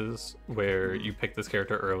cases where you pick this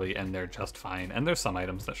character early and they're just fine. And there's some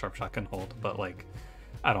items that Sharpshot can hold, but like,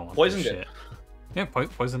 I don't want Poison this Dip. shit. Yeah,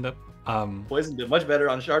 Poison Dip. Poison Dip much better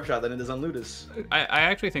on Sharpshot than it is on Ludus. I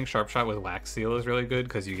actually think Sharpshot with Wax Seal is really good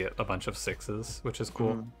because you get a bunch of 6s, which is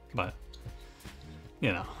cool. But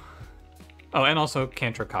you know, oh, and also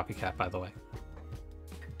Cantrip Copycat, by the way.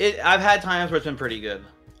 I've had times where it's been pretty good.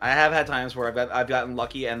 I have had times where I've gotten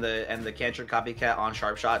lucky and the Cantrip Copycat on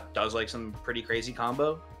Sharpshot does like some pretty crazy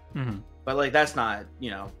combo. But like that's not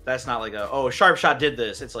like a Sharpshot did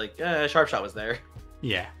this. It's like Sharpshot was there.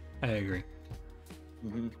 Yeah, I agree.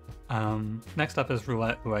 Next up is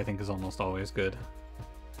Roulette, who I think is almost always good.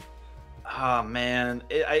 Oh man,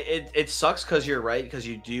 it sucks because you're right, because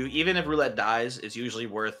you do, even if Roulette dies, it's usually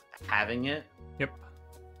worth having it. Yep.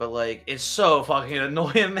 But like, it's so fucking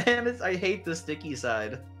annoying, man. I hate the sticky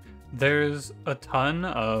side. There's a ton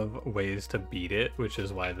of ways to beat it, which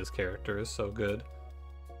is why this character is so good.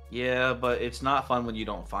 Yeah, but it's not fun when you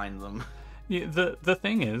don't find them. Yeah, the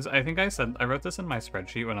thing is, I think I wrote this in my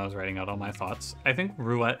spreadsheet when I was writing out all my thoughts. I think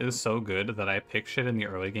Roulette is so good that I pick shit in the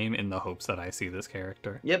early game in the hopes that I see this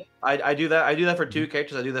character. Yep, I do that. I do that for 2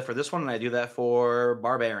 characters. I do that for this one, and I do that for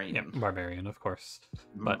Barbarian. Yep, Barbarian, of course.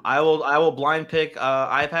 But I will blind pick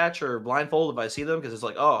eye patch or blindfold if I see them, because it's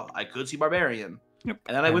like, oh, I could see Barbarian. Yep.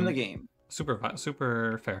 And then I win the game. Super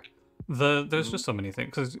fair. There's just so many things,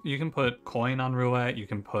 because you can put coin on Roulette, you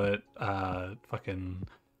can put fucking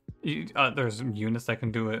There's units that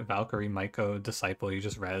can do it. Valkyrie, Maiko, Disciple, you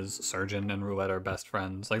just res. Surgeon and Roulette are best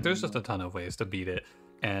friends. Like, there's just a ton of ways to beat it.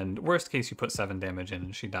 And worst case, you put 7 damage in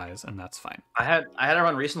and she dies, and that's fine. I had a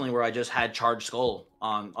run recently where I just had Charged Skull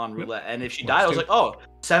on Yep. Roulette, and if she died, I was like, oh,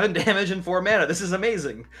 7 damage and 4 mana. This is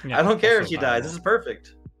amazing. Yeah, I don't care if also she dies. viable. This is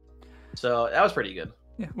perfect. So that was pretty good.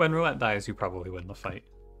 Yeah, when Roulette dies, you probably win the fight.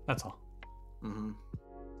 That's all. Mm-hmm.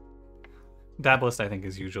 Dablist, I think,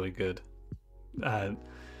 is usually good.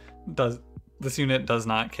 This unit does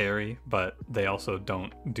not carry, but they also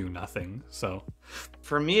don't do nothing. So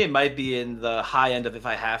For me, it might be in the high end of if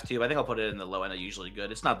I have to. I think I'll put it in the low end of usually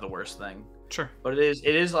good. It's not the worst thing. sure. But it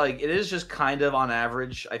is just kind of on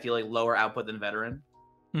average, I feel like lower output than veteran.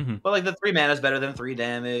 Mm-hmm. But like the 3 mana is better than 3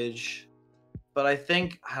 damage. But I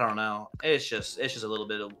think, I don't know. It's just a little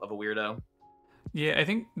bit of a weirdo. Yeah, I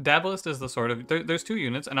think Dablist is the sort of... there's 2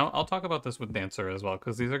 units, and I'll talk about this with Dancer as well,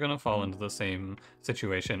 because these are going to fall into the same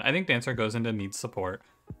situation. I think Dancer goes into needs support.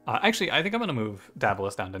 Actually, I think I'm going to move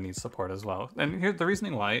Dablist down to needs support as well. And here, the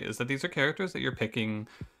reasoning why is that these are characters that you're picking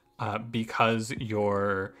because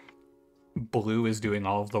your blue is doing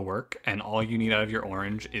all of the work, and all you need out of your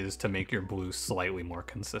orange is to make your blue slightly more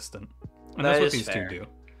consistent. And that's what these fair. 2 do.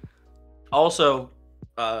 Also,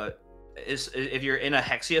 if you're in a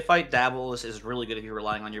Hexia fight, Dablist is really good if you're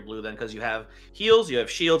relying on your blue then, because you have heals, you have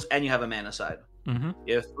shields, and you have a mana side. Mm-hmm.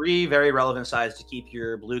 You have 3 very relevant sides to keep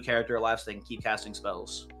your blue character alive so they can keep casting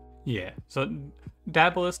spells. Yeah, so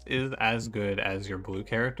Dablist is as good as your blue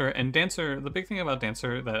character, and Dancer, the big thing about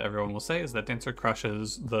Dancer that everyone will say is that Dancer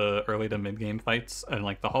crushes the early to mid-game fights and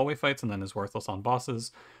like the hallway fights and then is worthless on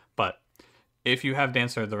bosses, but if you have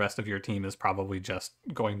Dancer, the rest of your team is probably just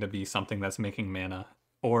going to be something that's making mana,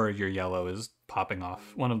 or your yellow is popping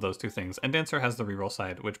off. One of those 2 things. And Dancer has the reroll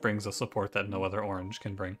side, which brings a support that no other orange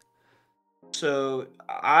can bring. So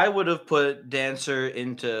I would have put Dancer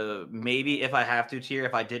into maybe if I have to tier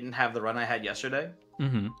if I didn't have the run I had yesterday.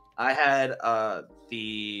 Mm-hmm. I had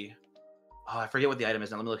I forget what the item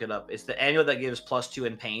is now. Let me look it up. It's the amulet that gives +2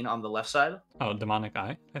 in pain on the left side. Oh, Demonic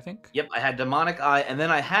Eye, I think? Yep, I had Demonic Eye, and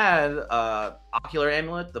then I had Ocular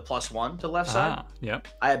Amulet, the +1 to left side. Yep.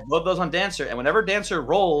 I had both those on Dancer, and whenever Dancer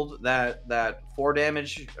rolled that 4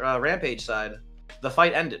 damage Rampage side, the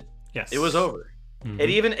fight ended. Yes. It was over.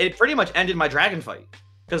 Mm-hmm. It pretty much ended my dragon fight.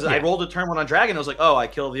 Because I rolled a turn 1 on dragon, I was like, oh, I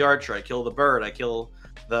kill the archer, I kill the bird, I kill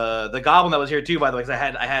the goblin that was here too, by the way,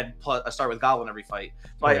 because I had a start with goblin every fight.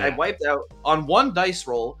 So I wiped out on 1 dice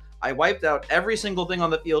roll. I wiped out every single thing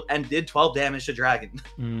on the field and did 12 damage to dragon.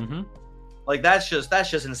 Mm-hmm. Like that's just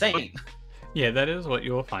insane. Yeah, that is what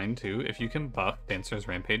you will find too. If you can buff Dancer's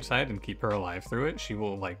Rampage side and keep her alive through it, she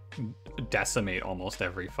will like decimate almost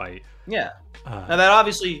every fight. Yeah. Now that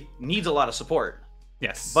obviously needs a lot of support.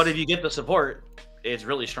 Yes. But if you get the support, it's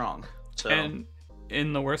really strong. So. And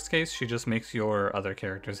in the worst case, she just makes your other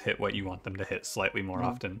characters hit what you want them to hit slightly more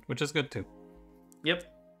often, which is good too. Yep.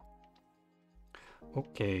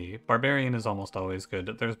 Okay, Barbarian is almost always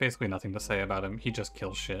good. There's basically nothing to say about him. He just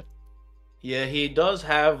kills shit. Yeah, he does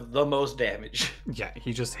have the most damage. Yeah,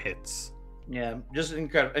 he just hits. Yeah, just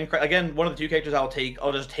incredible. Again, one of the 2 characters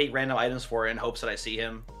I'll just take random items for in hopes that I see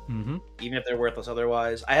him, even if they're worthless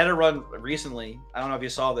otherwise. I had a run recently. I don't know if you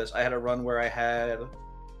saw this. I had a run where I had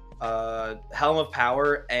Helm of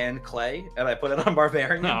Power and Clay, and I put it on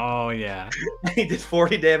Barbarian. Oh yeah. He did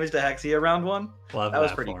 40 damage to Hexia round 1. Love that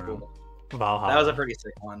was pretty cool. Valhalla. That was a pretty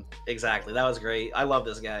sick one. Exactly. That was great. I love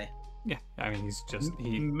this guy. Yeah, I mean he's just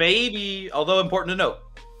maybe, although important to note,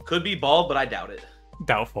 could be bald, but I doubt it.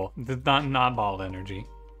 Doubtful. Not bald energy.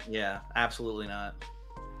 Yeah, absolutely not.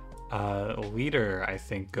 Leader, I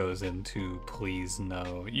think, goes into please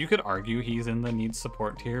no. You could argue he's in the needs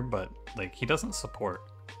support tier, but like he doesn't support.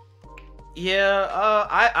 Yeah,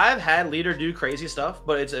 I've had leader do crazy stuff,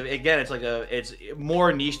 but it's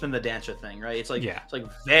more niche than the Dancer thing, right? It's like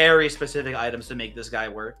very specific items to make this guy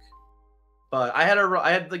work. But I had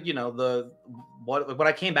like when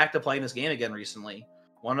I came back to playing this game again recently,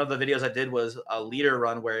 one of the videos I did was a leader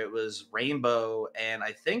run where it was Rainbow and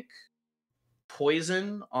I think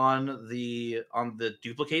Poison on the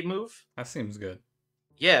duplicate move. That seems good.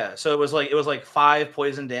 Yeah, so it was like 5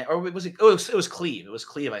 poison damage, or it was cleave. It was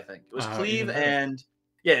cleave, I think. It was cleave and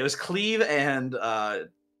it was cleave and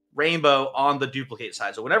Rainbow on the duplicate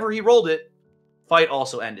side. So whenever he rolled it, fight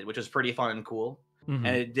also ended, which was pretty fun and cool. And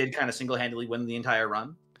it did kind of single-handedly win the entire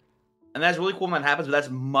run. And that's really cool when that happens, but that's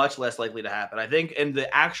much less likely to happen. I think in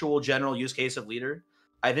the actual general use case of leader,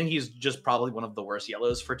 I think he's just probably one of the worst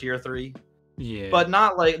yellows for tier 3. Yeah. But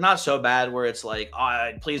not so bad where it's like,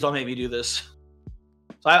 oh, please don't make me do this.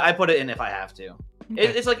 So I put it in if I have to. Okay.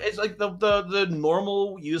 It's like the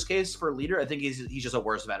normal use case for leader. I think he's just a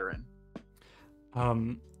worse veteran.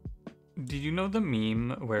 Um, do you know the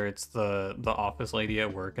meme where it's the office lady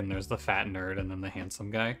at work and there's the fat nerd and then the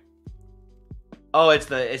handsome guy? Oh, it's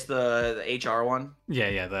the HR one.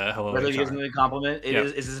 Yeah, the hello Where he gives HR. him a compliment. It Yep.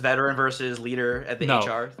 is this veteran versus leader at the No,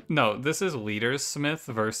 HR. no, this is Leader Smith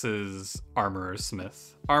versus Armorer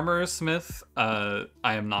Smith. Armorer Smith, I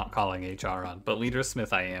am not calling HR on, but Leader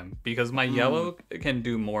Smith I am, because my yellow can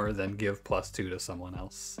do more than give +2 to someone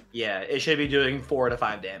else. Yeah, it should be doing 4 to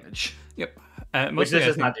 5 damage, Yep. which Mostly, this I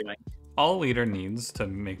is think not doing. all Leader needs to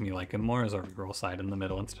make me like him more is a reroll side in the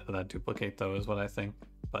middle instead of that duplicate, though, is what I think.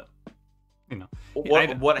 But, you know.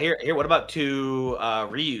 What here? What about two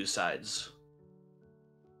reuse sides?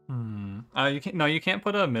 You can't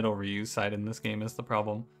put a middle reuse side in this game is the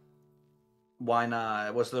problem. Why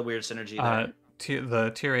not? What's the weird synergy there?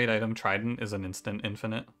 The tier 8 item Trident is an instant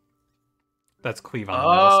infinite. That's cleave on the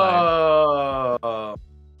middle side. Oh,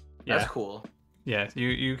 that's Yeah. cool. Yeah,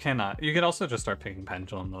 you cannot. You could also just start picking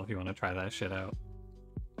Pendulum, though, if you want to try that shit out.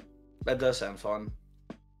 That does sound fun.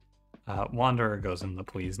 Wanderer goes in the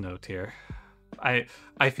please no tier.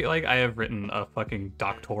 I feel like I have written a fucking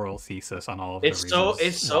doctoral thesis on all of the reasons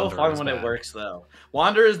It's so Wanderer fun is when bad. it works though.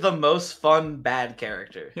 Wander is the most fun bad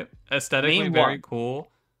character. Yep, aesthetically Name very one. cool,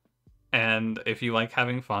 and if you like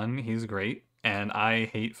having fun, he's great. And I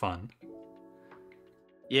hate fun.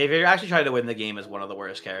 Yeah, if you're actually trying to win the game, is one of the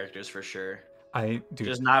worst characters for sure. I do.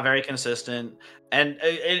 Just not very consistent. And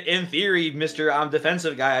in theory, Mister I'm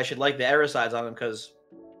defensive guy, I should like the error sides on him because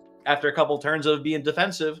after a couple turns of being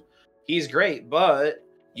defensive, he's great. But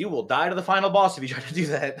you will die to the final boss if you try to do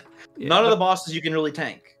that. Yeah, None of the bosses you can really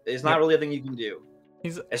tank. It's not Yep. really a thing you can do.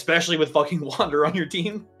 He's Especially with fucking Wander on your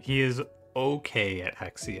team. he is okay at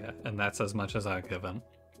Hexia, and that's as much as I give him.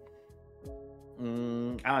 I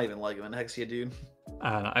don't even like him in Hexia, dude.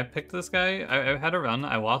 I picked this guy. I had a run.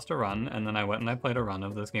 I lost a run, and then I went and I played a run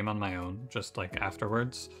of this game on my own, just like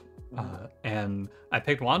afterwards. And I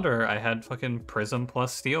picked Wanderer. I had fucking Prism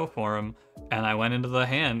plus Steel for him, and I went into the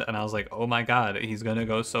hand, and I was like, oh my god, he's gonna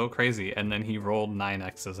go so crazy. And then he rolled 9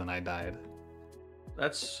 X's, and I died.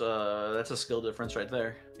 That's a skill difference right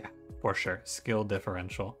there. Yeah, for sure. Skill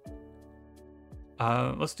differential.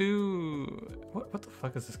 Let's do... What the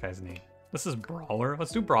fuck is this guy's name? This is Brawler.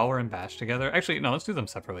 Let's do Brawler and Bash together. Actually, no, let's do them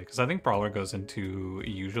separately, because I think Brawler goes into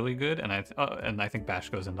usually good, and I think Bash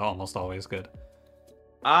goes into almost always good.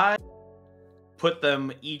 I put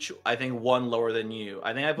them each, I think, one lower than you.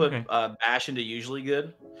 I think I put Okay. Bash into usually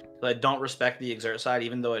good. But I don't respect the Exert side,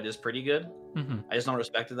 even though it is pretty good. I just don't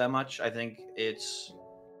respect it that much. I think it's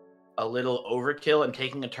a little overkill, and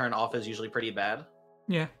taking a turn off is usually pretty bad.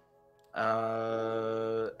 Yeah.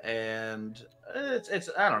 And it's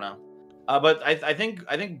I don't know. But I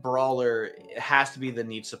think Brawler has to be the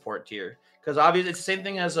need support tier. Because obviously it's the same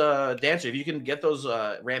thing as a Dancer. If you can get those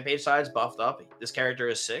Rampage sides buffed up, this character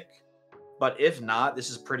is sick. But if not, this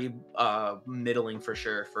is pretty middling for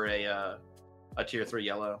sure for a tier 3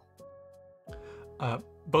 yellow.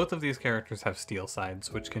 Both of these characters have steel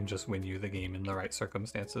sides, which can just win you the game in the right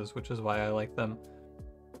circumstances, which is why I like them.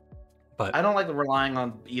 But I don't like relying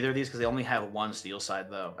on either of these because they only have one steel side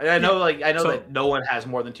though. And I know that no one has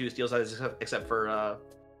more than 2 steel sides except for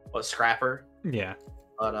Scrapper. Yeah.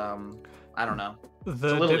 But I don't know. It's a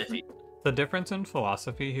The little iffy. The difference in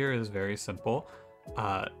philosophy here is very simple.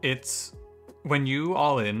 It's when you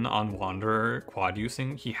all in on Wanderer quad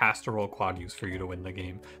using, he has to roll quad use for you to win the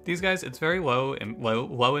game. These guys, it's very low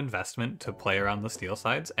investment to play around the steel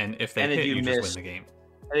sides, and if they hit, you just win the game.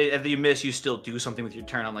 If you miss, you still do something with your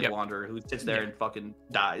turn on Yep. Wanderer, who sits there and fucking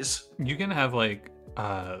dies. You can have like,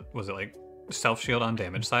 was it like self shield on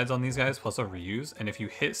damage sides on these guys plus a reuse, and if you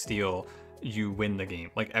hit steel, you win the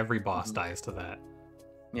game. Like every boss dies to that.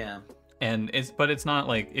 Yeah. And it's not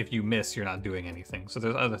like if you miss, you're not doing anything. So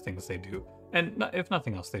there's other things they do, and if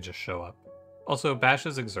nothing else, they just show up. Also,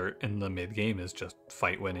 Bash's Exert in the mid game is just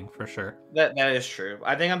fight winning for sure. That is true.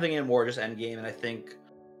 I think I'm thinking more just end game, and I think.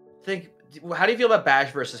 How do you feel about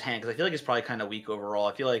Bash versus Hand? Because I feel like it's probably kind of weak overall.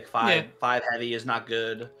 I feel like five heavy is not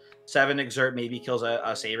good. 7 Exert maybe kills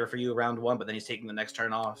a Saber for you around 1, but then he's taking the next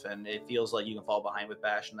turn off, and it feels like you can fall behind with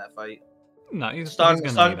Bash in that fight. No, he's Stun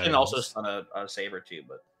gonna need can also items. stun a Saber too,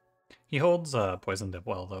 but He holds Poison Dip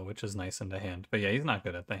well though, which is nice in the hand. But yeah, he's not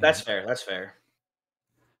good at the hand. that's fair. That's fair.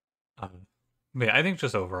 But yeah, I think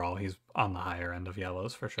just overall he's on the higher end of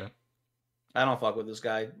yellows for sure. I don't fuck with this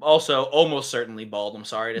guy. Also, almost certainly bald. I'm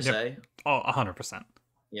sorry to say. Oh, 100%.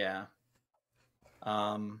 Yeah.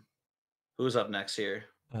 Who's up next here?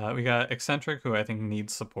 We got Eccentric, who I think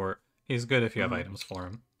needs support. He's good if you have items for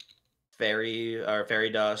him. fairy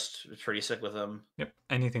dust. It's pretty sick with him. Yep.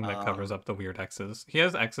 Anything that covers Um, up the weird X's. He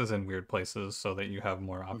has X's in weird places so that you have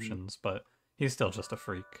more mhm. options, but he's still just a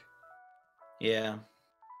freak. Yeah.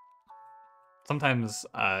 Sometimes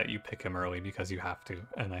you pick him early because you have to,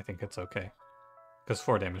 and I think it's okay. Because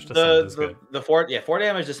 4 damage to send The is the good. the four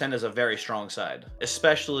damage descent is a very strong side,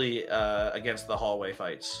 especially against the hallway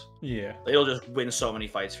fights. Yeah. It'll just win so many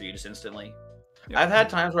fights for you just instantly. Yep. I've had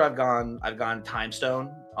times where I've gone time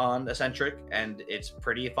stone on eccentric and it's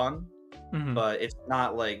pretty fun, Mm-hmm. but it's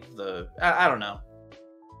not like I don't know.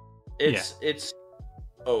 It's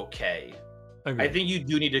okay. I Agreed. think you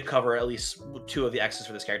do need to cover at least 2 of the X's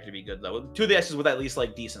for this character to be good though. 2 of the X's with at least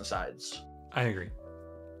like decent sides. I agree.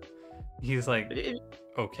 He's like If,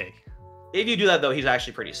 okay. if you do that though, he's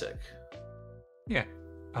actually pretty sick. Yeah.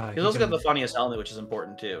 He's also got the funniest helmet, which is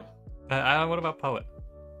important too. What about Poet?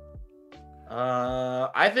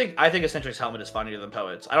 I think Eccentric's helmet is funnier than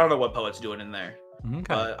Poet's. I don't know what Poet's doing in there, Okay.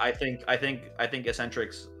 but I think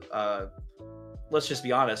Eccentric's. Let's just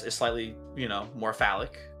be honest, is slightly more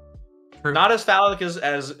phallic. True. Not as phallic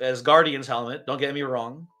as Guardian's helmet. Don't get me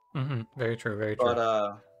wrong. Mm-hmm. Very true. Very true.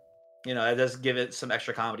 But it does give it some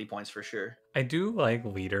extra comedy points for sure. I do like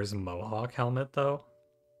Leader's Mohawk helmet though.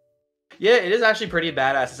 Yeah, it is actually pretty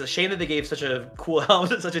badass. It's a shame that they gave such a cool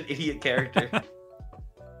helmet to such an idiot character.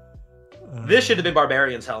 This should have been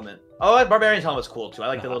Barbarian's helmet. Oh, Barbarian's helmet's cool too. I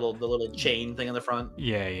like the little chain thing in the front.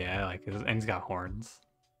 Yeah, I like it. And he's got horns.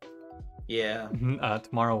 Yeah.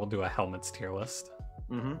 Tomorrow we'll do a helmets tier list.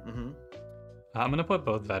 I'm gonna put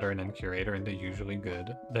both Veteran and Curator into usually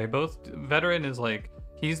good. Veteran is like,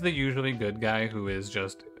 he's the usually good guy who is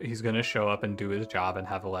just, he's gonna show up and do his job and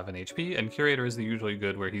have 11 HP, and Curator is the usually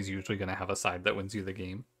good where he's usually gonna have a side that wins you the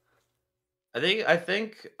game. I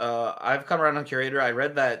think I've come around on Curator. I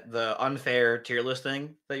read that the unfair tier list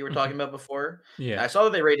thing that you were talking about before. Yeah. And I saw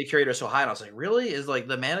that they rated Curator so high, and I was like, really? Is like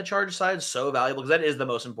the mana charge side so valuable? Because that is the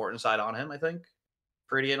most important side on him, I think.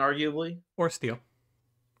 Pretty inarguably. Or Steel.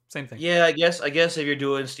 Same thing. Yeah, I guess if you're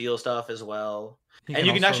doing steel stuff as well. And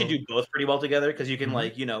you can actually do both pretty well together because you can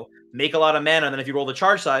make a lot of mana, and then if you roll the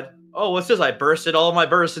charge side, oh, what's this? I bursted all of my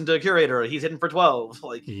bursts into Curator. He's hitting for 12.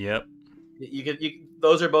 Like, yep.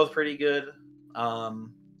 Those are both pretty good. But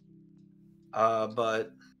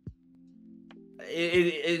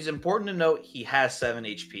it is important to note he has 7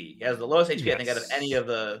 HP. He has the lowest HP I think out of any of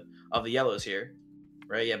the yellows here,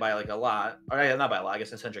 right? Yeah, by like a lot. Or yeah, not by a lot. I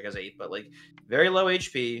guess Eccentric has 8, but like very low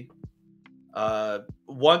HP.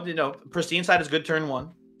 Pristine side is good turn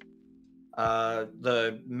 1.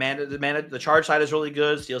 The charge side is really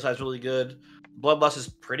good. Steel side is really good. Bloodlust is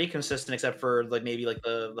pretty consistent except for like maybe like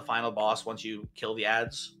the final boss once you kill the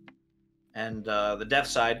ads. And the death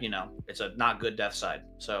side, it's a not good death side.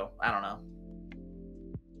 So I don't know.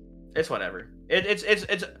 It's whatever.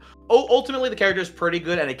 It's ultimately the character is pretty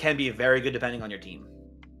good, and it can be very good depending on your team.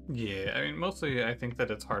 Yeah, I mean, mostly I think that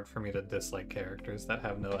it's hard for me to dislike characters that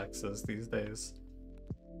have no X's these days.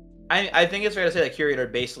 I think it's fair to say that Curator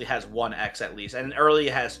basically has 1 X at least, and early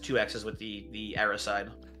it has 2 X's with the Era side.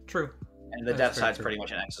 True. And the death side's pretty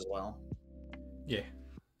much an X as well. Yeah.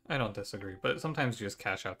 I don't disagree, but sometimes you just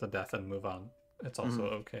cash out the death and move on. It's also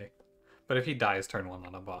okay. But if he dies turn 1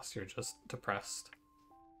 on a boss, you're just depressed.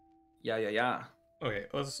 Yeah. Okay,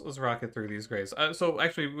 let's rocket through these graves. So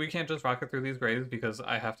actually, we can't just rocket through these graves because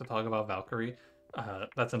I have to talk about Valkyrie.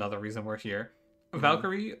 That's another reason we're here.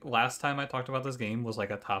 Valkyrie, last time I talked about this game, was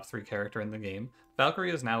like a top 3 character in the game.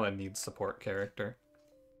 Valkyrie is now a needs support character.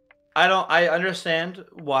 I understand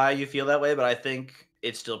why you feel that way, but I think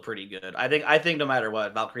it's still pretty good. I think no matter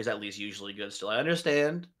what, Valkyrie's at least usually good still. I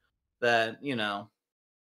understand that,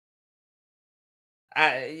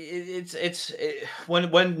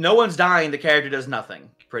 when no one's dying, the character does nothing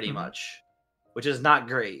pretty much, which is not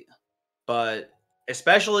great. But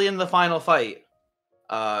especially in the final fight,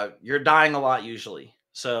 you're dying a lot usually.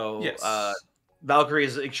 So yes. Valkyrie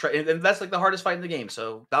is and that's like the hardest fight in the game.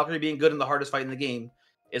 So Valkyrie being good in the hardest fight in the game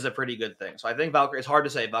is a pretty good thing. So I think Valkyrie, it's hard to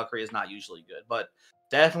say Valkyrie is not usually good, but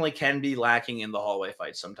definitely can be lacking in the hallway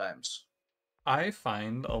fights sometimes. I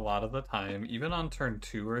find a lot of the time, even on turn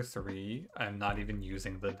 2 or 3, I'm not even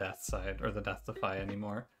using the death side or the death defy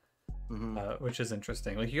anymore, which is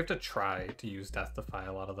interesting. Like, you have to try to use death defy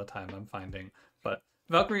a lot of the time, I'm finding. But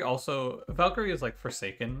Valkyrie is like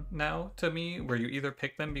Forsaken now to me, where you either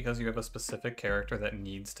pick them because you have a specific character that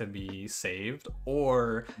needs to be saved,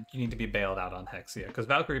 or you need to be bailed out on Hexia, because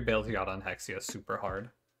Valkyrie bails you out on Hexia super hard.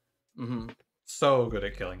 So good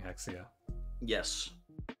at killing Hexia. Yes.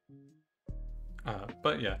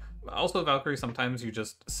 But yeah, also Valkyrie, sometimes you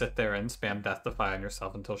just sit there and spam Death Defy on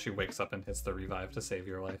yourself until she wakes up and hits the revive to save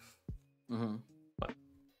your life. But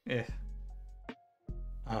Eh.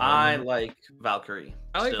 I like Valkyrie.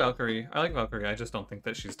 I like still. Valkyrie. I like Valkyrie. I just don't think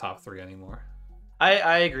that she's top 3 anymore.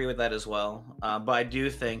 I agree with that as well. But I do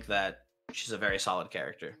think that she's a very solid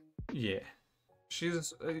character. Yeah.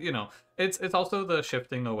 She's, you know, it's also the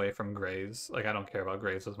shifting away from Graves. Like, I don't care about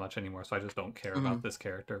Graves as much anymore, so I just don't care about this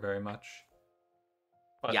character very much.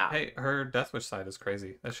 But yeah. Hey, her Deathwish side is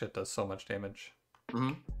crazy. That shit does so much damage.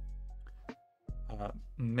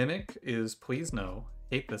 Mimic is please no.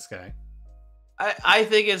 Hate this guy. I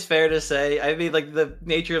think it's fair to say. I mean, like, the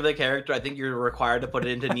nature of the character, I think you're required to put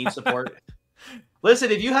it into need support.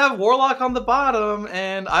 Listen, if you have Warlock on the bottom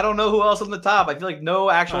and I don't know who else on the top, I feel like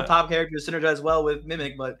no actual top characters synergize well with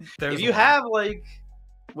Mimic. But if you have, like,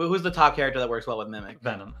 who's the top character that works well with Mimic?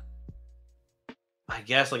 Venom. I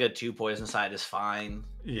guess like a 2 poison side is fine.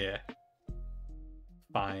 Yeah.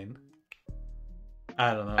 Fine.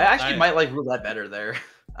 I don't know. I actually might like Roulette better there.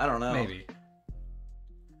 I don't know. Maybe.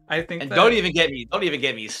 I think. And don't even get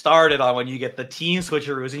me started on when you get the team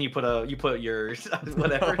switcheroos and you put your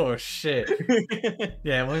whatever. Oh shit.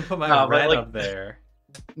 Yeah, let me put my red up there.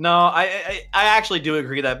 No, I actually do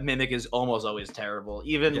agree that Mimic is almost always terrible.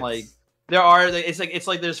 Even like it's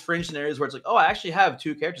like there's fringe scenarios where it's like, oh, I actually have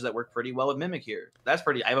 2 characters that work pretty well with Mimic here. That's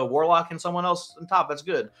pretty. I have a Warlock and someone else on top. That's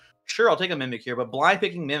good. Sure, I'll take a Mimic here, but blind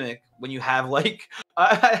picking Mimic when you have like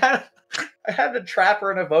I had a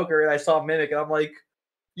Trapper and Evoker and I saw Mimic and I'm like,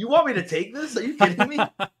 you want me to take this? Are you kidding me?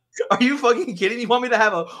 Are you fucking kidding me? You want me to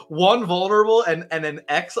have a 1 vulnerable and an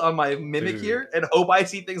X on my Mimic here and hope I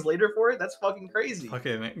see things later for it? That's fucking crazy.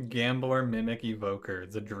 Fucking Gambler, Mimic, Evoker.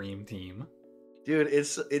 It's a dream team. Dude,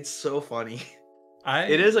 it's so funny.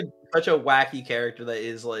 It is such a wacky character that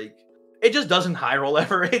is like, it just doesn't high roll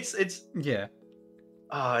ever. It's yeah.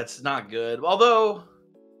 Oh, it's not good. Although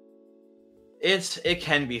it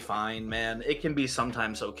can be fine, man. It can be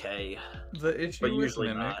sometimes okay. The issue but with usually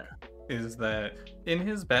Mimic not. Is that in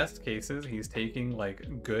his best cases he's taking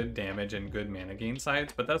like good damage and good mana gain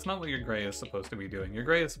sides, but that's not what your Gray is supposed to be doing. Your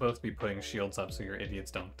Gray is supposed to be putting shields up so your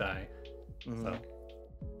idiots don't die. So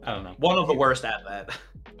I don't know. One of the worst at that.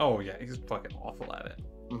 Oh yeah, he's fucking awful at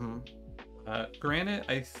it. Granite,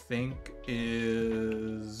 I think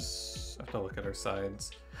is. I have to look at her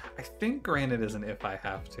sides. I think Granite is an if I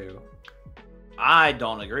have to. I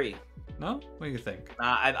don't agree. No? What do you think?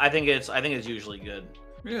 I think it's usually good.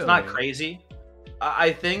 Really? It's not crazy.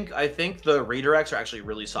 I think the redirects are actually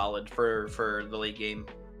really solid for the late game.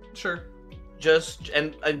 Sure. Just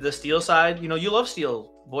and the steel side, you know, you love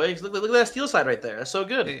steel, boys. Look at that steel side right there. That's so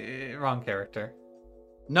good. Wrong character.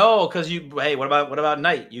 No, because hey, what about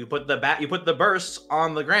Knight? You put the bursts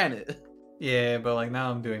on the Granite. Yeah, but like now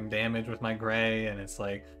I'm doing damage with my Gray, and it's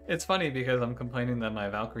like it's funny because I'm complaining that my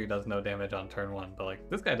Valkyrie does no damage on turn 1, but like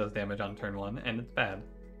this guy does damage on turn 1, and it's bad.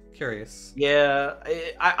 Curious. Yeah,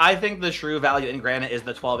 I think the true value in Granite is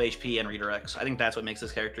the 12 HP and redirects. I think that's what makes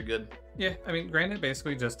this character good. Yeah, I mean, Granite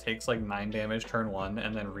basically just takes like 9 damage turn 1,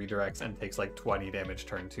 and then redirects and takes like 20 damage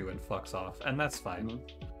turn 2 and fucks off, and that's fine.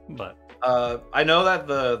 But I know that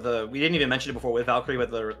the we didn't even mention it before with Valkyrie,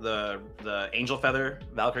 but the Angel Feather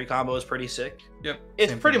Valkyrie combo is pretty sick. Yep,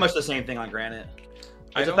 it's pretty much the same thing on Granite.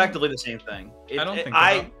 It's effectively the same thing.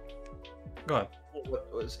 Go ahead.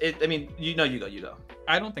 What was it? I mean, you go.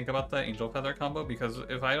 I don't think about the Angel Feather combo because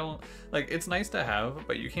if I don't like, it's nice to have,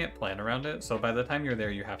 but you can't plan around it. So by the time you're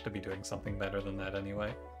there, you have to be doing something better than that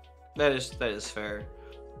anyway. That is fair,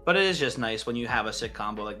 but it is just nice when you have a sick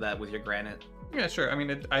combo like that with your Granite. Yeah, sure. I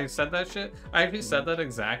mean, I said that shit. I actually said that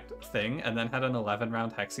exact thing and then had an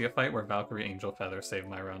 11-round Hexia fight where Valkyrie Angel Feather saved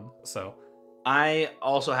my run. So I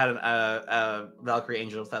also had a Valkyrie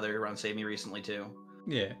Angel Feather run save me recently too.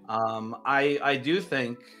 Yeah. I do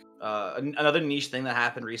think another niche thing that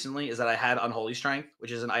happened recently is that I had Unholy Strength,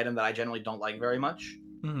 which is an item that I generally don't like very much.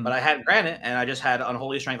 But I had Granite and I just had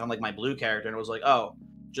Unholy Strength on like my blue character, and it was like, oh,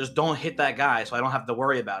 just don't hit that guy so I don't have to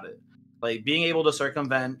worry about it. Like being able to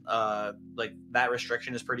circumvent like that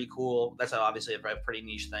restriction is pretty cool. That's obviously a pretty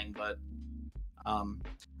niche thing, but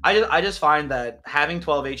I just find that having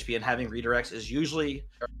 12 HP and having redirects is usually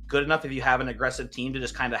good enough if you have an aggressive team to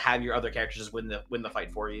just kind of have your other characters just win the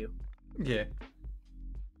fight for you. Yeah,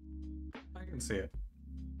 I can see it.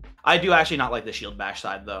 I do actually not like the shield bash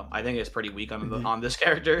side though. I think it's pretty weak on this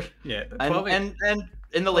character. Yeah, and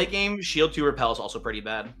in the late game, shield 2 repel is also pretty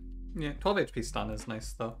bad. Yeah, 12 HP stun is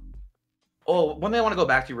nice though. Oh, one thing I want to go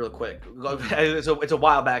back to real quick. It's a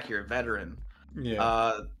while back here, veteran.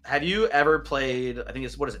 Yeah. Have you ever played? I think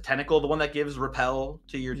it's Tentacle, the one that gives repel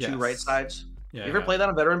to your 2 right sides. Yeah. You ever played that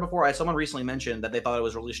on veteran before? Someone recently mentioned that they thought it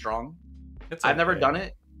was really strong. I've never done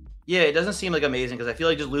it. Yeah, it doesn't seem like amazing because I feel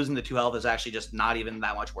like just losing the 2 health is actually just not even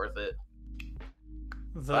that much worth it.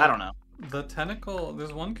 But I The don't know. the tentacle.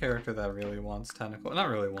 There's one character that really wants tentacle. Not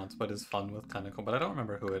really wants, but is fun with tentacle. But I don't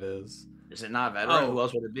remember who it is. Is it not veteran? Who Oh,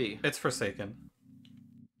 else would it be? it's Forsaken.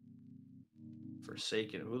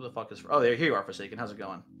 Forsaken. Who the fuck is? Oh, there. Here you are, Forsaken. How's it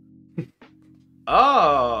going?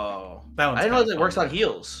 Oh, That one's I didn't kind know of it works fun. on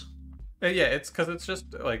heals. Yeah, it's because it's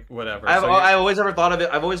just like whatever. I've, So I always ever thought of it.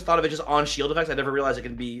 I've always thought of it just on shield effects. I never realized it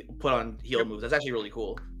can be put on heal Yep. moves. That's actually really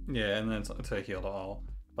cool. yeah, and then it's a heal to all.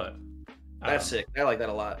 But That's sick. I like that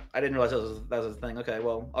a lot. I didn't realize that was a thing. Okay,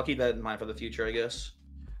 well, I'll keep that in mind for the future, I guess.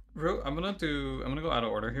 I'm gonna go out of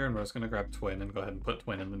order here, and we're just gonna grab Twin and go ahead and put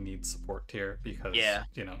Twin in the needs support tier because Yeah.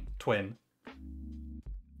 Twin.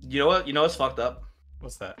 You know what? You know what's fucked up?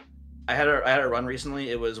 What's that? I had a run recently.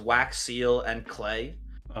 It was Wax, Seal, and Clay.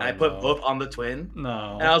 And I put no. both on the Twin.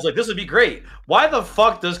 No. And I was like, this would be great. Why the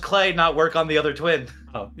fuck does Clay not work on the other Twin?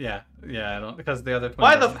 Oh yeah. I don't because the other Twin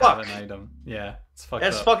Why the doesn't have fuck? an item. Yeah, it's fucked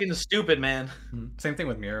That's up. fucking stupid, man. Same thing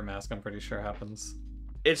with Mirror Mask. I'm pretty sure happens.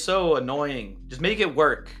 It's so annoying. Just make it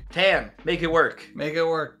work. Tan, make it work. Make it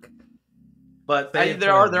work. But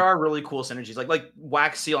there are really cool synergies. Like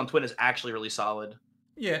Wax, Seal, and Twin is actually really solid.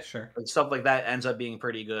 Yeah, sure. Like, stuff like that ends up being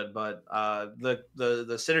pretty good, but the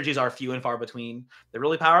synergies are few and far between. They're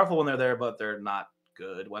really powerful when they're there, but they're not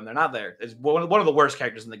good when they're not there. It's one of the worst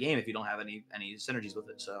characters in the game if you don't have any synergies with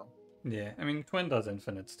it. So Yeah, I mean Twin does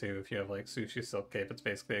infinites too. If you have like Sushi Silk Cape, it's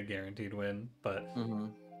basically a guaranteed win. But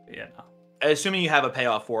yeah, no. Assuming you have a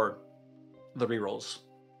payoff for the rerolls.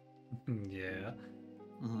 Yeah.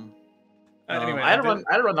 Anyway, I had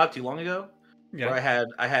a run not too long ago. Yeah. Where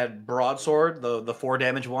I had Broadsword, the 4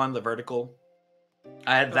 damage one, the vertical.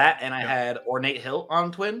 I had that, and I had Ornate Hilt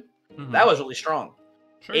on Twin. That was really strong.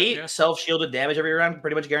 Sure, 8 self-shielded damage every round,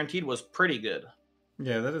 pretty much guaranteed, was pretty good.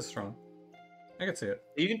 Yeah, that is strong. I can see it.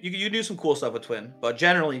 You can do some cool stuff with Twin, but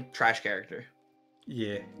generally trash character.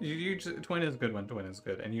 Yeah, Twin is good when Twin is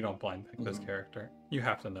good, and you don't blind pick this character. You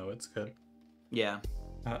have to know it's good. Yeah.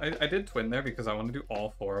 I did Twin there because I want to do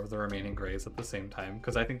all 4 of the remaining Greys at the same time,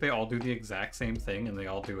 because I think they all do the exact same thing, and they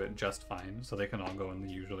all do it just fine, so they can all go in the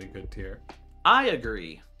usually good tier. I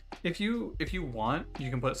agree. If you want,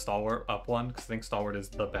 you can put Stalwart up one, because I think Stalwart is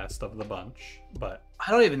the best of the bunch, but...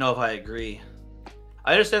 I don't even know if I agree.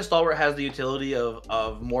 I understand Stalwart has the utility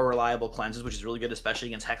of more reliable cleanses, which is really good, especially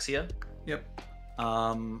against Hexia. Yep.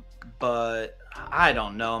 But I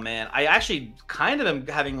don't know, man. I actually kind of am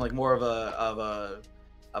having like more of a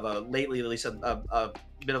lately at least a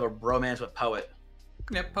bit of a bromance with Poet.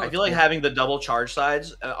 Yep. I feel like having the double charge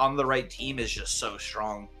sides on the right team is just so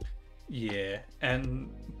strong. Yeah, and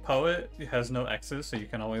Poet has no X's, so you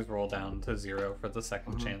can always roll down to 0 for the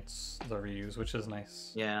second chance, the reuse, which is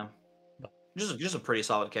nice. Yeah. Just a pretty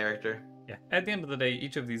solid character. Yeah. At the end of the day,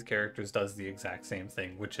 each of these characters does the exact same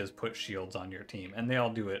thing, which is put shields on your team, and they all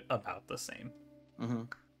do it about the same.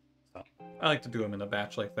 So I like to do them in a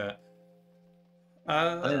batch like that.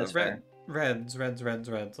 I think that's fair. Reds.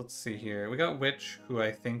 Let's see here. We got Witch, who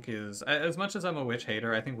I think is, as much as I'm a Witch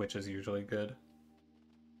hater, I think Witch is usually good.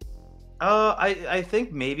 I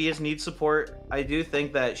think maybe it's need support. I do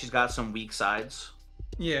think that she's got some weak sides.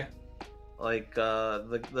 Yeah. Like by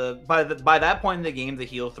that point in the game, the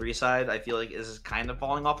heal 3 side I feel like is kind of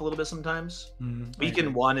falling off a little bit sometimes.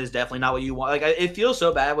 Weaken 1 is definitely not what you want. Like it feels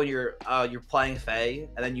so bad when you're playing Fae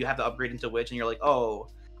and then you have to upgrade into Witch and you're like, oh,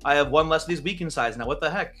 I have 1 less of these weakened sides now. What the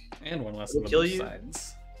heck? And 1 less of the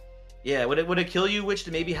sides. Yeah, would it kill you, Witch,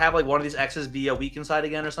 to maybe have like one of these X's be a weakened side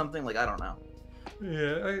again or something? Like I don't know.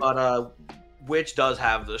 Yeah. But Witch does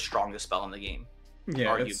have the strongest spell in the game. Yeah,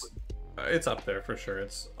 arguably. It's up there for sure.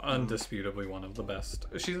 It's undisputably one of the best.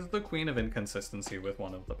 She's the queen of inconsistency with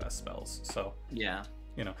one of the best spells. So yeah,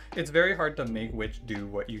 it's very hard to make Witch do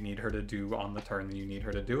what you need her to do on the turn that you need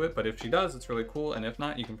her to do it. But if she does, it's really cool. And if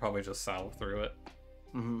not, you can probably just salve through it.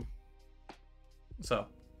 So,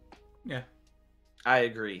 yeah, I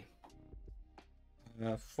agree.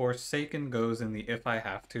 Forsaken goes in the if I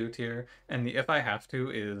have to tier, and the if I have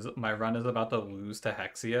to is my run is about to lose to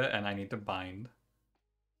Hexia and I need to bind.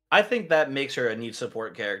 I think that makes her a need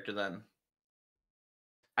support character then.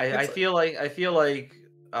 I feel like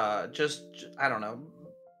just I don't know.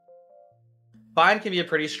 Bind can be a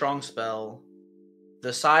pretty strong spell.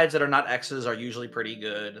 The sides that are not X's are usually pretty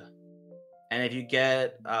good. And if you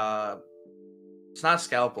get it's not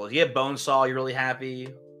Scalpel. If you get Bone Saw, you're really happy.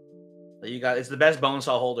 It's the best Bone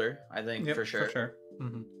Saw holder, I think, for sure. For sure.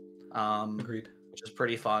 Agreed. Which is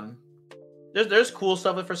pretty fun. There's cool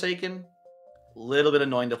stuff with Forsaken. Little bit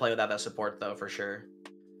annoying to play without that support though, for sure.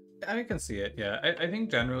 I can see it, yeah. I think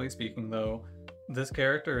generally speaking though, this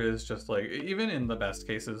character is just like, even in the best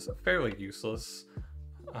cases, fairly useless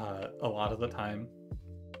a lot of the time.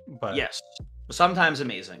 But yes. Sometimes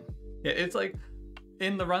amazing. Yeah, it's like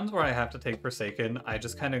in the runs where I have to take Forsaken, I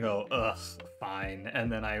just kind of go, ugh, fine,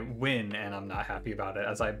 and then I win, and I'm not happy about it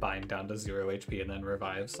as I bind down to 0 HP and then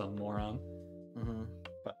revive some moron. Mm-hmm.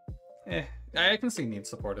 But I can see need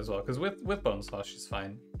support as well because with Bone Saw she's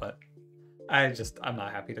fine, but I'm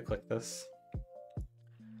not happy to click this.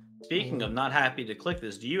 Speaking of not happy to click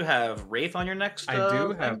this, do you have Wraith on your next? I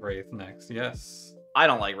do have Wraith next. Yes. I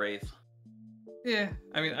don't like Wraith. Yeah,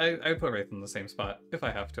 I mean, I put Wraith in the same spot. If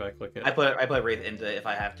I have to, I click it. I put Wraith into it if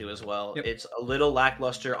I have to as well. Yep. It's a little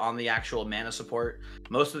lackluster on the actual mana support.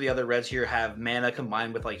 Most of the other reds here have mana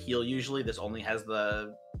combined with like heal usually. This only has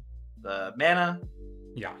the mana.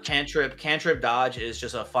 Yeah. Cantrip dodge is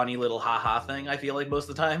just a funny little haha thing, I feel like most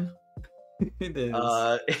of the time. It is.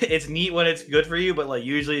 It's neat when it's good for you, but like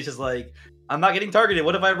usually it's just like, I'm not getting targeted.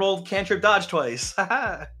 What if I rolled cantrip dodge twice?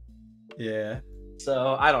 Yeah.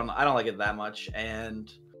 So I don't like it that much.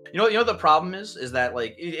 And you know what the problem is that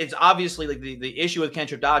like it's obviously like the issue with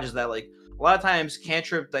cantrip dodge is that like a lot of times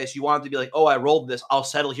cantrip dice you want it to be like, oh, I rolled this, I'll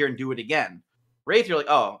settle here and do it again. Wraith, you're like,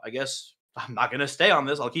 oh, I guess I'm not gonna stay on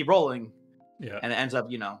this, I'll keep rolling. Yeah. And it ends up,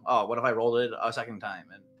 oh, what if I rolled it a second time?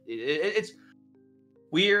 And it's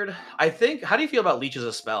weird. I think. How do you feel about Leech as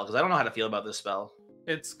a spell? Because I don't know how to feel about this spell.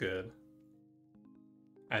 It's good.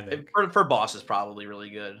 I think for bosses, probably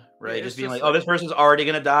really good, right? Yeah, just being like, oh, this person's already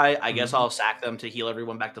gonna die. I guess I'll sack them to heal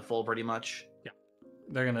everyone back to full, pretty much. Yeah,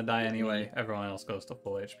 they're gonna die anyway. Everyone else goes to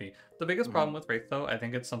full HP. The biggest problem with Wraith, though, I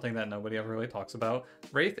think it's something that nobody ever really talks about.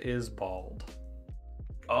 Wraith is bald.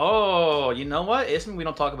 Oh, you know what? It's something we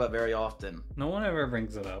don't talk about very often. No one ever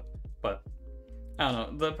brings it up, but I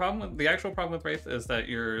don't know. The actual problem with Wraith is that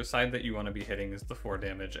your side that you want to be hitting is the 4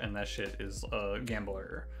 damage, and that shit is a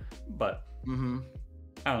gambler. But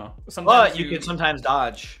I don't know. But you can sometimes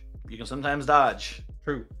dodge.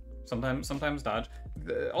 True. Sometimes dodge.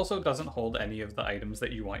 It also doesn't hold any of the items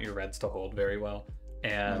that you want your reds to hold very well,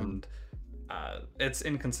 and it's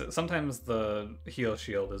inconsistent. Sometimes the heal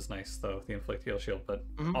shield is nice though, the inflict heal shield, but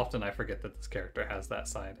often I forget that this character has that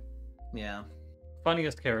side. Yeah.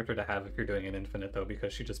 Funniest character to have if you're doing an infinite though,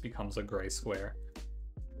 because she just becomes a gray square.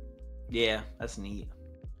 Yeah, that's neat.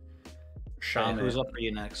 Shaman. Who's up for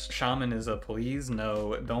you next? Shaman is a please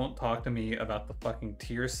no. Don't talk to me about the fucking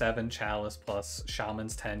tier 7 chalice plus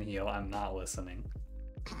Shaman's 10 heal. I'm not listening.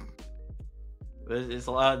 It's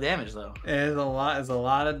a lot of damage though. It's a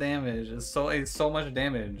lot of damage. It's so much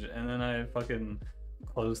damage, and then I fucking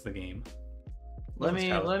close the game. Let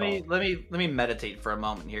me meditate for a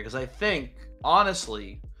moment here, because I think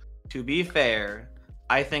honestly, to be fair,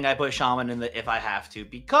 I think I put Shaman in the if I have to,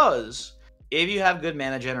 because if you have good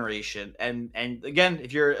mana generation, and again,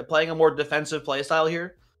 if you're playing a more defensive playstyle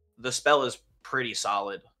here, the spell is pretty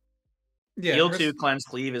solid. Yeah, Heal 2 Cleanse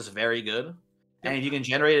Cleave is very good. And if you can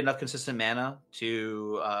generate enough consistent mana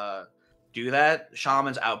to do that,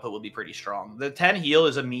 Shaman's output will be pretty strong. The 10 heal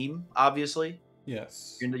is a meme, obviously.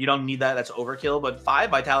 Yes. You don't need that. That's overkill. But 5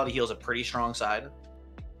 vitality heal is a pretty strong side.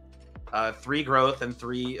 3 growth and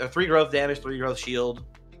 3 growth damage, 3 growth shield.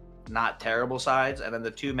 Not terrible sides. And then the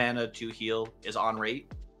 2 mana, 2 heal is on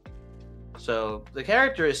rate. So the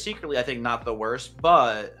character is secretly, I think, not the worst,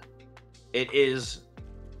 but it is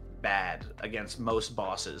bad against most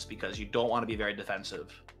bosses because you don't want to be very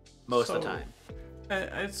defensive most of the time.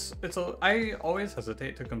 I always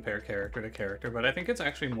hesitate to compare character to character, but I think it's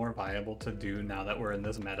actually more viable to do now that we're in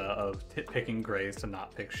this meta of picking grays to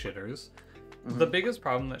not pick shitters. The biggest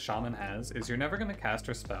problem that Shaman has is you're never going to cast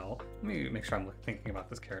her spell. Let me make sure I'm thinking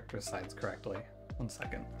about this character's sides correctly. 1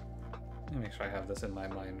 second. Let me make sure I have this in my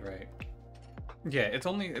mind right. Yeah, they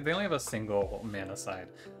only have a single mana side.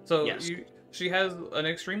 So yes. She has an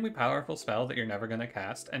extremely powerful spell that you're never going to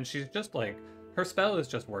cast, and she's just like, her spell is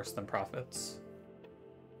just worse than Prophets.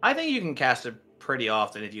 I think you can cast it pretty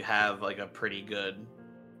often if you have like a pretty good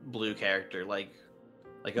blue character, like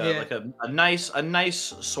a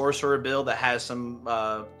nice sorcerer build that has some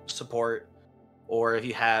support, or if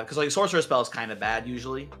you have, because like sorcerer spell is kind of bad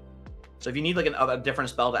usually. So if you need like a different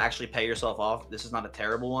spell to actually pay yourself off, this is not a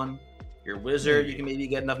terrible one. Your wizard, you can maybe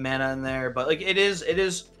get enough mana in there, but like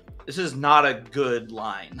this is not a good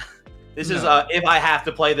line. This is if I have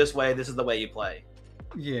to play this way, this is the way you play.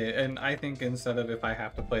 Yeah, and I think instead of if I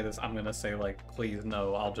have to play this, I'm gonna say like, please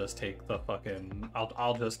no, I'll just take the fucking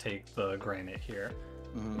I'll just take the granite here.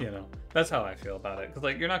 Mhm. You know, that's how I feel about it. Because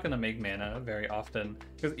like you're not gonna make mana very often.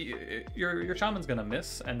 Because your shaman's gonna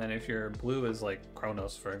miss, and then if your blue is like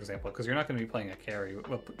Chronos, for example, because you're not gonna be playing a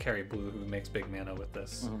carry blue who makes big mana with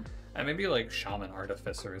this. Mhm. And maybe like Shaman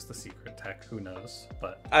Artificer is the secret tech. Who knows?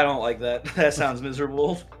 But I don't like that. That sounds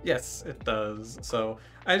miserable. yes, it does. So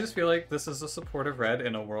I just feel like this is a supportive red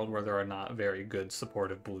in a world where there are not very good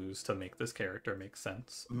supportive blues to make this character make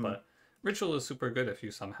sense. Mhm. But Ritual is super good if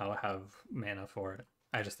you somehow have mana for it.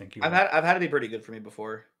 I just think you I've had it be pretty good for me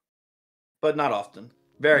before, but not often.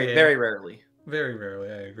 Very Yeah, very rarely. very rarely.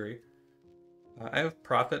 I agree. I have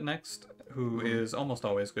Prophet next, who Mhm. is almost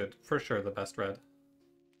always good. For sure, the best red.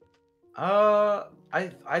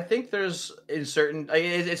 I think there's in certain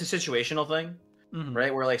it's a situational thing, Hmm.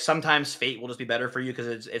 right? Where like sometimes Fate will just be better for you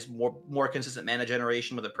because it's more consistent mana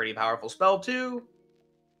generation with a pretty powerful spell too.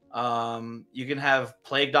 You can have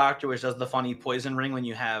Plague Doctor, which does the funny poison ring when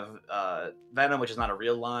you have Venom, which is not a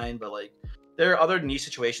real line, but like there are other niche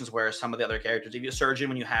situations where some of the other characters, if you Surgeon,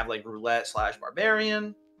 when you have like Roulette /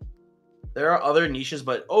 Barbarian, there are other niches,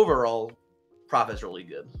 but overall, Prophet's really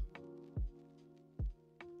good.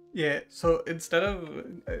 Yeah, so instead of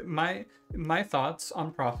my thoughts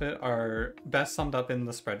on Prophet are best summed up in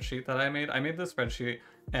the spreadsheet that I made. I made the spreadsheet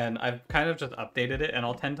and I've kind of just updated it, and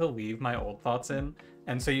I'll tend to leave my old thoughts in.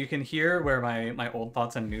 And so you can hear where my old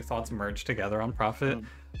thoughts and new thoughts merge together on Prophet. Mm.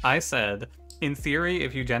 I said, in theory,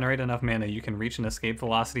 if you generate enough mana, you can reach an escape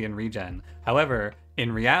velocity and regen. However,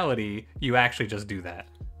 in reality, you actually just do that.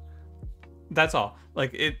 That's all.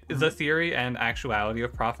 Like the theory and actuality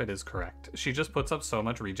of Prophet is correct. She just puts up so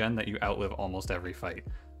much regen that you outlive almost every fight,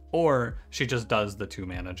 or she just does the 2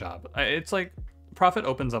 mana job. It's like Prophet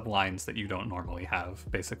opens up lines that you don't normally have.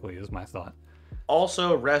 Basically, is my thought.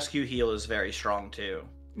 Also, Rescue Heal is very strong too.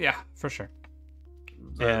 Yeah, for sure.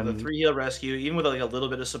 The 3 heal rescue, even with like a little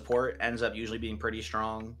bit of support, ends up usually being pretty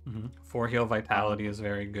strong. 4 heal vitality is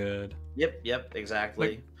very good. Yep, exactly.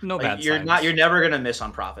 Like, no Like, bad you're never gonna miss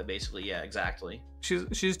on Prophet, basically. Yeah, exactly.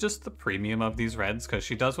 She's just the premium of these reds because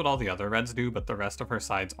she does what all the other reds do, but the rest of her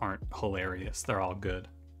sides aren't hilarious. They're all good.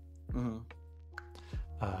 Mm-hmm.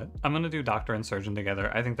 I'm gonna do Doctor and Surgeon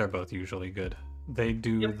together. I think they're both usually good. They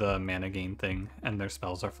do the mana gain thing, and their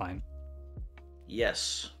spells are fine.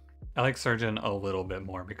 Yes. I like Surgeon a little bit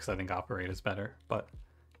more because I think Operate is better, but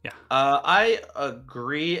yeah. I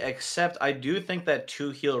agree, except I do think that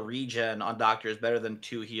 2 heal regen on Doctor is better than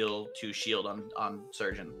 2 heal 2 shield on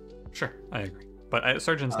Surgeon. Sure, I agree. But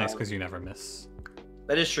Surgeon's nice because you never miss.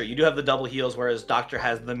 That is true. You do have the double heals, whereas Doctor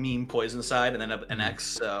has the meme poison side and then an X,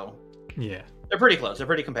 so yeah. They're pretty close. They're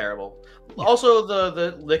pretty comparable. Yeah. Also,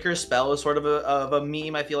 the Liquor spell is sort of a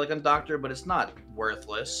meme, I feel like, on Doctor, but it's not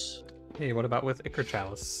worthless. Hey, what about with Ichor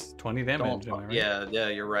Chalice? 20 damage, am I right? Yeah,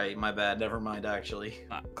 you're right. My bad. Never mind, actually.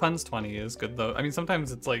 Cleanse 20 is good, though. I mean,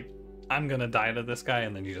 sometimes it's like, I'm gonna die to this guy,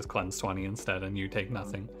 and then you just cleanse 20 instead, and you take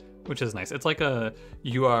nothing, which is nice. It's like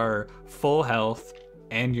you are full health,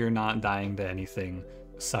 and you're not dying to anything.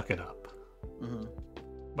 Suck it up. Mm-hmm.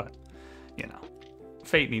 But,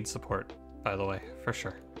 Fate needs support, by the way, for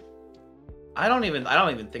sure. I don't even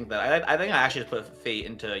think that. I think I actually put Fate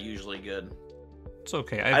into usually good. It's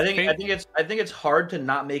okay. I think it's hard to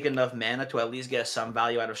not make enough mana to at least get some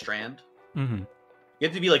value out of Strand. Mm-hmm. You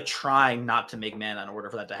have to be like trying not to make mana in order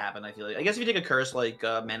for that to happen. I feel like. I guess if you take a curse like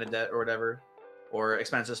Mana Debt or whatever, or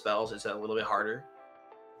expensive spells, it's a little bit harder.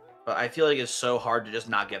 But I feel like it's so hard to just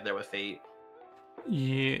not get there with Fate.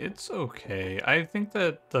 Yeah, it's okay. I think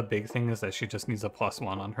that the big thing is that she just needs a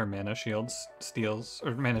 +1 on her mana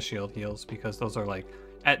mana shield heals, because those are like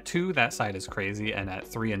at 2 that side is crazy, and at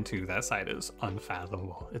 3 and 2 that side is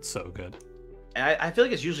unfathomable. It's so good. And I feel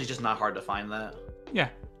like it's usually just not hard to find that. Yeah.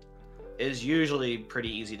 It's usually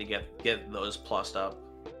pretty easy to get those plussed up.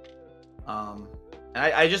 And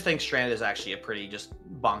I just think Strand is actually a pretty just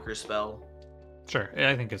bonkers spell. Sure,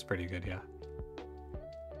 I think it's pretty good, yeah.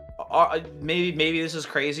 Maybe this is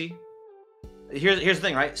crazy. Here's the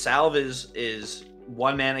thing, right? Salve is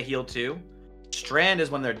 1 mana heal 2. Strand is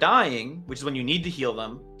when they're dying, which is when you need to heal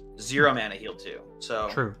them, 0 mana heal 2. So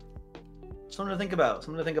true. Something to think about.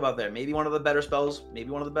 Something to think about there. Maybe one of the better spells.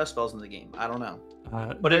 Maybe one of the best spells in the game. I don't know.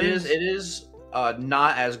 But it is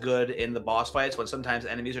not as good in the boss fights when sometimes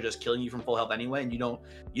enemies are just killing you from full health anyway, and you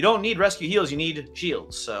don't need rescue heals. You need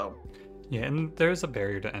shields. So. Yeah, and there's a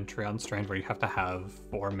barrier to entry on Strand where you have to have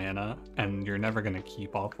 4 mana, and you're never going to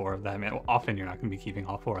keep all 4 of that mana. Well, often you're not going to be keeping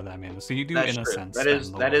all 4 of that mana, so you do, in a sense.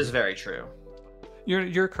 That is very true.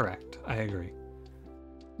 You're correct. I agree.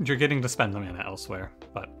 You're getting to spend the mana elsewhere,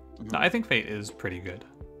 but no, I think Fate is pretty good,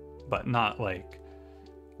 but not like.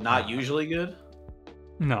 Not usually good.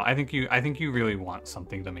 No, I think you really want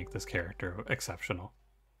something to make this character exceptional.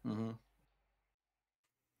 Mm-hmm.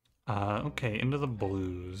 Okay, into the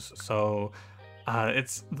blues. So,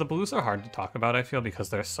 it's the blues are hard to talk about. I feel because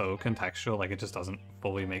they're so contextual, like it just doesn't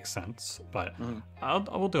fully make sense. But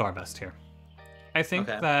Mm-hmm. we'll do our best here. I think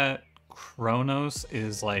Okay. that Kronos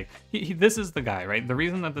is like this is the guy, right? The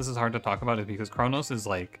reason that this is hard to talk about is because Kronos is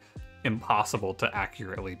like impossible to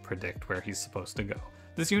accurately predict where he's supposed to go.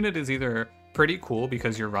 This unit is either pretty cool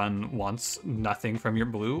because your run wants nothing from your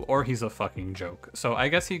blue, or he's a fucking joke. So I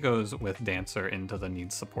guess he goes with Dancer into the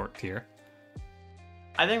needs support tier.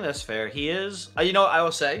 I think that's fair. He is, you know, I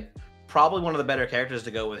will say, probably one of the better characters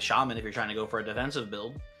to go with Shaman if you're trying to go for a defensive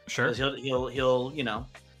build. Sure. Because he'll you know,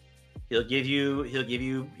 he'll give you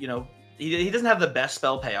you know, he doesn't have the best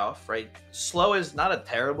spell payoff, right? Slow is not a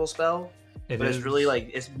terrible spell, but it's really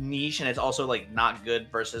like it's niche and it's also like not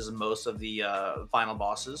good versus most of the final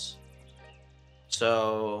bosses.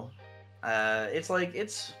 So it's like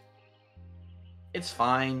it's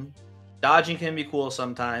fine. Dodging can be cool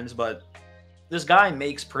sometimes, but this guy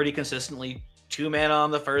makes pretty consistently 2 mana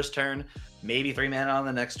on the first turn, maybe 3 mana on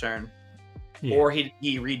the next turn, or he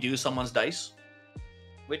redo someone's dice,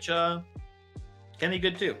 which can be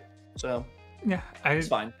good too. So yeah, it's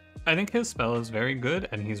fine. I think his spell is very good,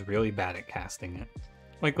 and he's really bad at casting it.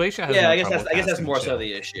 Like Glacia has I guess that's more chill. so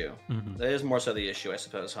the issue. Mm-hmm. That is more so the issue, I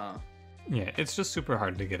suppose, huh? Yeah, it's just super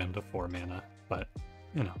hard to get him to 4 mana, but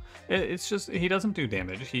you know, it's just he doesn't do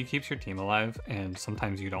damage. He keeps your team alive, and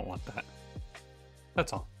sometimes you don't want that.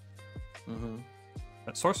 That's all. Mm-hmm.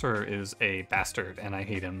 But Sorcerer is a bastard, and I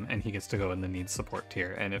hate him, and he gets to go in the needs support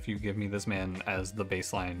tier. And if you give me this man as the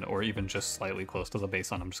baseline, or even just slightly close to the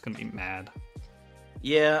baseline, I'm just gonna be mad.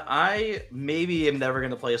 Yeah, I maybe am never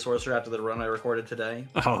gonna play a Sorcerer after the run I recorded today.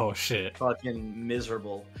 Oh shit! Fucking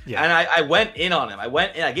miserable. Yeah. And I went in on him. I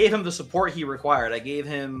went in. I gave him the support he required. I gave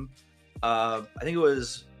him, I think it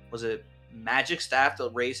was it Magic Staff to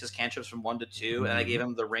raise his cantrips from 1 to 2, and I gave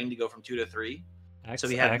him the ring to go from 2 to 3. So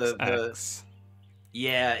he had the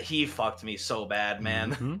yeah, he fucked me so bad,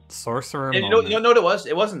 man. Mm-hmm. Sorcerer. And you know what it was?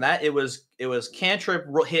 It wasn't that. It was cantrip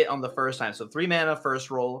cantrip hit on the first time. So 3 mana first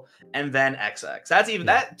roll, and then XX. That's even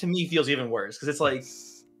that to me feels even worse because it's like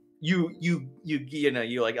you know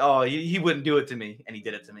you're like, oh, he wouldn't do it to me, and he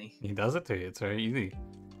did it to me. He does it to you. It's very easy.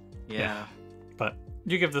 Yeah. But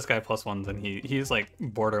you give this guy +1s, and he's like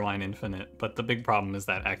borderline infinite. But the big problem is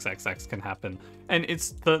that XXX can happen, and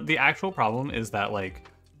it's the actual problem is that like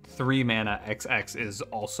 3 mana XX is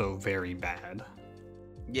also very bad.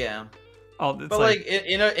 Yeah. Oh, but like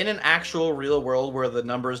in an actual real world where the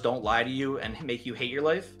numbers don't lie to you and make you hate your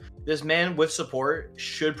life, this man with support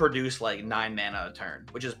should produce like 9 mana a turn,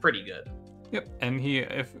 which is pretty good. Yep, and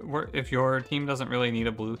if your team doesn't really need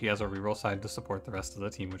a blue, he has a reroll side to support the rest of the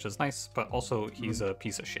team, which is nice. But also, he's a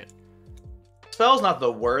piece of shit. Spell's not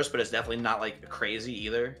the worst, but it's definitely not like crazy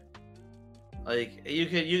either. Like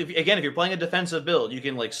again, if you're playing a defensive build, you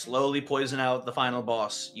can like slowly poison out the final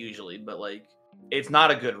boss usually, but like it's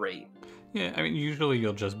not a good rate. Yeah, I mean, usually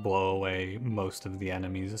you'll just blow away most of the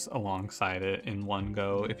enemies alongside it in one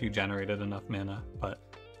go if you generated enough mana, but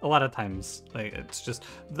a lot of times, like, it's just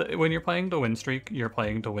when you're playing the win streak, you're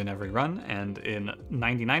playing to win every run, and in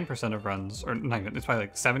 99% of runs, or it's probably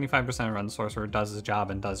like 75% of runs, Sorcerer does his job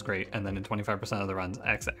and does great, and then in 25% of the runs,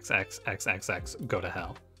 XXX go to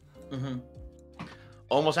hell. Mm-hmm.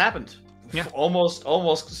 Almost happened. Yeah.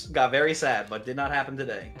 Almost got very sad, but did not happen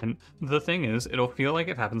today. And the thing is, it'll feel like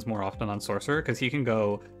it happens more often on Sorcerer, because he can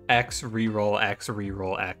go X, reroll,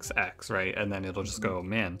 XX, right? And then it'll just go,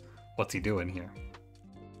 man, what's he doing here?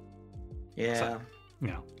 Yeah. So, you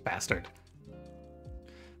know, bastard.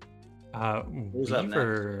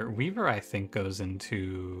 Weaver, I think goes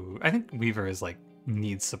into. I think Weaver is like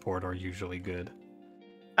needs support or usually good.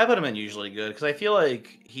 I put him in usually good because I feel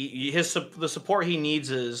like the support he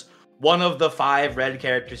needs is one of the 5 red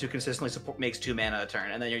characters who consistently makes 2 mana a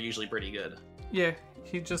turn, and then you're usually pretty good. Yeah,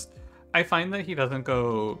 I find that he doesn't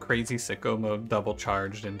go crazy sicko mode, double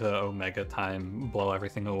charged into Omega time, blow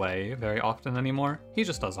everything away very often anymore. He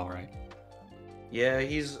just does all right. Yeah,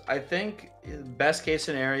 I think best case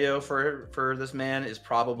scenario for this man is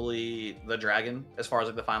probably the dragon as far as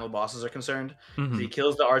like the final bosses are concerned. Mm-hmm. He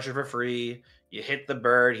kills the archer for free. You hit the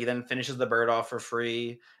bird. He then finishes the bird off for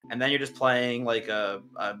free, and then you're just playing like a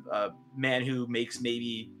man who makes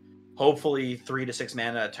maybe hopefully 3 to 6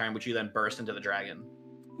 mana a turn, which you then burst into the dragon.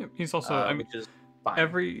 Yep, he's also I mean, which is fine.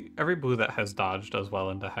 Every blue that has dodge does well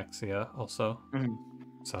into Hexia also,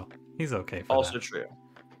 so he's okay for also that. True.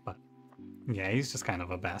 Yeah, he's just kind of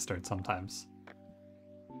a bastard sometimes.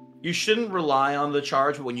 You shouldn't rely on the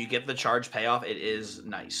charge, but when you get the charge payoff, it is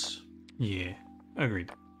nice. Yeah,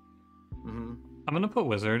 agreed. I'm gonna put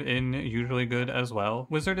Wizard in usually good as well.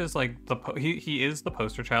 Wizard is like he is the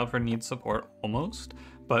poster child for needs support almost,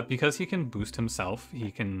 but because he can boost himself, he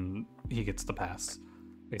gets the pass.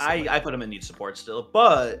 Basically, I put him in need support still,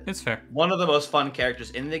 but it's fair. one of the most fun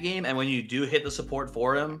characters in the game, and when you do hit the support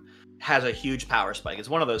for him, has a huge power spike. It's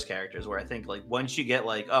one of those characters where I think like once you get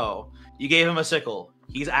like, oh, you gave him a sickle,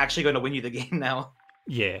 he's actually going to win you the game now.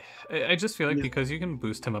 Yeah, I just feel like because you can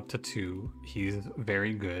boost him up to 2, he's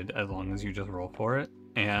very good as long as you just roll for it.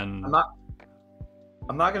 And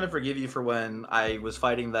I'm not gonna forgive you for when I was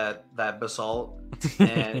fighting that basalt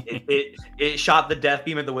and it shot the death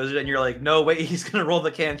beam at the wizard, and you're like, no, wait, he's gonna roll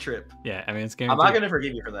the cantrip. yeah, I mean it's I'm guaranteed. not gonna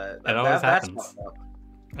forgive you for that. It always That's happens. fucked up.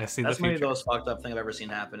 I see That's the maybe the future. most fucked up thing I've ever seen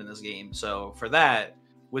happen in this game. So for that,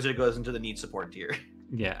 wizard goes into the need support tier.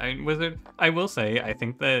 Yeah, Wizard. I will say, I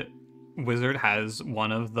think that Wizard has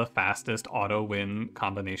one of the fastest auto win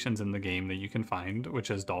combinations in the game that you can find,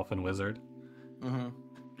 which is Dolphin Wizard. Mm-hmm.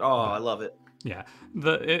 Oh, I love it. Yeah,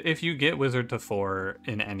 if you get Wizard to 4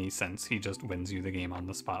 in any sense, he just wins you the game on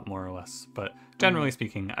the spot, more or less. But generally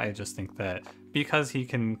speaking, I just think that because he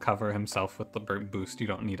can cover himself with the boost, you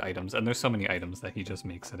don't need items, and there's so many items that he just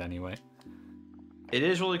makes it anyway. It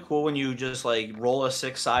is really cool when you just like roll a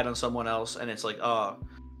 6 side on someone else, and it's like, oh,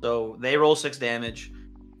 so they roll 6 damage.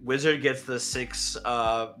 Wizard gets the 6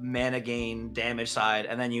 mana gain damage side,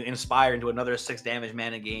 and then you inspire into another 6 damage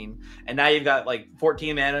mana gain, and now you've got like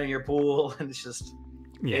 14 mana in your pool, and it's just,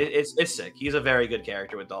 Yeah, it's sick. He's a very good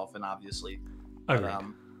character with Dolphin, obviously. But,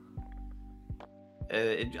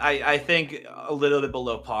 I think a little bit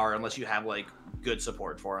below par unless you have like good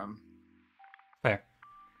support for him. fair.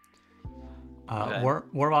 Okay.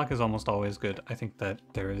 Warlock is almost always good. I think that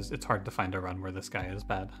it's hard to find a run where this guy is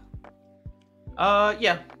bad.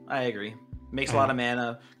 Yeah, I agree. Makes a lot of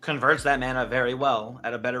mana, converts that mana very well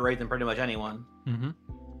at a better rate than pretty much anyone. Mm-hmm.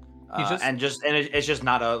 It's just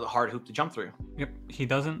not a hard hoop to jump through. Yep, he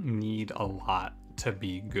doesn't need a lot to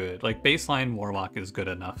be good. Like baseline Warlock is good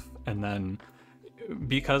enough, and then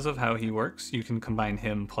because of how he works, you can combine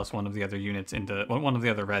him plus one of the other units into one of the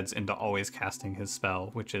other reds into always casting his spell,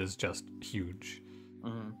 which is just huge.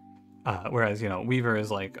 Mm-hmm. Whereas, Weaver is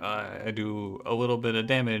like, I do a little bit of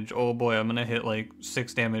damage. Oh boy, I'm gonna hit like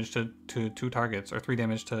 6 damage to 2 targets, or 3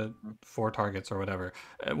 damage to 4 targets, or whatever.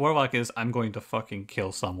 Warlock is, I'm going to fucking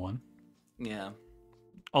kill someone. Yeah.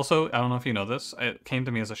 Also, I don't know if you know this, it came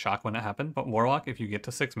to me as a shock when it happened, but Warlock, if you get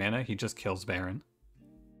to 6 mana, he just kills Baron.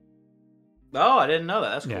 Oh, I didn't know that.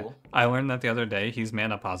 That's cool. I learned that the other day. He's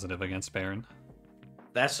mana positive against Baron.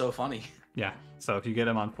 That's so funny. Yeah, so if you get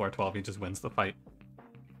him on 412, he just wins the fight.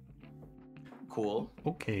 Cool.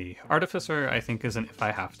 Okay, Artificer I think is an if I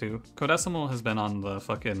have to. Codecimal has been on the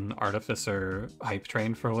fucking Artificer hype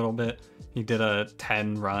train for a little bit. He did a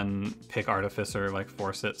 10 run pick Artificer, like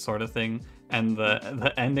force it sort of thing, and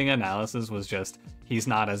the ending analysis was just, he's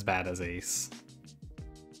not as bad as Ace.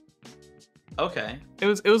 Okay. It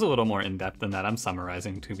was a little more in-depth than that. I'm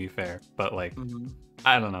summarizing, to be fair, but like,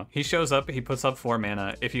 I don't know. He shows up, he puts up 4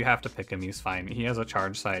 mana. If you have to pick him, he's fine. He has a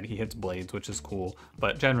charge side, he hits blades, which is cool.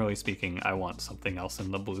 But generally speaking, I want something else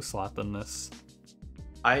in the blue slot than this.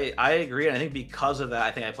 I agree, and I think because of that,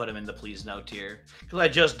 I think I put him in the please no tier. Because I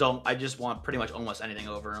just want pretty much almost anything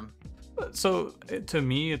over him. So to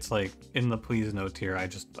me, it's like in the please no tier. I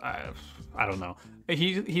don't know.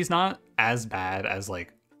 He's not as bad as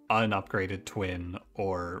like unupgraded twin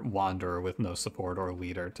or wanderer with no support or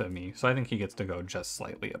leader to me, so I think he gets to go just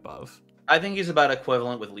slightly above. I think he's about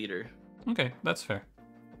equivalent with leader. Okay, that's fair.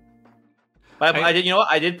 But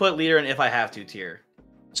I did put leader in if I have to tier.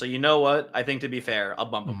 So you know what? I think to be fair, I'll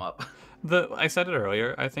bump him up. I said it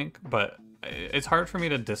earlier, I think, but it's hard for me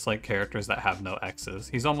to dislike characters that have no X's.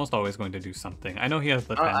 He's almost always going to do something. I know he has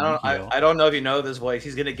the 10 heal. I don't know if you know this voice.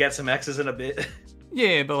 He's gonna get some X's in a bit.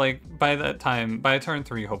 Yeah, but like by turn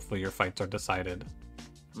 3, hopefully your fights are decided.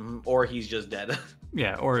 Or he's just dead.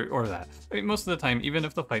 Yeah, or that. I mean, most of the time, even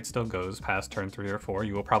if the fight still goes past turn 3 or 4,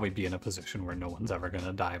 you will probably be in a position where no one's ever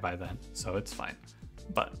gonna die by then, so it's fine.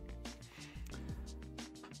 But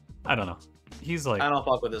I don't know. He's like, I don't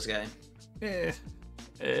fuck with this guy.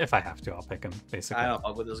 If I have to, I'll pick him, basically. I don't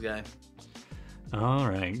fuck with this guy.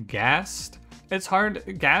 Alright, Gast. It's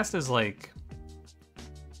hard. Gast is like...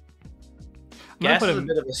 Gast is a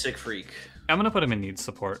bit of a sick freak. I'm going to put him in needs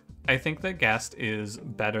support. I think that Gast is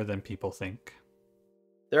better than people think.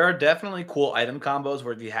 There are definitely cool item combos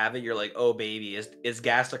where if you have it, you're like, oh baby, is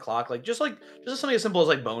Gast a clock? Like just something as simple as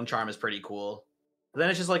like Bone Charm is pretty cool. But then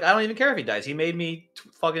it's just like, I don't even care if he dies. He made me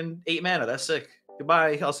fucking 8 mana. That's sick.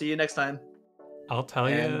 Goodbye. I'll see you next time. I'll tell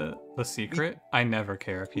And you the secret. I never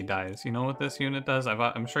care if he dies. You know what this unit does?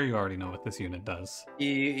 I'm sure you already know what this unit does.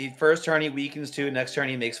 he first turn he weakens 2, next turn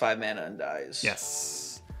he makes 5 mana and dies.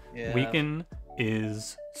 Yes. Yeah. Weaken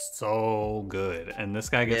is so good, and this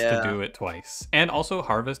guy gets to Yeah. do it twice. And also,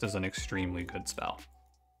 Harvest is an extremely good spell.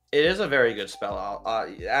 It is a very good spell.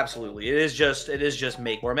 Absolutely. It is just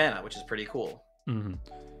make more mana, which is pretty cool. Mm-hmm.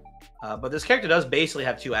 But this character does basically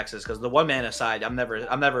have 2 X's because the 1 mana side, I'm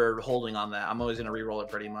never holding on that. I'm always gonna reroll it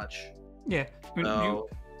pretty much. Yeah. I mean, So,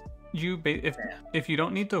 if you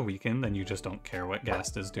don't need to weaken, then you just don't care what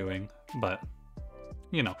Ghast is doing. But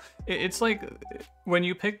you know, it's like when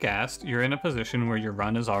you pick Ghast, you're in a position where your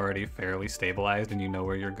run is already fairly stabilized and you know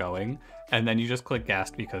where you're going, and then you just click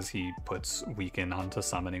Ghast because he puts weaken onto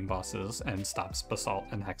summoning bosses and stops Basalt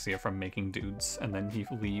and Hexia from making dudes, and then he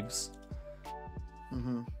leaves.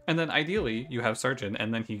 mm-hmm. And then ideally you have Surgeon,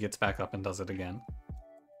 and then he gets back up and does it again.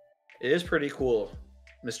 It is pretty cool,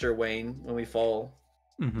 Mr. Wayne, when we fall.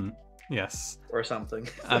 Mm-hmm. Yes. Or something.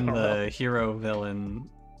 I'm the hero villain.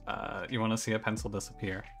 You want to see a pencil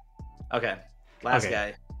disappear? Okay. Last Okay.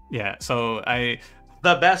 guy. Yeah, so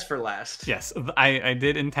The best for last. Yes, I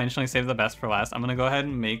did intentionally save the best for last. I'm going to go ahead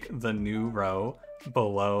and make the new row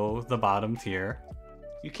below the bottom tier.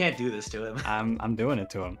 You can't do this to him. I'm doing it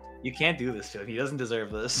to him. You can't do this to him. He doesn't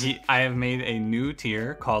deserve this. I have made a new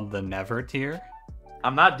tier called the Never tier.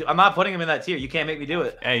 I'm not putting him in that tier. You can't make me do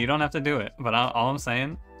it. Hey, you don't have to do it, but all I'm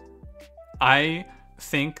saying, I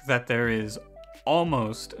think that there is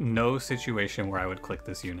almost no situation where I would click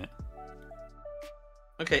this unit.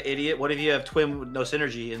 Okay, idiot. What if you have Twin with no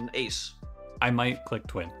synergy and Ace? I might click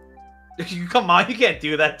Twin. Come on, you can't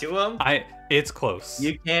do that to him. It's close.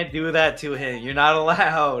 You can't do that to him. You're not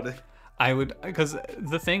allowed. I would, because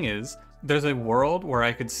the thing is, there's a world where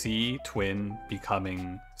I could see Twin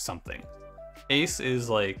becoming something. Ace is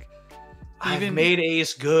like, I've made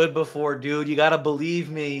Ace good before, dude. You gotta believe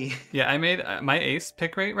me. Yeah, I made my Ace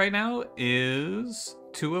pick rate right now is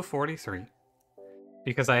 2 of 43.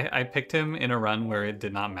 Because I picked him in a run where it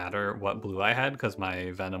did not matter what blue I had because my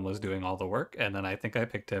Venom was doing all the work, and then I think I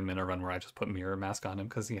picked him in a run where I just put Mirror Mask on him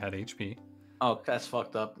because he had HP. Oh, that's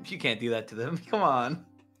fucked up. You can't do that to them. Come on.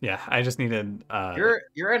 Yeah, I just needed.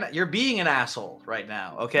 You're being an asshole right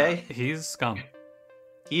now. Okay. He's scum.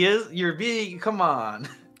 He is. You're being. Come on.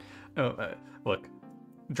 Oh, look,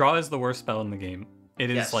 draw is the worst spell in the game. It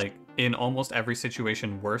is Yes. like in almost every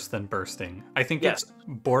situation worse than bursting. I think it's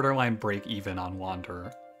borderline break even on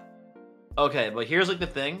Wanderer. Okay, but here's like the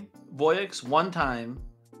thing, Voyix. One time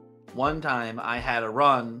I had a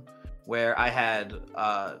run where I had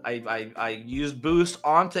I used boost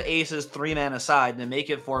onto Ace's 3 mana side to make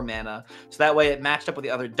it 4 mana, so that way it matched up with the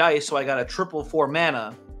other dice, so I got a triple 4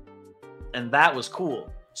 mana, and that was cool.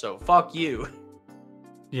 So fuck you.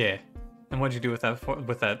 Yeah. And what'd you do with that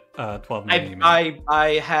 12 mana you made?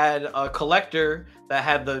 I had a collector that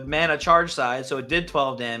had the mana charge side, so it did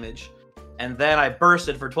 12 damage, and then I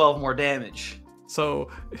bursted for 12 more damage. So,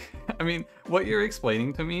 I mean, what you're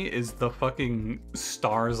explaining to me is the fucking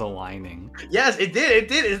stars aligning. Yes, it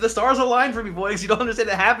did. The stars aligned for me, boys. You don't understand.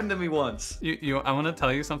 It happened to me once. I want to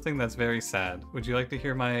tell you something that's very sad. Would you like to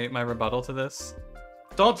hear my rebuttal to this?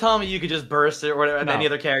 Don't tell me you could just burst it or whatever, No. Any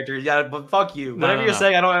other character. Yeah, but fuck you. No, Whatever no, you're no.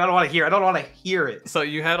 saying, I don't want to hear. I don't want to hear it. So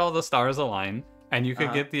you had all the stars align, and you could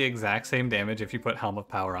Uh-huh. get the exact same damage if you put Helm of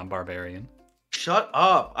Power on Barbarian. Shut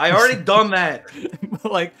up. I already done that.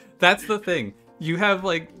 Like, that's the thing. You have,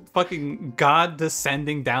 like, fucking God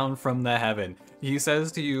descending down from the heaven. He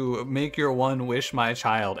says to you, make your one wish, my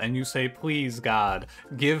child. And you say, please, God,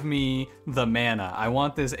 give me the mana. I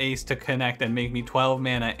want this Ace to connect and make me 12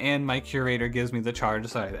 mana, and my Curator gives me the charge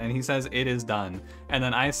side. And he says, it is done. And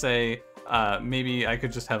then I say, maybe I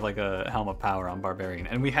could just have, like, a Helm of Power on Barbarian.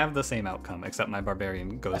 And we have the same outcome, except my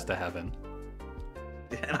Barbarian goes to heaven.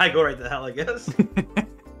 And I go right to hell, I guess.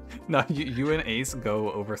 No, you and Ace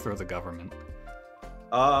go overthrow the government.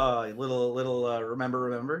 Little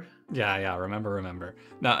remember. Yeah, remember.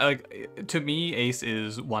 Now, like, to me, Ace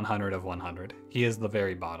is 100 of 100. He is the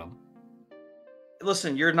very bottom.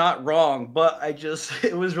 Listen, you're not wrong, but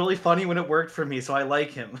it was really funny when it worked for me, so I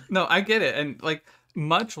like him. No, I get it. And, like,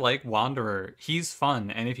 much like Wanderer, he's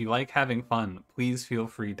fun. And if you like having fun, please feel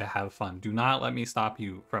free to have fun. Do not let me stop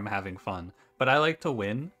you from having fun. But I like to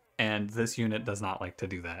win, and this unit does not like to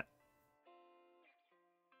do that.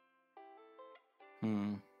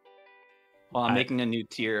 Well, I'm making a new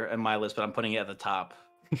tier in my list, but I'm putting it at the top.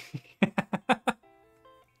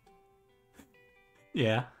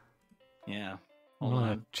 Yeah. Yeah. I'm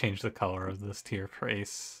gonna change the color of this tier for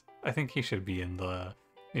Ace. I think he should be in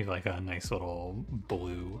maybe like a nice little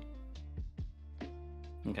blue.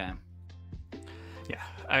 Okay. Yeah,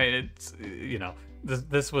 I mean, it's,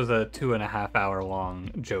 this was a 2.5 hour long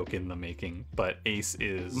joke in the making, but Ace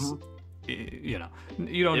is, you don't.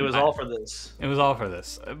 It was all for this. It was all for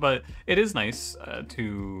this, but it is nice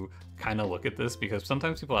to kind of look at this because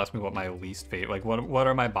sometimes people ask me what my least favorite, like what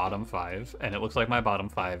are my bottom 5, and it looks like my bottom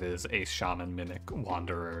 5 is Ace, Shaman, Mimic,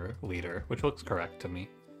 Wanderer, Leader, which looks correct to me.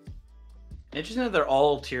 Interesting that they're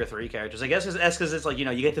all tier 3 characters. I guess that's because it's like, you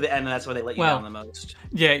get to the end and that's where they let you down the most.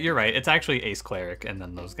 Yeah, you're right. It's actually Ace, Cleric, and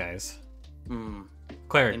then those guys.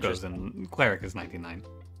 Cleric goes in. Cleric is 99.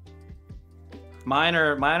 Mine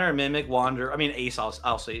are Mimic, Wanderer. I mean, Ace.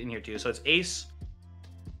 I'll say in here too. So it's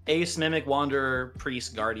Ace, Mimic, Wanderer,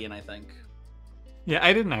 Priest, Guardian. I think. Yeah,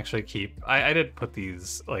 I didn't actually keep. I did put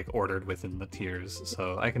these like ordered within the tiers,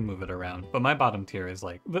 so I can move it around. But my bottom tier is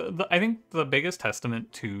like I think the biggest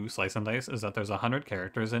testament to Slice and Dice is that there's 100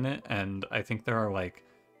 characters in it, and I think there are like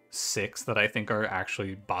 6 that I think are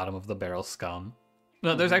actually bottom of the barrel scum.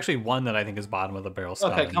 No, there's actually 1 that I think is bottom of the barrel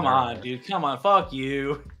scum. Okay, come on, dude. Come on, fuck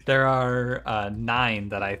you. There are 9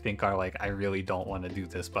 that I think are like, I really don't want to do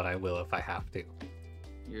this, but I will if I have to.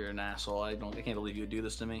 You're an asshole. I can't believe you would do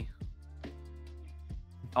this to me.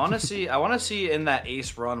 I want to see in that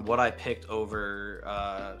Ace run what I picked over,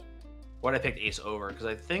 Ace over, because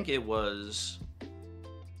I think it was,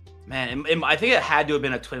 man, I think it had to have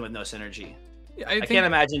been a twin with no synergy. Yeah, I can't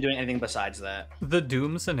imagine doing anything besides that. The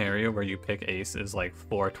Doom scenario where you pick Ace is like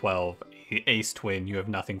 412, Ace twin, you have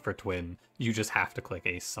nothing for twin. You just have to click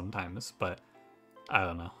Ace sometimes, but I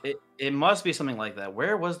don't know. It must be something like that.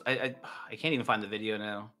 Where was I can't even find the video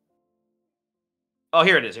now. Oh,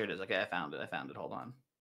 here it is. Okay, I found it. Hold on.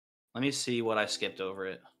 Let me see what I skipped over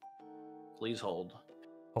it. Please hold.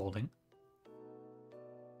 Holding.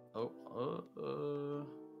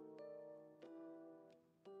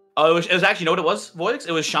 Oh, it was actually, you know what it was, Voidix?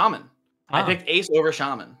 It was Shaman. I picked Ace over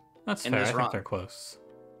Shaman. That's fair. I think they're close.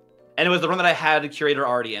 And it was the run that I had a Curator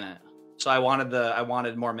already in it. So I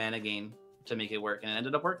wanted more mana gain to make it work, and it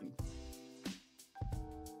ended up working.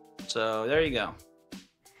 So there you go.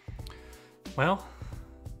 Well,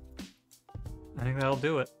 I think that'll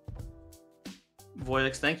do it.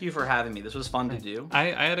 Voidix, thank you for having me. This was fun to do. I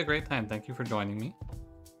had a great time. Thank you for joining me.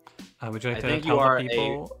 Would you like to tell the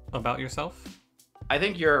people about yourself? I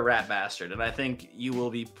think you're a rat bastard, and I think you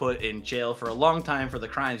will be put in jail for a long time for the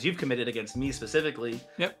crimes you've committed against me specifically.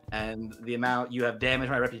 Yep. And the amount you have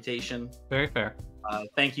damaged my reputation. Very fair.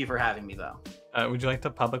 Thank you for having me, though. Would you like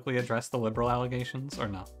to publicly address the liberal allegations, or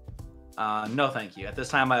no? No, thank you. At this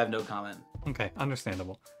time, I have no comment. Okay,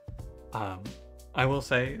 understandable. I will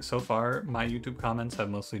say, so far, my YouTube comments have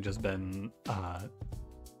mostly just been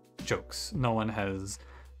jokes. No one has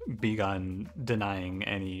begun denying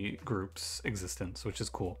any group's existence, which is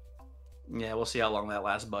cool. Yeah, we'll see how long that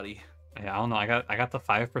lasts, buddy. Yeah, I don't know. I got the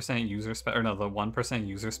 5% user the 1%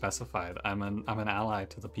 user specified. I'm an ally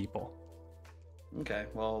to the people. Okay,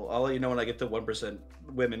 well, I'll let you know when I get to 1%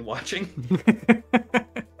 women watching.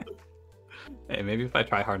 Hey, maybe if I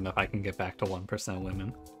try hard enough, I can get back to 1%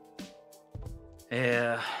 women.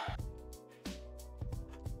 Yeah.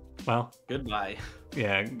 Well, goodbye.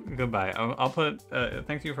 Yeah, goodbye. I'll put,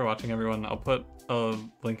 thank you for watching, everyone. I'll put a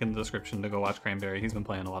link in the description to go watch Cranberry. He's been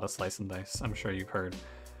playing a lot of Slice and Dice, I'm sure you've heard.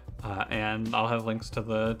 And I'll have links to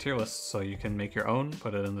the tier list so you can make your own,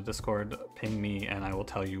 put it in the Discord, ping me, and I will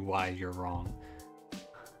tell you why you're wrong.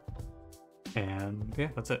 And yeah,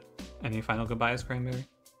 that's it. Any final goodbyes, Cranberry?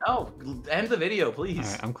 Oh, end the video, please. All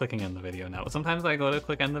right, I'm clicking end the video now. Sometimes I go to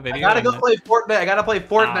click end the video. I gotta go play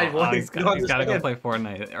Fortnite. He's gotta go play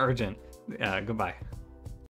Fortnite. Urgent. Yeah, goodbye.